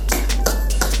you.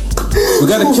 We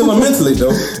got to kill them mentally,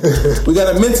 though. We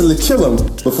got to mentally kill them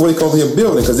before they come over here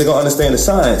building, because they're going to understand the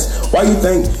science. Why you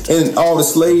think in all the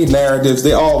slave narratives,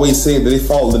 they always say that they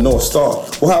follow the North Star?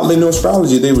 Well, how do they know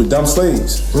astrology? They were dumb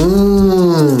slaves.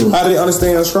 How do they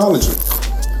understand astrology?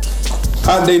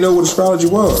 How did they know what astrology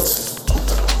was?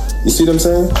 You see what I'm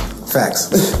saying? Facts.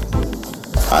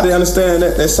 How do they understand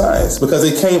that science? Because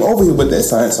they came over here with that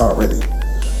science already,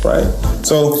 right?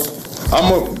 So I'm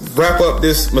going to wrap up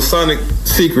this Masonic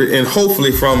secret, and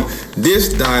hopefully from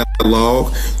this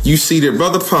dialogue, you see that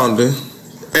Brother Pounder,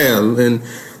 L, and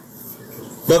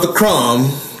Brother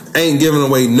Crumb ain't giving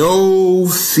away no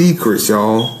secrets,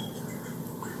 y'all.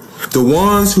 The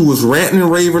ones who was ranting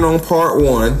and raving on part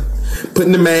 1,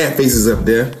 putting the mad faces up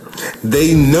there,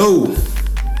 they know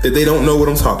that they don't know what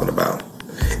I'm talking about.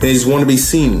 And they just want to be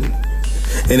seen.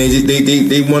 And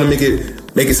they want to make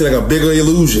it seem like a bigger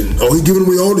illusion. Oh, he's giving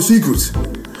away all the secrets.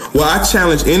 Well, I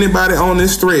challenge anybody on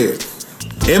this thread,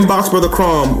 inbox Brother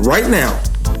Crumb right now.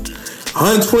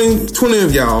 120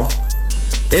 of y'all,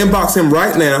 inbox him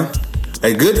right now,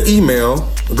 a good email,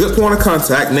 a good point of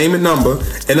contact, name and number,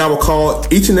 and I will call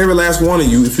each and every last one of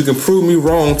you if you can prove me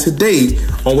wrong today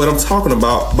on what I'm talking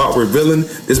about revealing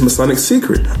this Masonic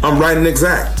secret. I'm writing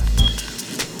exact.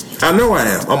 I know I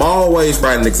am. I'm always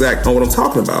writing exact on what I'm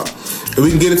talking about. And we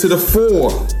can get into the 4,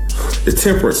 the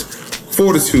temperance,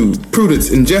 fortitude,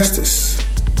 prudence, and justice.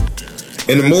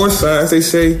 And the more signs, they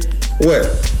say, what?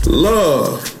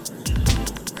 Love,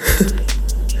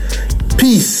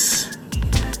 peace,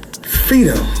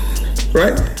 freedom,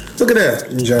 right? Look at that.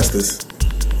 Injustice.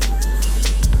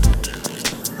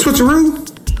 Switcheroo.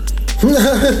 Look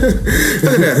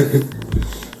at that.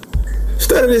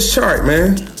 Study this chart,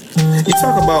 man. You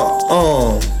talk about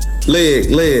arm,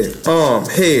 leg, arm,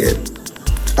 head.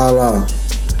 Allah.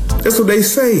 That's what they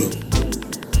say.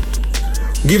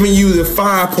 Giving you the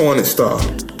 5-pointed star.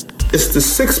 It's the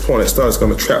 6-pointed star that's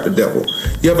going to trap the devil.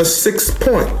 You have a 6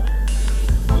 point.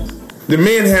 The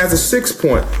man has a 6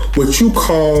 point, what you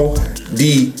call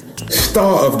the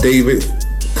Star of David.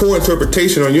 Poor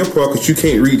interpretation on your part because you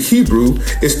can't read Hebrew.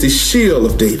 It's the shield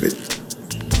of David.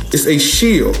 It's a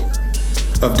shield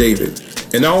of David.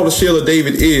 And all the shield of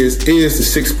David is the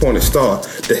 6-pointed star,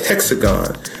 the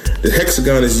hexagon. The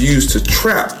hexagon is used to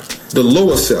trap the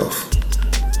lower self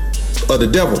of the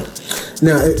devil.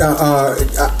 Now,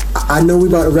 I know we're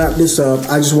about to wrap this up.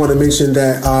 I just want to mention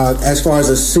that as far as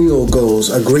a seal goes,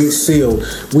 a great seal,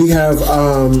 we have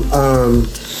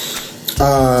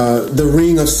the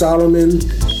Ring of Solomon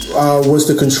was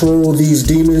to control these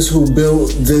demons who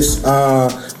built this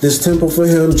temple for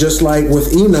him. Just like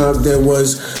with Enoch, there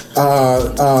was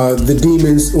the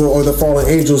demons or the fallen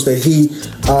angels that he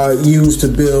used to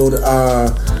build.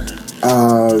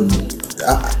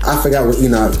 I forgot what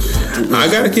Enoch. I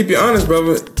gotta keep you honest,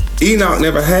 brother. Enoch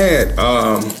never had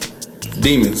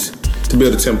demons to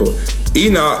build a temple.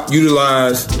 Enoch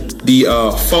utilized the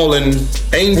fallen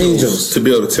angels to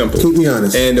build a temple. Keep me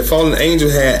honest. And the fallen angel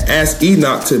had asked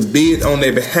Enoch to bid on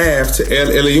their behalf to El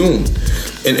Elyon.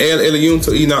 And El Elyon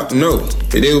told Enoch no,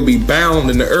 that they would be bound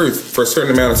in the earth for a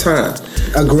certain amount of time.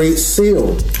 A great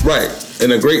seal. Right.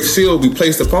 and a great seal be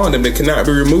placed upon them that cannot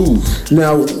be removed.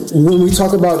 Now, when we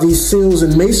talk about these seals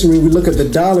in masonry, we look at the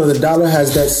dollar. The dollar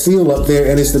has that seal up there,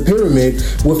 and it's the pyramid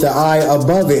with the eye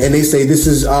above it. And they say this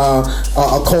is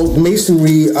occult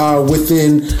masonry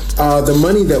within the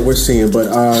money that we're seeing.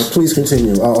 But please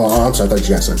continue. I'm sorry, I thought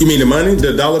you had something. You mean the money,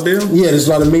 the dollar bill? Yeah, there's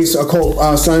a lot of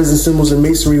occult signs and symbols in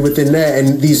masonry within that,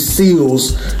 and these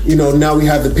seals. Now we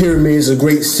have the pyramids, a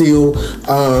great seal,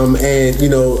 and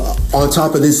on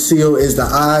top of this seal is the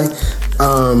eye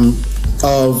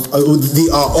of the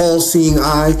all-seeing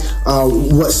eye,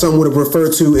 what some would have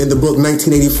referred to in the book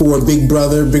 1984, Big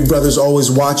Brother. Big Brother's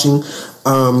always watching.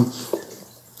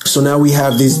 So now we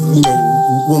have these,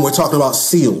 when we're talking about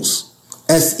seals,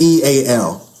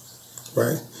 SEAL.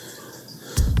 Right.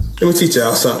 Let me teach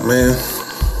y'all something, man.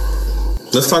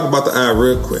 Let's talk about the eye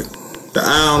real quick. The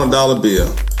eye on a dollar bill.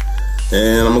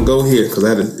 And I'm going to go here because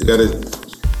I got to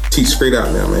teach straight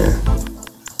out now, man.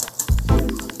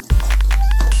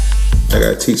 I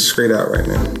got to teach straight out right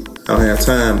now. I don't have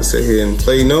time to sit here and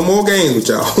play no more games with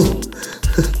y'all.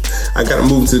 I got to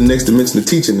move to the next dimension of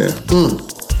teaching now.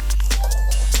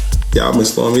 Y'all been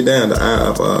slowing me down. The eye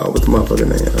of, what the motherfucker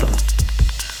name?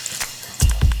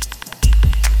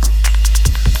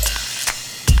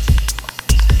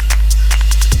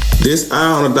 This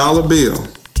eye on a dollar bill,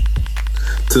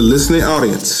 to the listening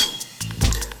audience,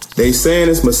 they saying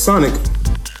it's Masonic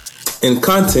in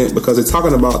content because they're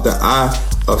talking about the eye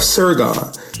of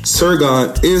Sargon.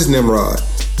 Sargon is Nimrod.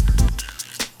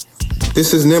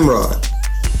 This is Nimrod.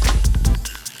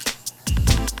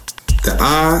 The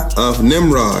eye of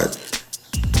Nimrod,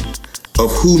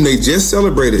 of whom they just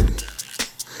celebrated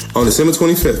on December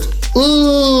 25th.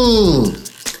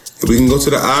 If we can go to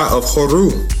the eye of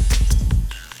Horus.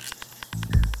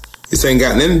 This ain't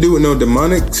got nothing to do with no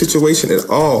demonic situation at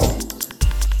all.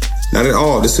 Not at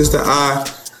all. This is the eye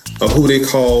of who they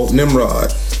call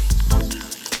Nimrod.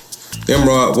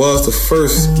 Nimrod was the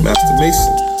first master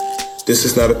mason. This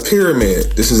is not a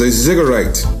pyramid. This is a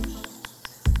ziggurat.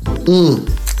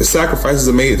 The sacrifices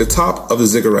are made at the top of the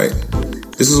ziggurat.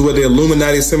 This is where the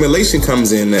Illuminati simulation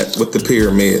comes in at with the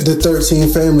pyramid. The 13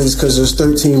 families, because there's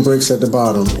 13 bricks at the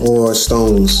bottom, or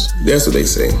stones. That's what they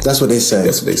say. That's what they say.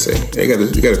 That's what they say. They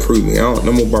gotta prove me. No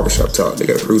more barbershop talk. They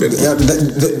gotta prove that. Yeah,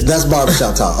 that's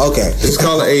barbershop talk. Okay. It's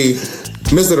called a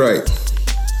Mizrite.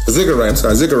 Ziggurat.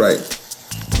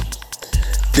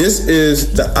 This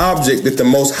is the object that the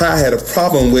Most High had a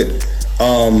problem with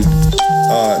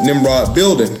Nimrod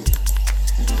building.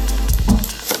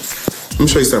 Let me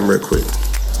show you something real quick.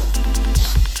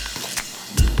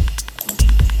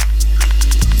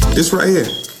 This right here.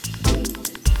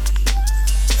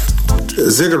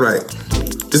 Ziggurat.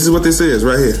 This is what this is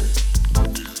right here.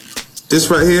 This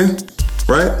right here,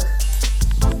 right?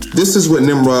 This is what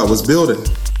Nimrod was building.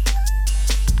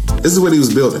 This is what he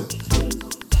was building.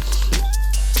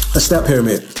 A step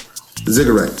pyramid.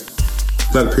 Ziggurat.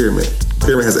 Not a pyramid.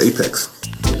 Pyramid has an apex.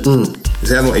 It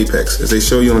has no apex. As they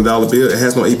show you on a dollar bill, it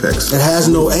has no apex. It has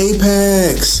no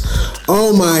apex.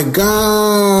 Oh my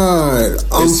God.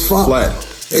 It's flat.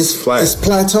 It's flat. It's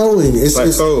plateauing. It's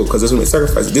plateau because that's when they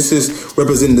sacrifice it. This is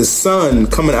representing the sun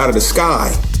coming out of the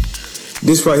sky.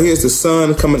 This right here is the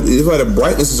sun coming. This why the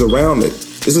brightness is around it.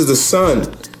 This is the sun.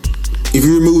 If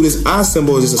you remove this eye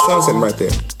symbol, it's just a sun sitting right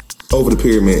there over the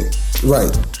pyramid.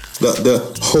 Right. The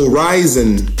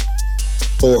horizon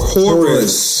or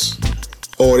Horus.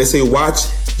 Or they say watch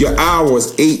your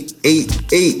hours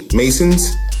 888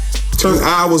 Masons. Turn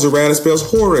hours around, it spells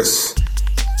Horus.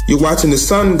 You're watching the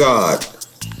sun god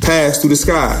pass through the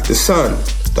sky. The sun,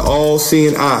 the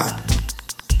all-seeing eye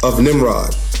of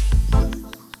Nimrod.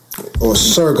 Or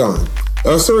Sargon.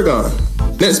 Sargon.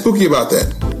 Nothing spooky about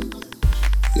that.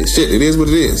 Shit, it is what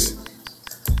it is.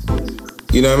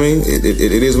 You know what I mean? It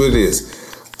is what it is.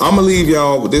 I'm going to leave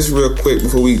y'all with this real quick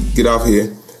before we get off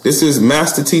here. This is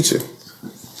Master Teacher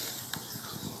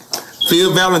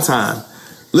Phil Valentine.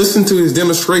 Listen to his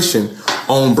demonstration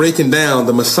on breaking down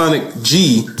the Masonic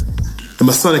G, the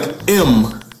Masonic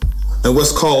M, and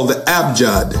what's called the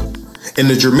Abjad and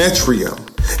the Gematria.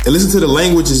 And listen to the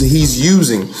languages that he's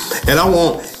using. And I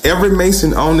want every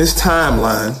Mason on this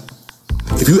timeline,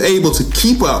 if you're able to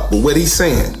keep up with what he's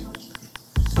saying,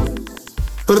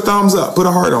 put a thumbs up, put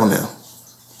a heart on there.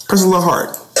 Press a little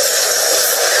heart.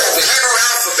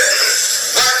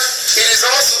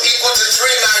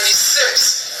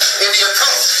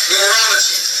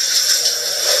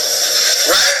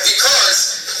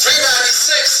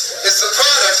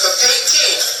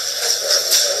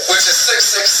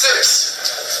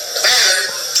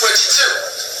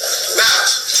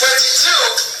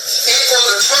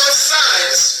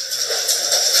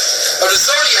 of the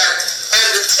zodiac and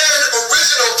the 10 original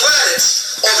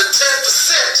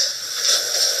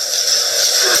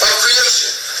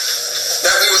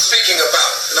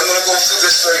going to go through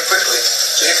this very quickly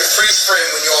so you can freeze frame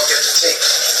when you all get the tape.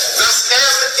 Thus, M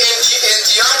in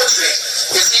geometry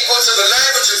is equal to the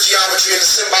language of geometry and the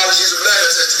symbologies of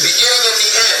letters at the beginning and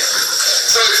the end.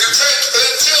 So if you take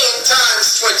 18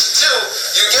 times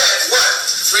 22, you get what?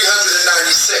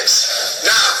 396.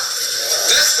 Now,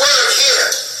 this word here,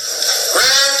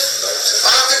 Grand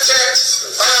Architect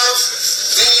of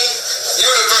the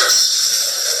Universe.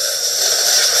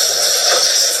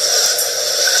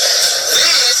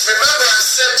 These, remember I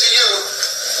said to you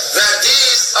that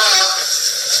these are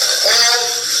all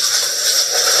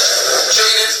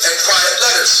jaded and quiet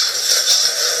letters.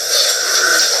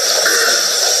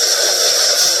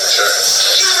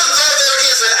 Even though there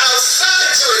is an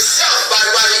outside to itself by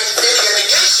writing any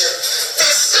negation,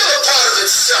 it's still a part of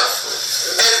itself.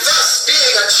 And thus,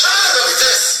 being a child of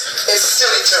this is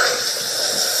still eternal.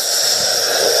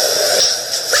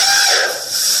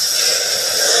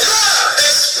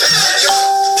 Expand your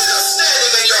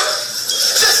understanding and your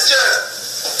just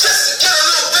to get a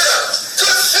little bit of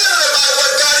good feeling about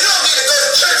what God. You don't need to go to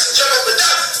church and jump up and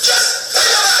down. Just think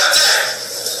about that.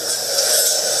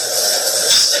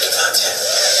 Just think about that.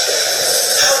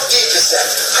 How deep is that?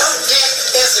 How deep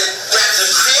is it that the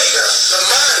Creator, the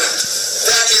mind,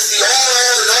 that is the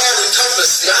all and all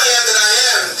encompassed, the I am that I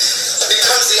am,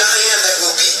 becomes the I am that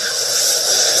will be?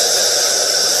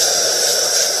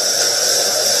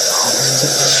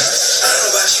 I don't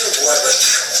know about you, boy, but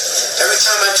every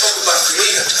time I talk about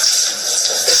Creator,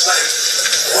 it's like,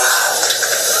 wow.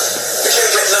 You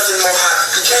can't get nothing more high.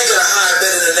 You can't get a higher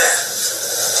better than that.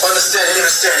 Understanding that.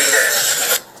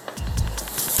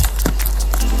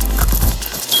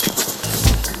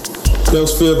 That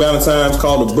was Phil Valentine's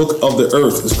called The Book of the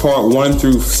Earth. It's part 1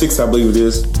 through 6, I believe it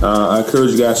is. I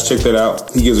encourage you guys to check that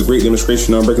out. He gives a great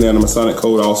demonstration on breaking down the Masonic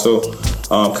code also.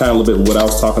 Kind of a little bit of what I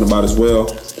was talking about as well.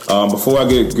 Before I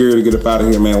get geared to get up out of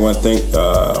here, man, I want to thank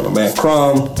my man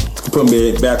Crumb for putting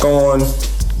me back on,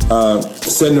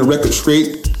 setting the record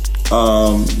straight.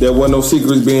 There were no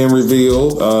secrets being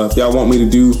revealed. If y'all want me to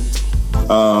do,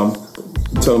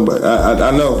 tell them, but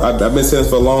I know I've been saying this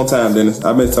for a long time, Dennis.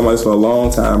 I've been talking about this for a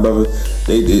long time, brother.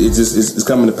 It's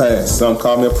coming to pass. Some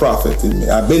call me a prophet.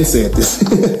 I've been saying this.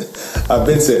 I've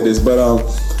been saying this, but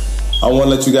I want to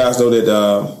let you guys know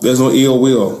that there's no ill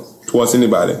will towards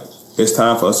anybody. It's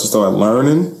time for us to start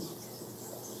learning.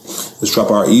 Let's drop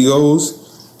our egos.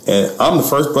 And I'm the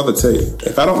first brother to tell you,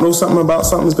 if I don't know something about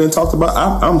something that's been talked about,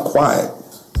 I'm quiet.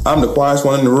 I'm the quietest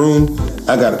one in the room.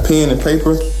 I got a pen and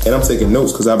paper, and I'm taking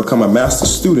notes because I become a master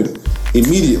student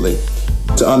immediately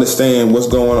to understand what's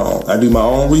going on. I do my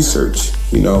own research,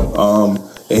 and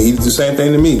he does the same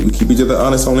thing to me. We keep each other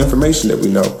honest on information that we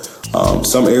know.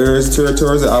 Some areas,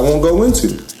 territories that I won't go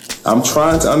into. I'm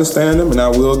trying to understand them, and I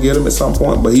will get them at some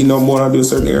point, but he knows more than I do in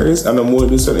certain areas. I know more than I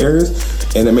do in certain areas,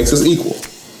 and it makes us equal.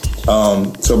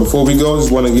 So before we go, I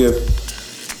just want to give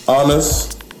honors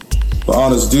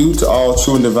due to all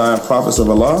true and divine prophets of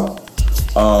Allah.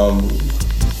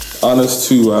 Honors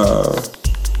to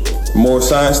Moore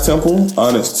Science Temple.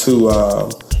 Honors to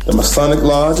the Masonic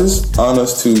Lodges.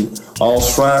 Honors to all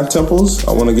shrine temples.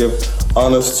 I want to give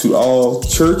honors to all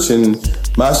church and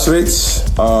magistrates.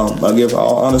 I give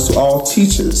all honors to all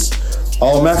teachers,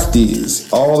 all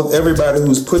Mahdis, everybody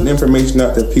who's putting information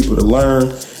out there for people to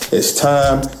learn. It's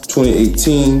time.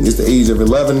 2018 is the age of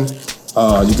 11.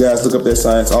 You guys look up that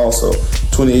science also.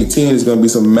 2018 is going to be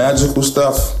some magical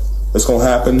stuff that's going to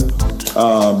happen.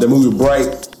 The movie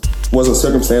Bright wasn't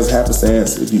circumstance,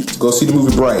 happenstance. If you go see the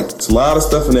movie Bright, it's a lot of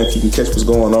stuff in there if you can catch what's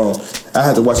going on. I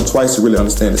had to watch it twice to really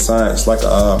understand the science. Like,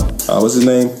 what's his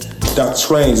name? Doctor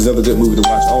Strange is another good movie to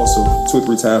watch also 2 or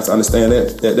 3 times to understand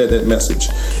that message.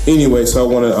 Anyway, so I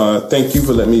want to thank you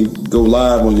for letting me go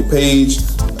live on your page.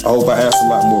 I hope I answered a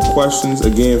lot more questions.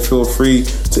 Again, feel free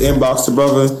to inbox the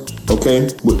brother, okay,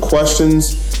 with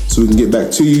questions so we can get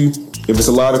back to you. If it's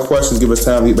a lot of questions, give us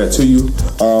time to get back to you.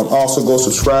 Also, go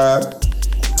subscribe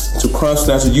to Crumb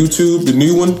Snatcher YouTube, the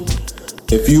new one.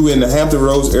 If you in the Hampton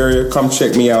Roads area, come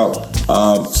check me out.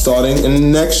 Starting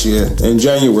in next year, in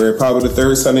January, probably the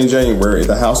 3rd Sunday in January, at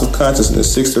the House of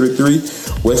Consciousness,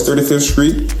 633 West 35th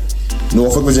Street,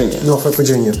 Norfolk, Virginia.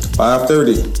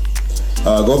 5:30.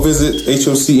 Go visit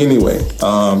HOC anyway.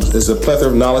 It's a plethora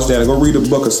of knowledge down there. Go read a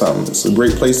book or something. It's a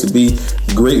great place to be.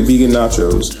 Great vegan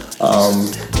nachos.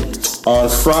 On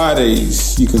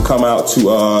Fridays, you can come out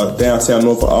to downtown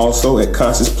Norfolk also at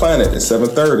Conscious Planet at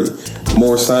 7:30.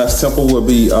 Moore Science Temple will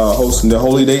be hosting the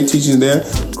Holy Day teaching there.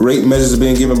 Great messages are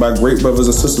being given by great brothers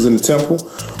and sisters in the temple.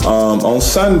 On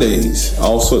Sundays,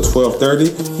 also at 12:30,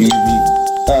 you can be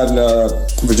Out in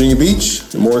Virginia Beach,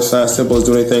 the Morris Science Temple is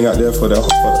doing anything out there for the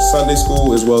Sunday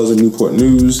school, as well as the Newport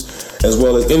News, as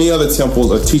well as any other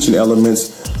temples or teaching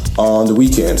elements on the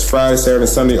weekends. Friday, Saturday, and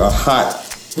Sunday are hot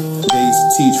days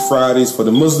to teach. Fridays for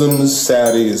the Muslims,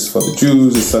 Saturdays for the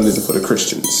Jews, and Sundays are for the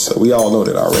Christians. So we all know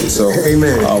that already. So,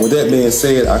 amen. With that being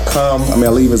said, I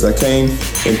leave as I came,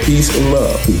 in peace and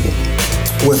love, people.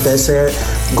 With that said,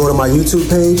 go to my YouTube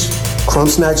page, Crumb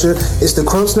Snatcher. It's the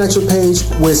Crumb Snatcher page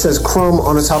where it says Crumb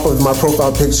on the top of my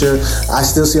profile picture. I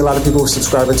still see a lot of people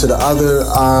subscribing to the other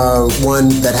one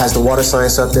that has the water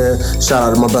science up there. Shout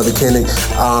out to my brother Kennick,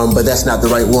 but that's not the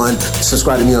right one.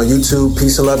 Subscribe to me on YouTube.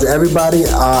 Peace and love to everybody.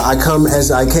 I come as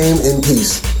I came, in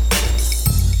peace.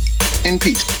 In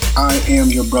peace. I am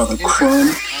your brother,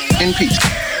 Crumb. In peace.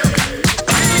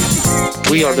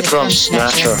 We are the Crumb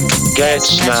Snatcher. Get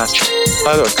snatched.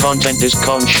 Our content is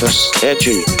conscious,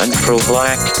 edgy, and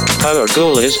pro-black. Our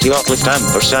goal is to uplift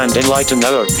and enlighten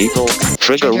our people.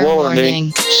 Trigger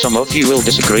warning. Some of you will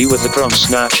disagree with the Crumb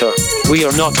Snatcher. We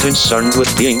are not concerned with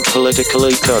being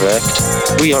politically correct.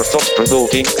 We are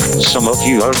thought-provoking. Some of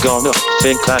you are gonna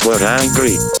think that we're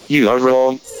angry. You are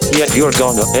wrong. Yet you're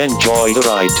gonna enjoy the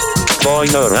ride. Join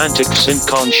our antics in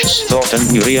conscious thought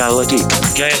and new reality.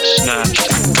 Get snatched.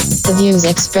 The views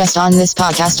expressed on this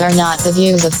podcast are not the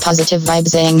views of Positive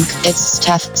Vibes Inc., its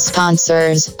staff,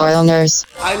 sponsors, or owners.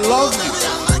 I love you.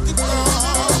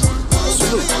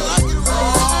 Salute.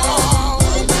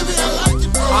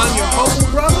 I'm your humble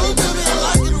brother.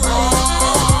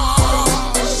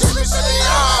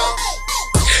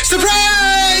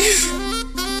 Surprise!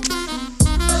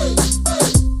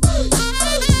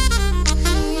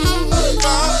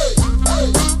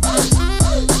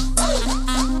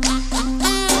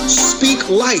 Speak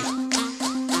life.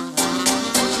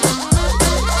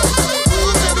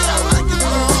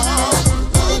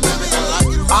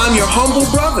 I'm your humble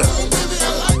brother.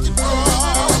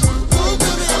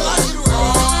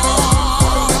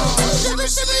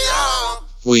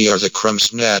 We are the Crumb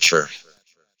Snatcher.